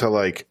going to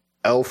like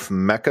elf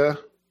Mecca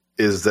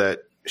is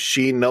that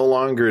she no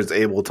longer is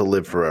able to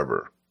live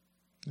forever.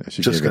 Yeah,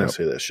 she Just gave it going up. to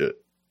say that shit.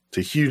 It's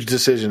a huge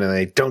decision, and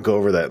they don't go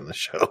over that in the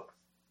show.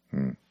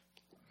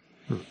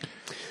 All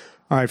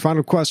right,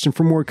 final question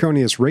from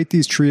Warconius. Rate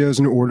these trios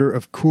in order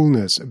of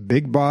coolness.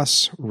 Big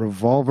Boss,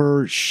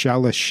 Revolver,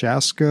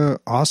 Shalashaska,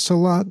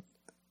 Ocelot,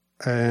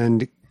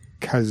 and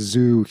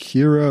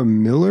Kazuhira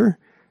Miller.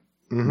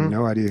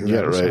 No idea who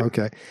that is. right.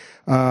 Okay.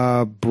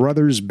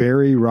 Brothers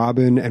Barry,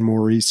 Robin, and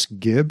Maurice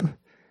Gibb.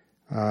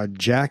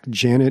 Jack,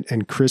 Janet,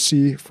 and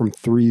Chrissy from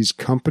Three's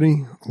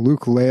Company.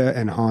 Luke, Leia,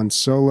 and Han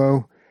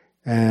Solo.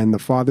 And the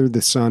Father,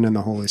 the Son, and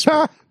the Holy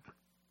Spirit.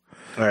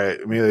 All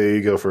right, Amelia,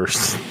 you go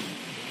first.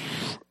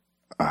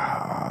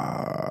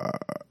 I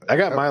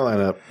got my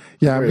lineup.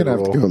 Yeah, I'm gonna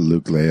have to go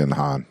Luke, Leia, and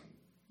Han.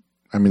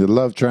 I mean, the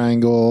love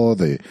triangle,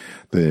 the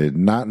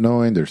not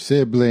knowing their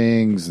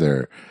siblings,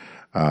 their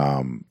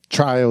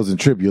trials and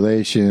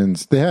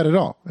tribulations. They had it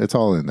all. It's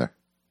all in there.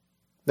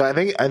 No, I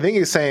think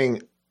he's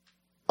saying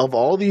of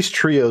all these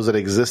trios that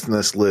exist in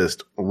this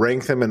list,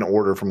 rank them in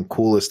order from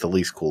coolest to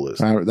least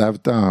coolest. I don't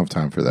have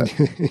time for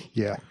that.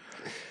 Yeah.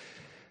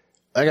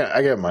 I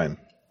got mine.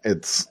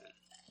 It's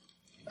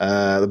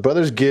the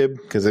Brothers Gibb,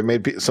 because they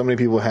made so many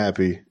people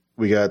happy.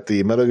 We got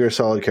the Metal Gear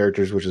Solid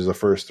characters, which is the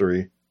first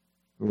three.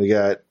 We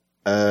got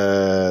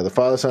the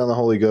Father, Son, and the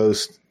Holy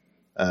Ghost,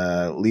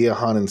 Leia,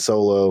 Han, and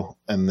Solo,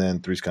 and then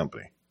Three's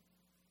Company.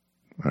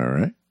 All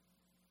right.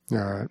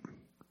 Yeah,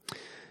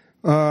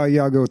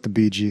 I'll go with the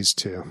Bee Gees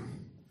too.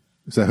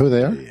 Is that who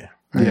they are? Yeah.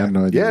 I have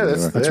no idea. Yeah, who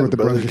they are. That's what the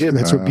Brothers Gibb.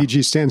 That's what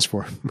BG stands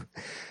for.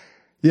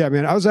 Yeah,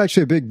 man, I was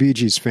actually a big Bee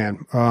Gees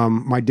fan.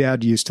 My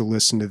dad used to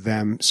listen to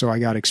them, so I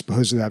got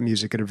exposed to that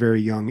music at a very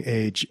young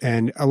age.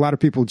 And a lot of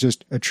people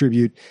just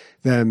attribute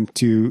them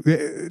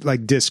to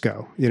like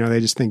disco. You know, they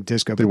just think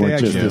disco. They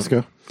weren't just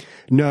disco?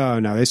 No,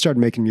 they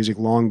started making music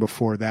long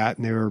before that,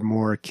 and they were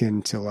more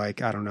akin to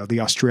like, I don't know,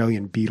 the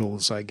Australian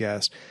Beatles, I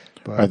guess.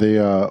 But Are they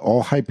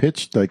all high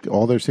pitched, like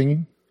all their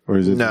singing, or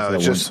is it? No,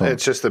 it's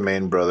just the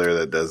main brother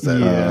that does that.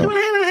 Yeah.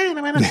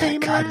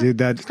 God, dude,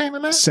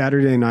 that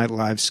Saturday Night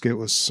Live skit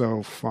was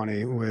so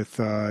funny with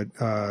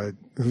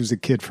who's the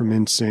kid from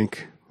NSYNC?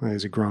 Well,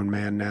 he's a grown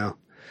man now.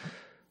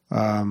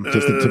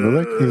 Justin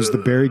Timberlake? It was the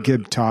Barry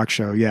Gibb talk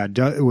show. Yeah,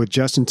 with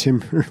Justin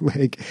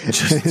Timberlake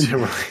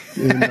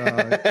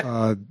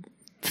and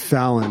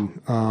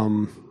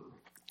Fallon,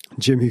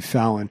 Jimmy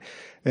Fallon.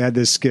 They had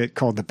this skit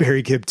called the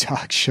Barry Gibb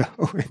Talk Show,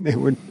 and they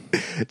would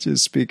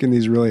just speak in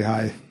these really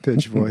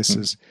high-pitched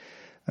voices.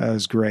 That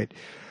was great.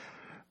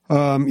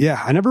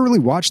 Yeah, I never really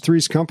watched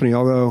Three's Company,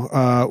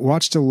 although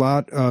watched a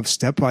lot of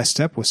Step by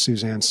Step with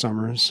Suzanne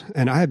Summers,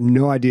 and I have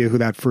no idea who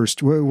that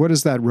first. What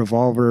is that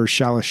Revolver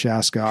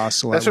Shalashaska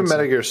Ocelot? That's from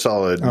Metal Gear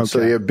Solid. Okay.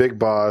 So you have Big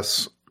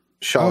Boss,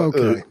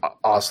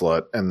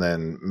 Ocelot, and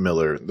then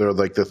Miller. They're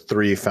like the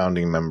three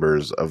founding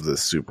members of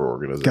this super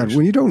organization. God,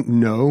 when you don't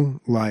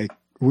know, like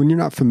when you're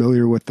not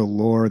familiar with the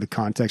lore, the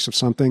context of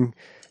something,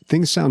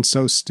 things sound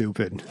so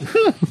stupid.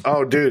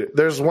 Oh, dude,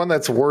 there's one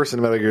that's worse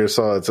in Metal Gear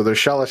Solid. So there's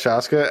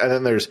Shalashaska, and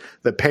then there's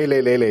the Pele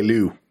Lele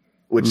Lu,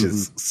 which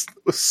is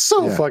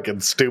so fucking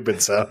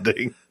stupid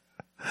sounding.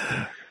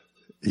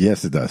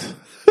 Yes, it does.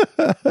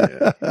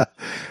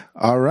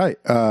 All right.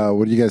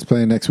 What are you guys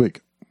playing next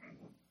week?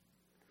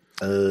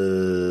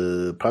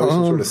 Probably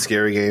some sort of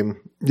scary game.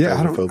 Yeah,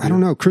 I don't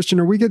know. Christian,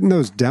 are we getting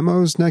those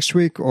demos next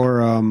week,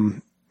 or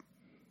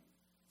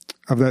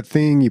of that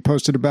thing you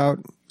posted about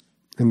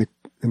in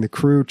the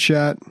crew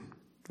chat?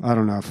 I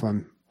don't know if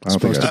I'm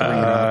supposed to bring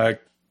it up.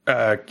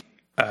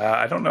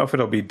 I don't know if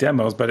it'll be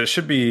demos, but it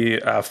should be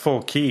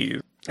full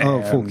keys.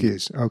 Oh, full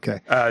keys. Okay.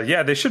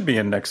 Yeah, they should be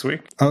in next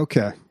week.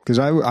 Okay. Because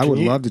I would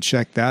love to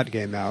check that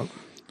game out.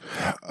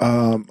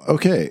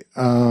 Okay.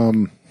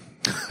 I'm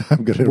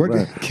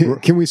gonna.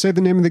 Can we say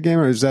the name of the game,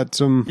 or is that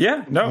some?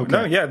 Yeah. No.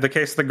 Yeah. The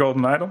Case of the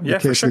Golden Idol. Yeah. The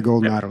Case for sure. of the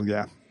Golden Idol.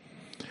 Yeah.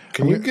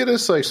 Can you get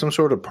us like some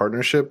sort of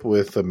partnership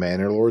with the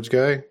Manor Lords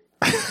guy?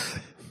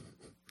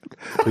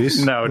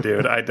 Please? No,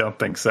 dude, I don't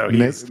think so.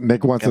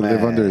 Nick wants to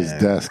live under his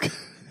desk.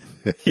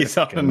 He's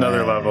on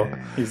another level.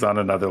 He's on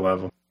another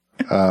level.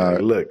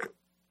 Look,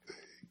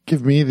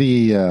 give me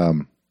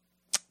the.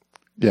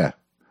 Yeah,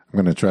 I'm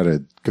going to try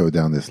to go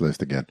down this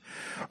list again.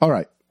 All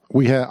right,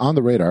 we had on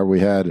the radar. We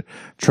had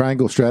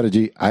Triangle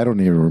Strategy. I don't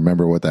even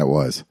remember what that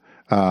was.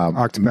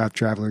 Octopath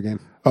Traveler game.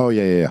 Oh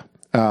yeah.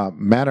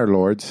 Manor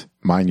Lords,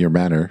 Mind Your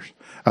Manners.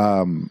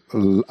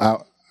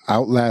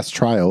 Outlast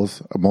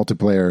Trials, a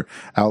multiplayer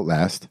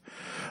Outlast.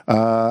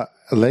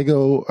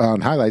 Lego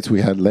on highlights,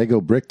 we had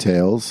Lego Brick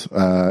Tales.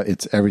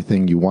 It's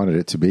everything you wanted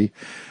it to be.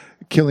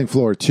 Killing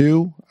Floor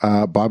 2.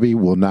 Bobby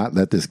will not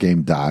let this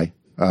game die.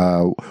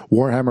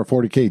 Warhammer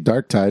 40K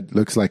Darktide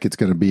looks like it's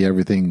going to be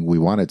everything we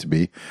want it to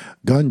be.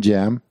 Gun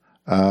Jam.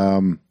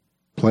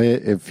 Play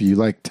it if you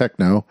like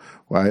techno.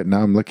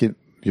 Now I'm looking.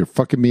 You're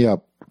fucking me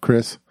up,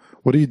 Chris.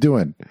 What are you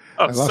doing?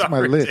 I lost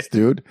my list,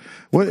 dude.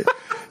 What?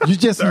 You're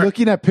just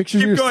looking at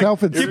pictures of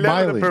yourself and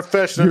smiling.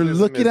 You're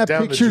looking at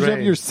pictures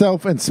of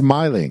yourself and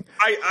smiling.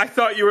 I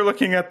thought you were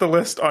looking at the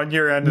list on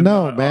your end.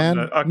 No,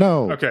 man.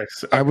 No. Okay.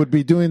 I would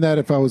be doing that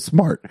if I was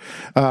smart.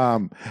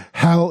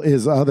 Hell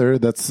is Other.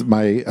 That's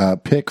my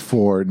pick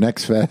for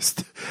Next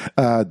Fest.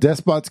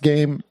 Despot's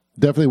game.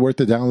 Definitely worth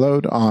the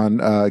download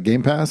on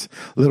Game Pass.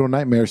 Little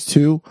Nightmares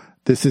 2.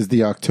 This is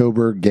the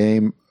October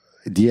game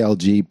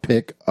DLG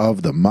pick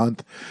of the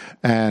month.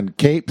 And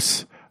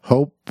Capes,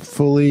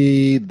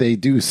 hopefully they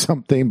do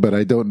something, but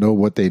I don't know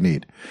what they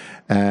need.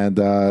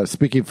 And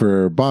speaking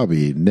for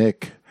Bobby,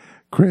 Nick,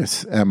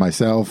 Chris, and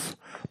myself,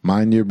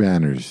 mind your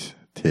banners,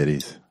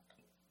 titties.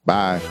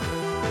 Bye.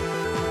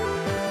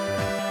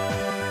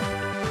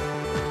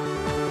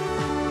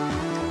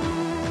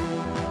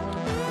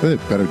 They did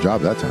a better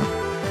job that time.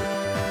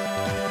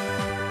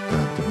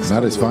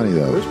 Not as funny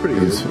though. It was pretty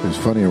It was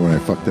funnier when I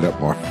fucked it up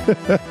more. Yeah,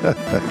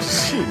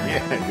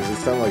 because it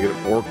sounded like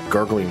an orc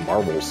gargling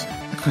marbles.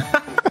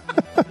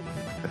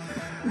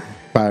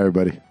 Bye,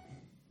 everybody.